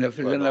 Enough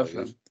is enough.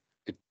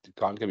 It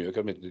can't come here.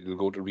 It'll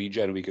go to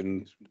regen. We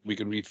can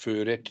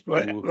refer it.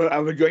 Well,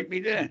 have a joint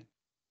meeting.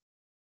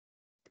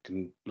 We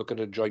can look at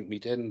a joint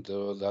meeting,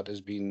 though that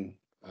has been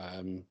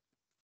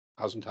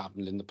hasn't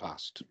happened in the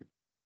past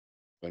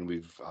when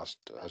we've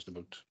asked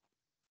about.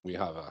 We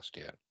have asked,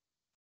 yeah.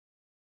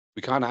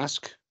 We can't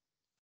ask.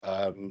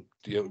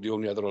 The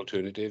only other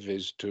alternative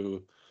is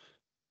to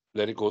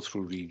let it go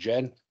through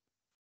regen,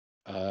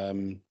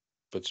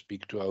 but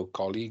speak to our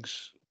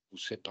colleagues who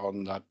sit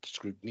on that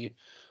scrutiny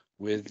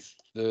with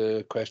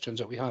the questions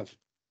that we have.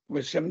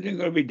 Well, something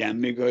got to be done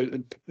because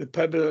the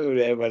public are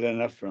there had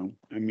enough from.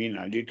 I mean,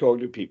 they talk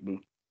to people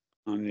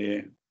on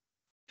the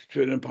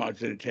certain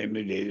parts of the time of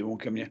the day they won't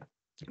come here.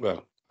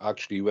 Well,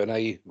 actually, when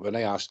I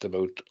asked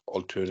about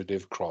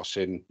alternative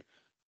crossing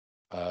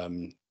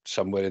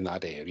somewhere in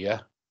that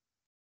area,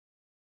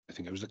 I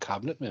think I was the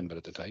cabinet member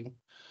at the time,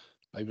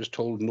 I was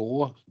told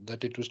no,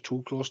 that it was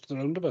too close to the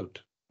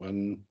roundabout,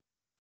 when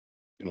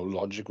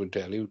logic would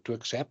tell you to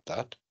accept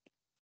that.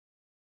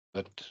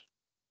 But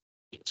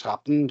it's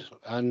happened,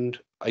 and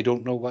I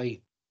don't know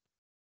why.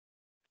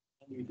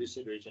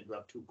 Consideration to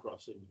have two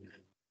crossings,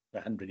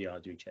 100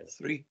 yards each other.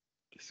 Three.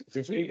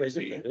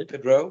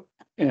 The row.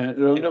 Yeah,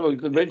 the roundabout,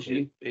 the bridge,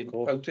 In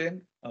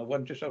Fountain,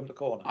 one just over the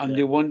corner. and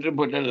they wanted to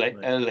put a light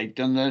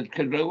on the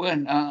Kidrow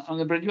one, on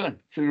the bridge one.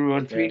 So there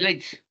were three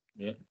lights.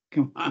 Yeah.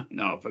 Come on,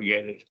 no,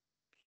 forget it.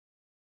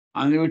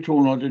 And they were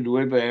told not to do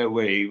it by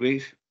ways.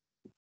 We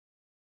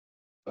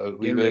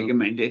They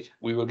recommend it.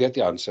 will get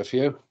the answer for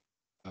you.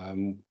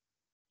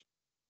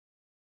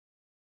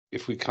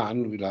 if we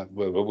can,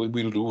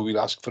 we'll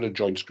ask for a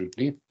joint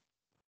scrutiny.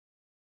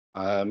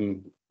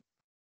 And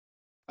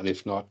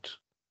if not,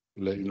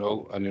 let you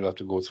know, and you'll have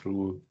to go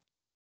through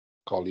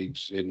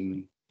colleagues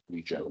in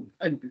region.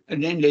 And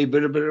then lay a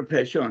bit of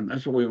pressure on.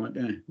 That's what we want,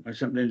 or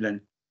something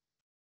done.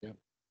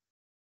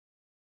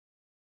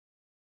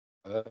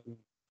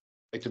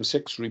 Item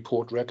 6,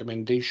 report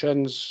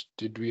recommendations.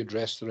 Did we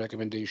address the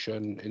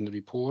recommendation in the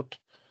report?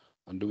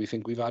 And do we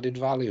think we've added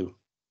value?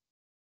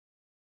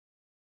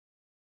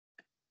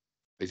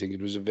 I think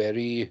it was a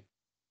very,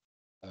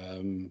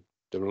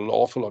 there were an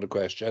awful lot of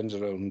questions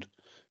around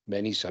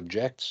many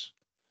subjects.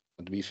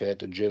 And to be fair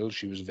to Jill,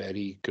 she was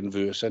very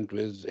conversant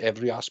with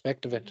every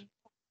aspect of it.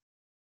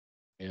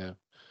 Yeah.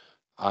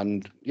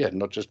 And yeah,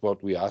 not just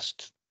what we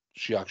asked,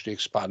 she actually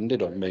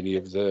expanded on many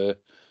of the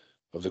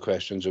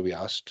questions that we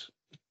asked.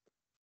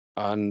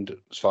 And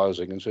as far as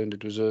I'm concerned,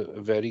 it was a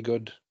very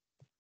good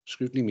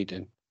scrutiny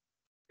meeting.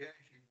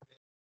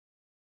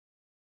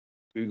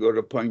 We've got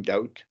to point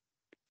out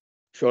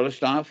short of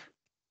staff.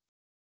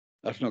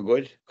 That's not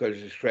good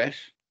because of stress.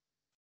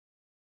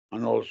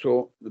 And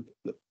also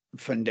the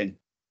funding.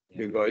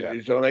 Because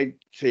it's all right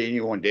saying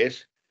you want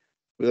this.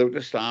 Without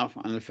the staff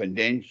and the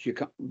funding,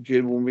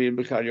 Jill won't be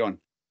able to carry on.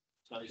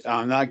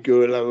 And that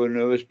girl have a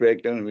nervous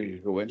breakdown when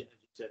she's going.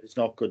 It's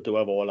not good to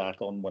have all that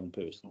on one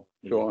person.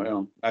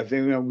 So I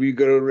think we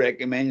got to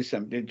recommend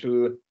something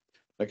to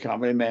a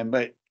cabinet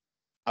member.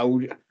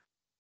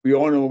 We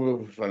all know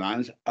about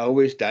finance. How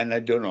it's done, I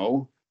don't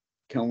know.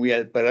 Can we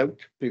help her out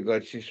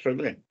because she's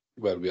struggling?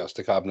 Well, we asked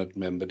the cabinet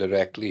member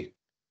directly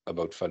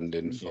about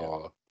funding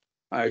for.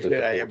 I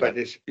said, but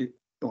it's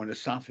on the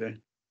staff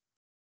then.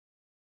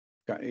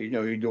 You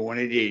know, you don't want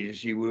an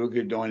agency work,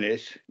 you don't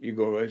this. You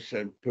go as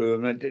a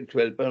permanent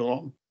 12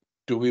 along.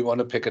 Do we want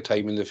to pick a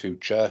time in the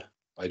future?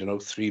 I don't know,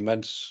 3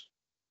 months,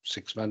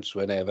 6 months,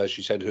 whenever.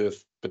 She said her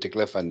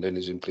particular funding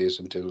is in place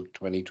until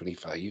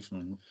 2025.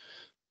 Mm-hmm.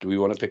 Do we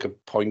want to pick a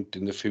point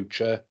in the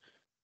future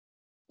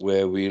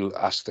where we'll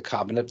ask the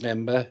cabinet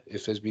member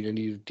if there's been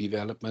any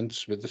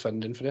developments with the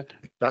funding for it?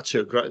 That's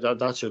your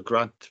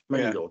grant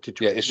money, though.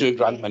 Yeah, it's your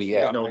grant money,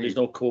 yeah. No, there's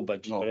no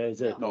co-budget,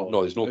 is it?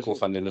 No, there's no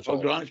co-funding at all.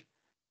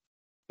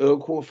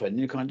 Co-funding,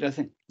 you can't do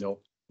anything. No.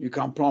 You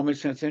can't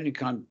promise anything, you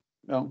can't,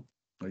 no.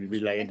 You're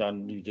relying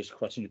on, you just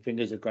crossing your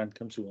fingers, the grant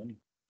comes through on you.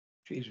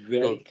 She's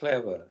very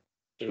clever.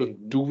 So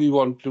do we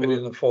want to fill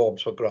in the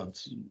forms for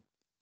grants?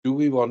 Do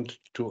we want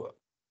to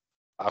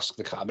ask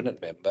the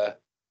cabinet member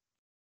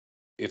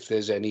if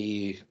there's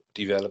any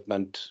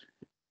development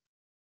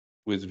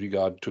with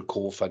regard to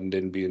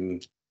co-funding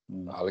being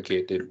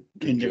allocated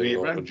to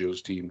Jill or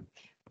Jill's team?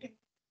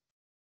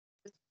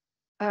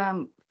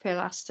 Phil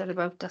asked her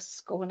about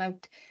us going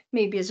out,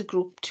 maybe as a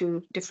group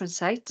to different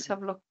sites,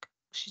 have a look what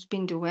she's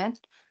been doing,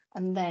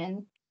 and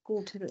then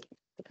go to the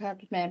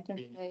cabinet member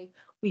and say,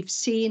 we've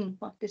seen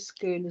what this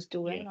girl is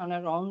doing on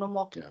her own and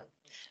what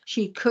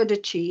she could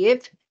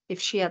achieve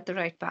if she had the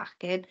right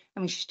backing. I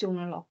mean, she's doing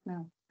a lot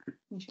now,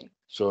 isn't she?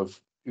 So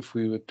if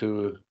we were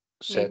to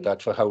set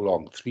that for how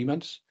long? 3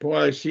 months?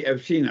 Well, I've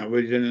seen that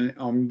was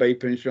on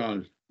Bape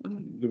Insurance,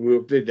 the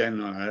work they've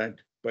done on that.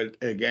 But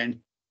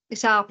again,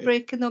 it's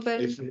heartbreaking though,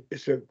 Bill.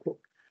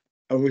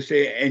 I would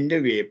say end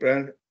of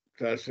April,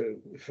 that's a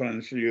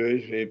financial year,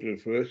 April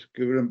 1st,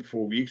 give them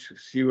 4 weeks,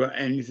 see what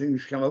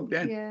anything's come out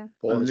then. Yeah.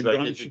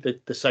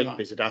 The site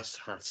visit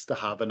has to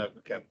have an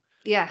outcome.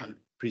 Yeah. And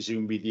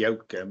presumably the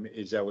outcome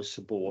is our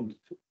support.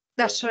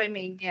 That's what I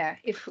mean, yeah.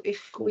 If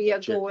we are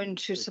going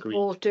to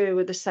support her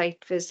with a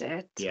site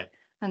visit,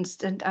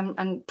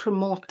 and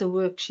promote the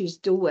work she's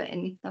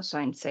doing, that's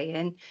what I'm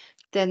saying,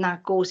 then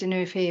that goes in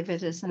her favour,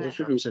 doesn't it?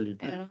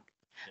 Absolutely. You know?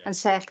 And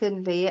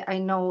secondly, I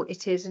know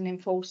it is an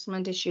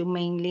enforcement issue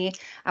mainly.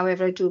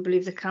 However, I do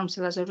believe the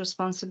council has a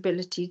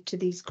responsibility to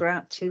these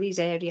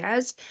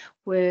areas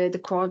where the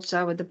quads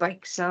are, where the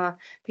bikes are,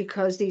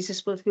 because these are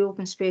supposed to be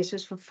open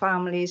spaces for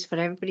families, for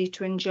everybody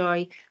to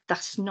enjoy.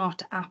 That's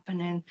not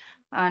happening.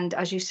 And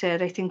as you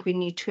said, I think we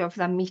need to have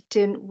that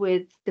meeting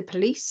with the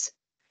police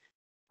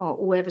or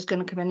whoever's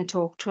going to come in and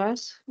talk to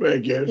us.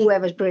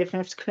 Whoever's brave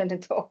enough to come in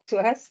and talk to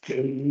us.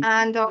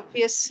 And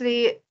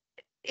obviously,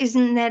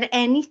 isn't there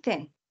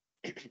anything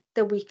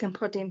that we can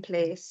put in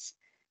place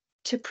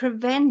to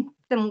prevent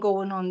them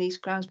going on these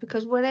grounds?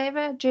 Because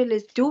whatever Jill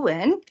is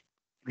doing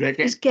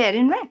is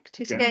getting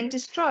wrecked, it's getting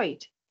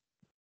destroyed.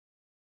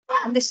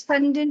 And this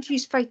funding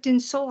she's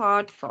fighting so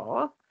hard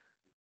for,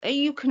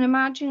 you can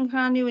imagine,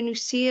 can't you, when you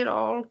see it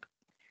all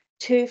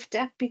turfed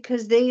up,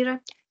 because they're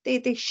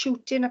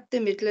shooting up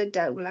the middle of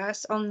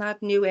Dowlas on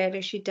that new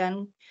area she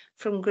done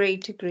from grey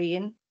to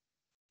green.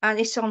 And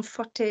it's on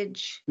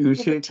footage.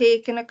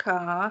 Taking a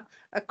car,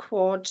 a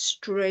quad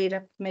straight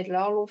up the middle,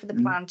 all over the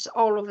plants,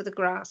 all over the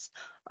grass.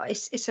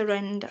 It's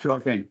horrendous.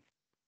 Shocking.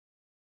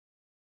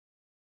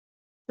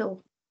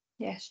 So,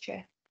 yes,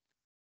 Chair.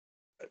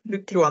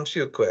 To answer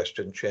your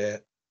question, Chair,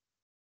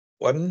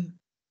 one,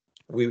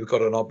 we've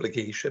got an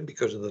obligation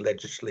because of the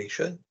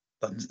legislation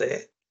that's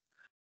there.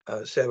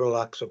 Several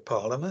acts of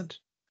Parliament.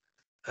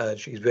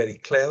 She's very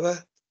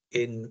clever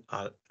in.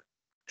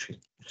 She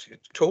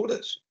told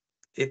us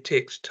it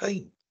takes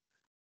time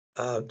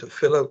to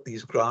fill out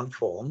these grant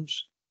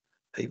forms.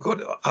 You've got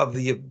to have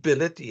the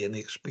ability and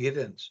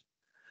experience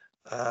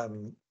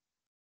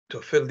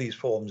to fill these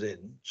forms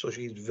in. So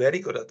she's very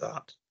good at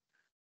that.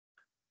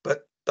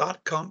 But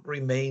that can't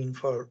remain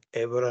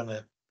forever and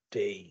a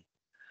day.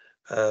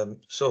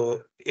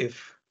 So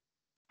if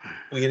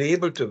we're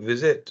able to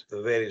visit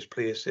the various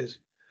places,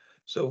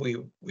 so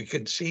we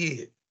can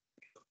see,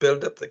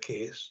 build up the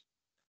case,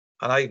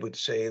 and I would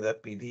say that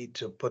we need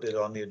to put it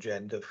on the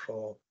agenda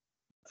for,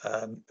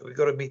 we've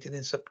got a meeting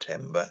in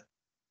September.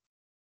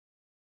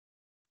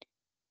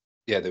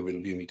 Yeah, there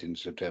will be a meeting in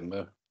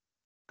September.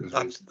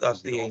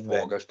 That's the aim,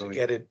 August, to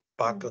get it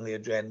back on the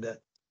agenda.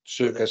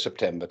 Circa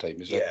September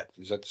time, is that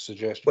the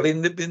suggestion? But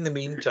in the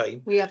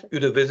meantime,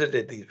 you'd have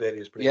visited these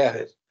various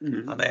places.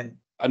 And then,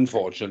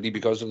 unfortunately,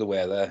 because of the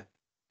weather,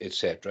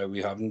 etc.,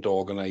 we haven't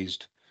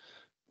organised.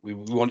 We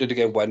wanted to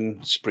get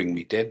one spring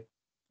meeting,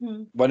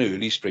 one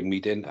early spring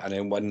meeting, and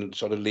then one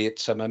sort of late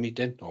summer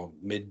meeting, or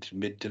mid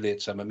to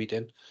late summer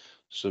meeting,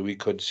 so we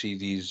could see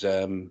these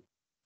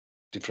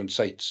different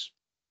sites.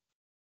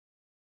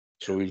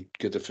 So we'll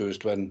get the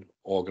first one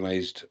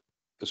organised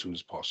as soon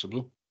as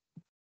possible,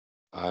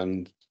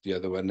 and the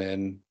other one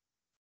then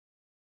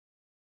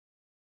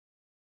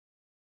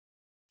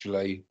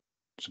July,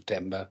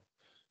 September,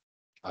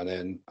 and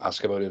then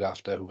ask about it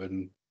after,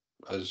 when,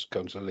 as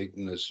Councillor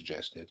Leighton has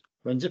suggested.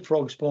 When's the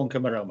frog spawn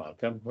coming out,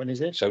 Malcolm? When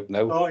is it? It's out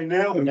now. Starting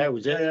now. Now,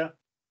 is it? Yeah.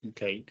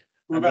 Okay.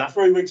 We're And about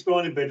 3 weeks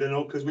behind in bed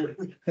now because we're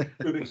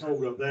a bit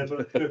cold up there,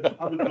 but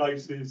other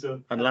places.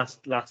 And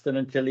lasting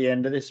until the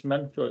end of this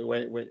month, or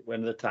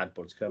when the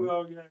tadpoles come?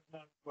 Well, yeah, no,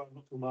 well,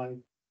 not till May.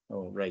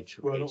 Oh, right.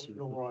 Well, Okay, not, so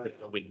not right.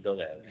 a window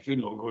there. If you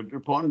look good,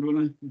 the pond,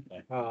 wouldn't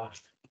it?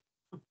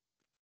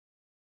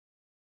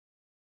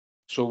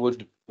 So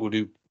would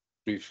you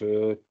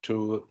prefer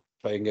to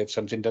try and get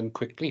something done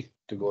quickly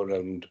to go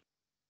around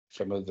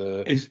some of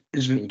the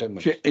springtime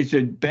months? It's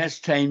the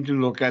best time to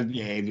look at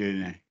the area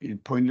now. It's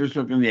pointless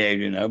looking at the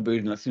area now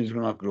because nothing's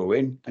not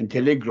growing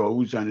until it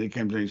grows and it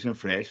comes nice and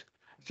fresh.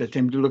 It's the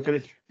time to look at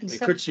it. You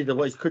could see the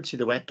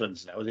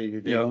wetlands now.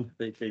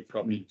 They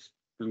probably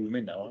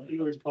blooming now. Aren't they?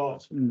 Always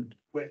parts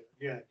wet,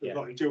 yeah.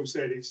 Like Jill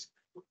said, it's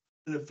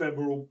an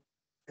ephemeral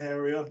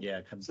area.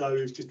 Yeah. So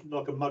it's just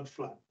like a mud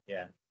flat.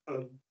 Yeah.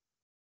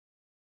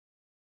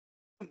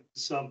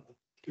 Summer,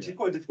 which is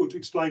quite difficult to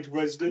explain to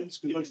residents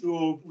because I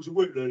thought, oh, it was a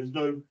wetland, there's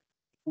no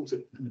water.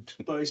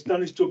 But it's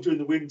done its job during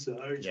the winter.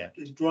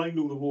 It's drained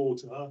all the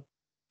water.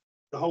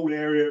 The whole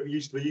area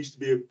used to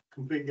be a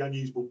completely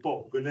unusable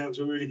bog, and now it's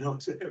a really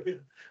nice area.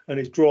 And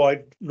it's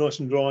dried, nice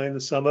and dry in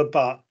the summer,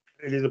 but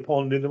it is a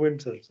pond in the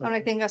winter. So. And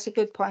I think that's a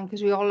good point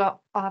because we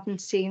all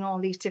haven't seen all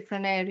these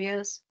different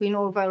areas. We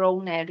know of our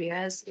own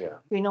areas. Yeah.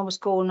 We know what's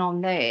going on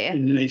there.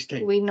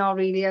 We're not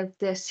really out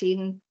there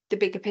seeing the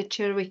bigger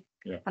picture.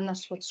 And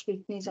that's what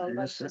Scrutiny is all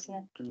about,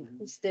 isn't it?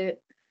 It's the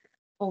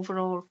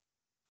overall.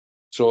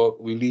 So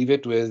we leave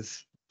it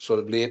with sort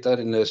of later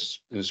in the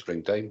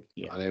springtime,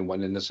 Yeah. and then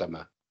one in the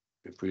summer.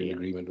 If we're in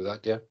agreement with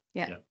that, yeah.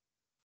 Yeah.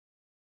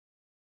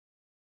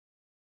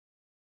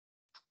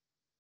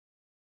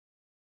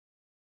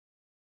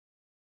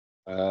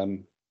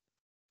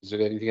 Is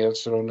there anything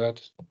else around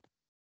that?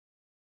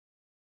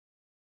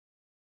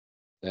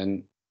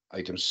 Then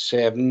item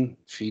 7,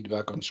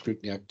 feedback on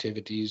scrutiny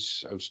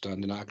activities,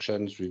 outstanding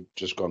actions. We've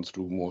just gone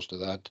through most of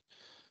that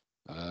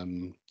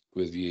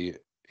with the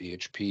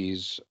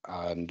EHPs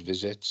and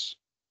visits.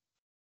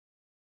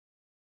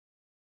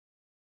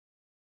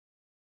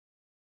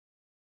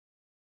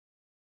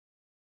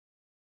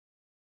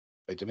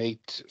 Item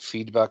 8,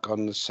 feedback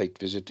on the site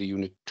visit to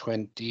Unit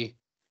 20.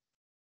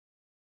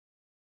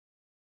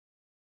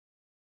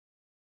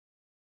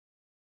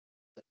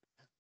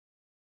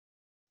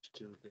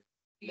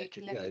 It's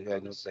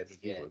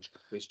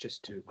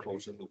just to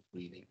close the loop,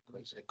 really,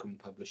 because I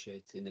couldn't publish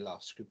it in the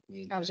last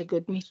scrutiny. That was a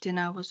good meeting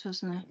hours,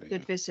 wasn't it?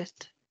 Good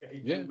visit.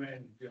 Yeah.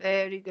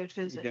 Very good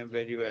visit. Done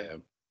very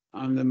well.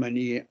 And the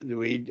money, the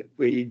way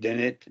he done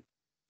it.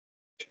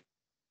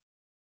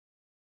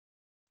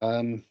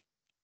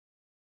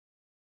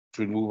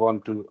 We'll move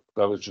on to,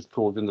 I was just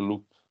closing the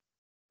loop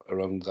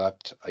around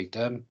that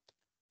item.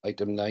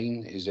 Item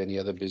 9, is any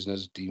other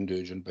business deemed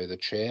urgent by the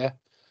chair?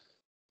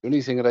 The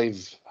only thing that I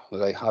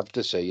have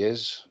to say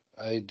is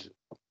I'd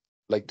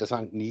like to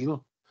thank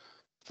Neil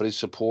for his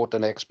support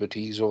and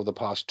expertise over the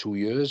past 2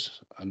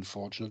 years.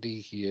 Unfortunately,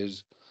 he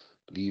is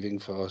leaving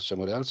for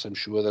somewhere else. I'm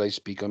sure that I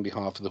speak on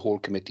behalf of the whole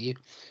committee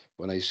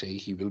when I say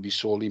he will be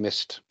sorely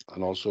missed,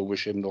 and also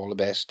wish him all the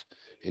best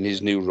in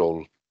his new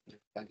role.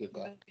 Thank you,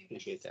 God.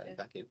 Appreciate that.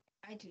 Thank you.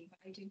 I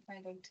didn't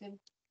find out too.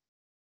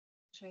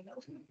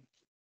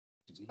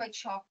 Quite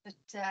shocked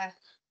that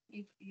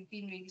you've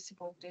been really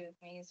supportive of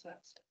me as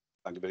well. So.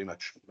 Thank you very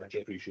much. Much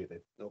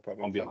appreciated. No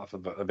problem. On behalf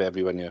of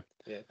everyone here.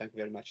 Yeah, thank you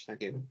very much.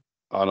 Thank you.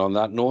 And on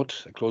that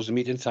note, I close the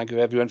meeting. Thank you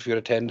everyone for your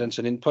attendance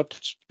and input.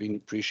 It's been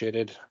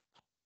appreciated.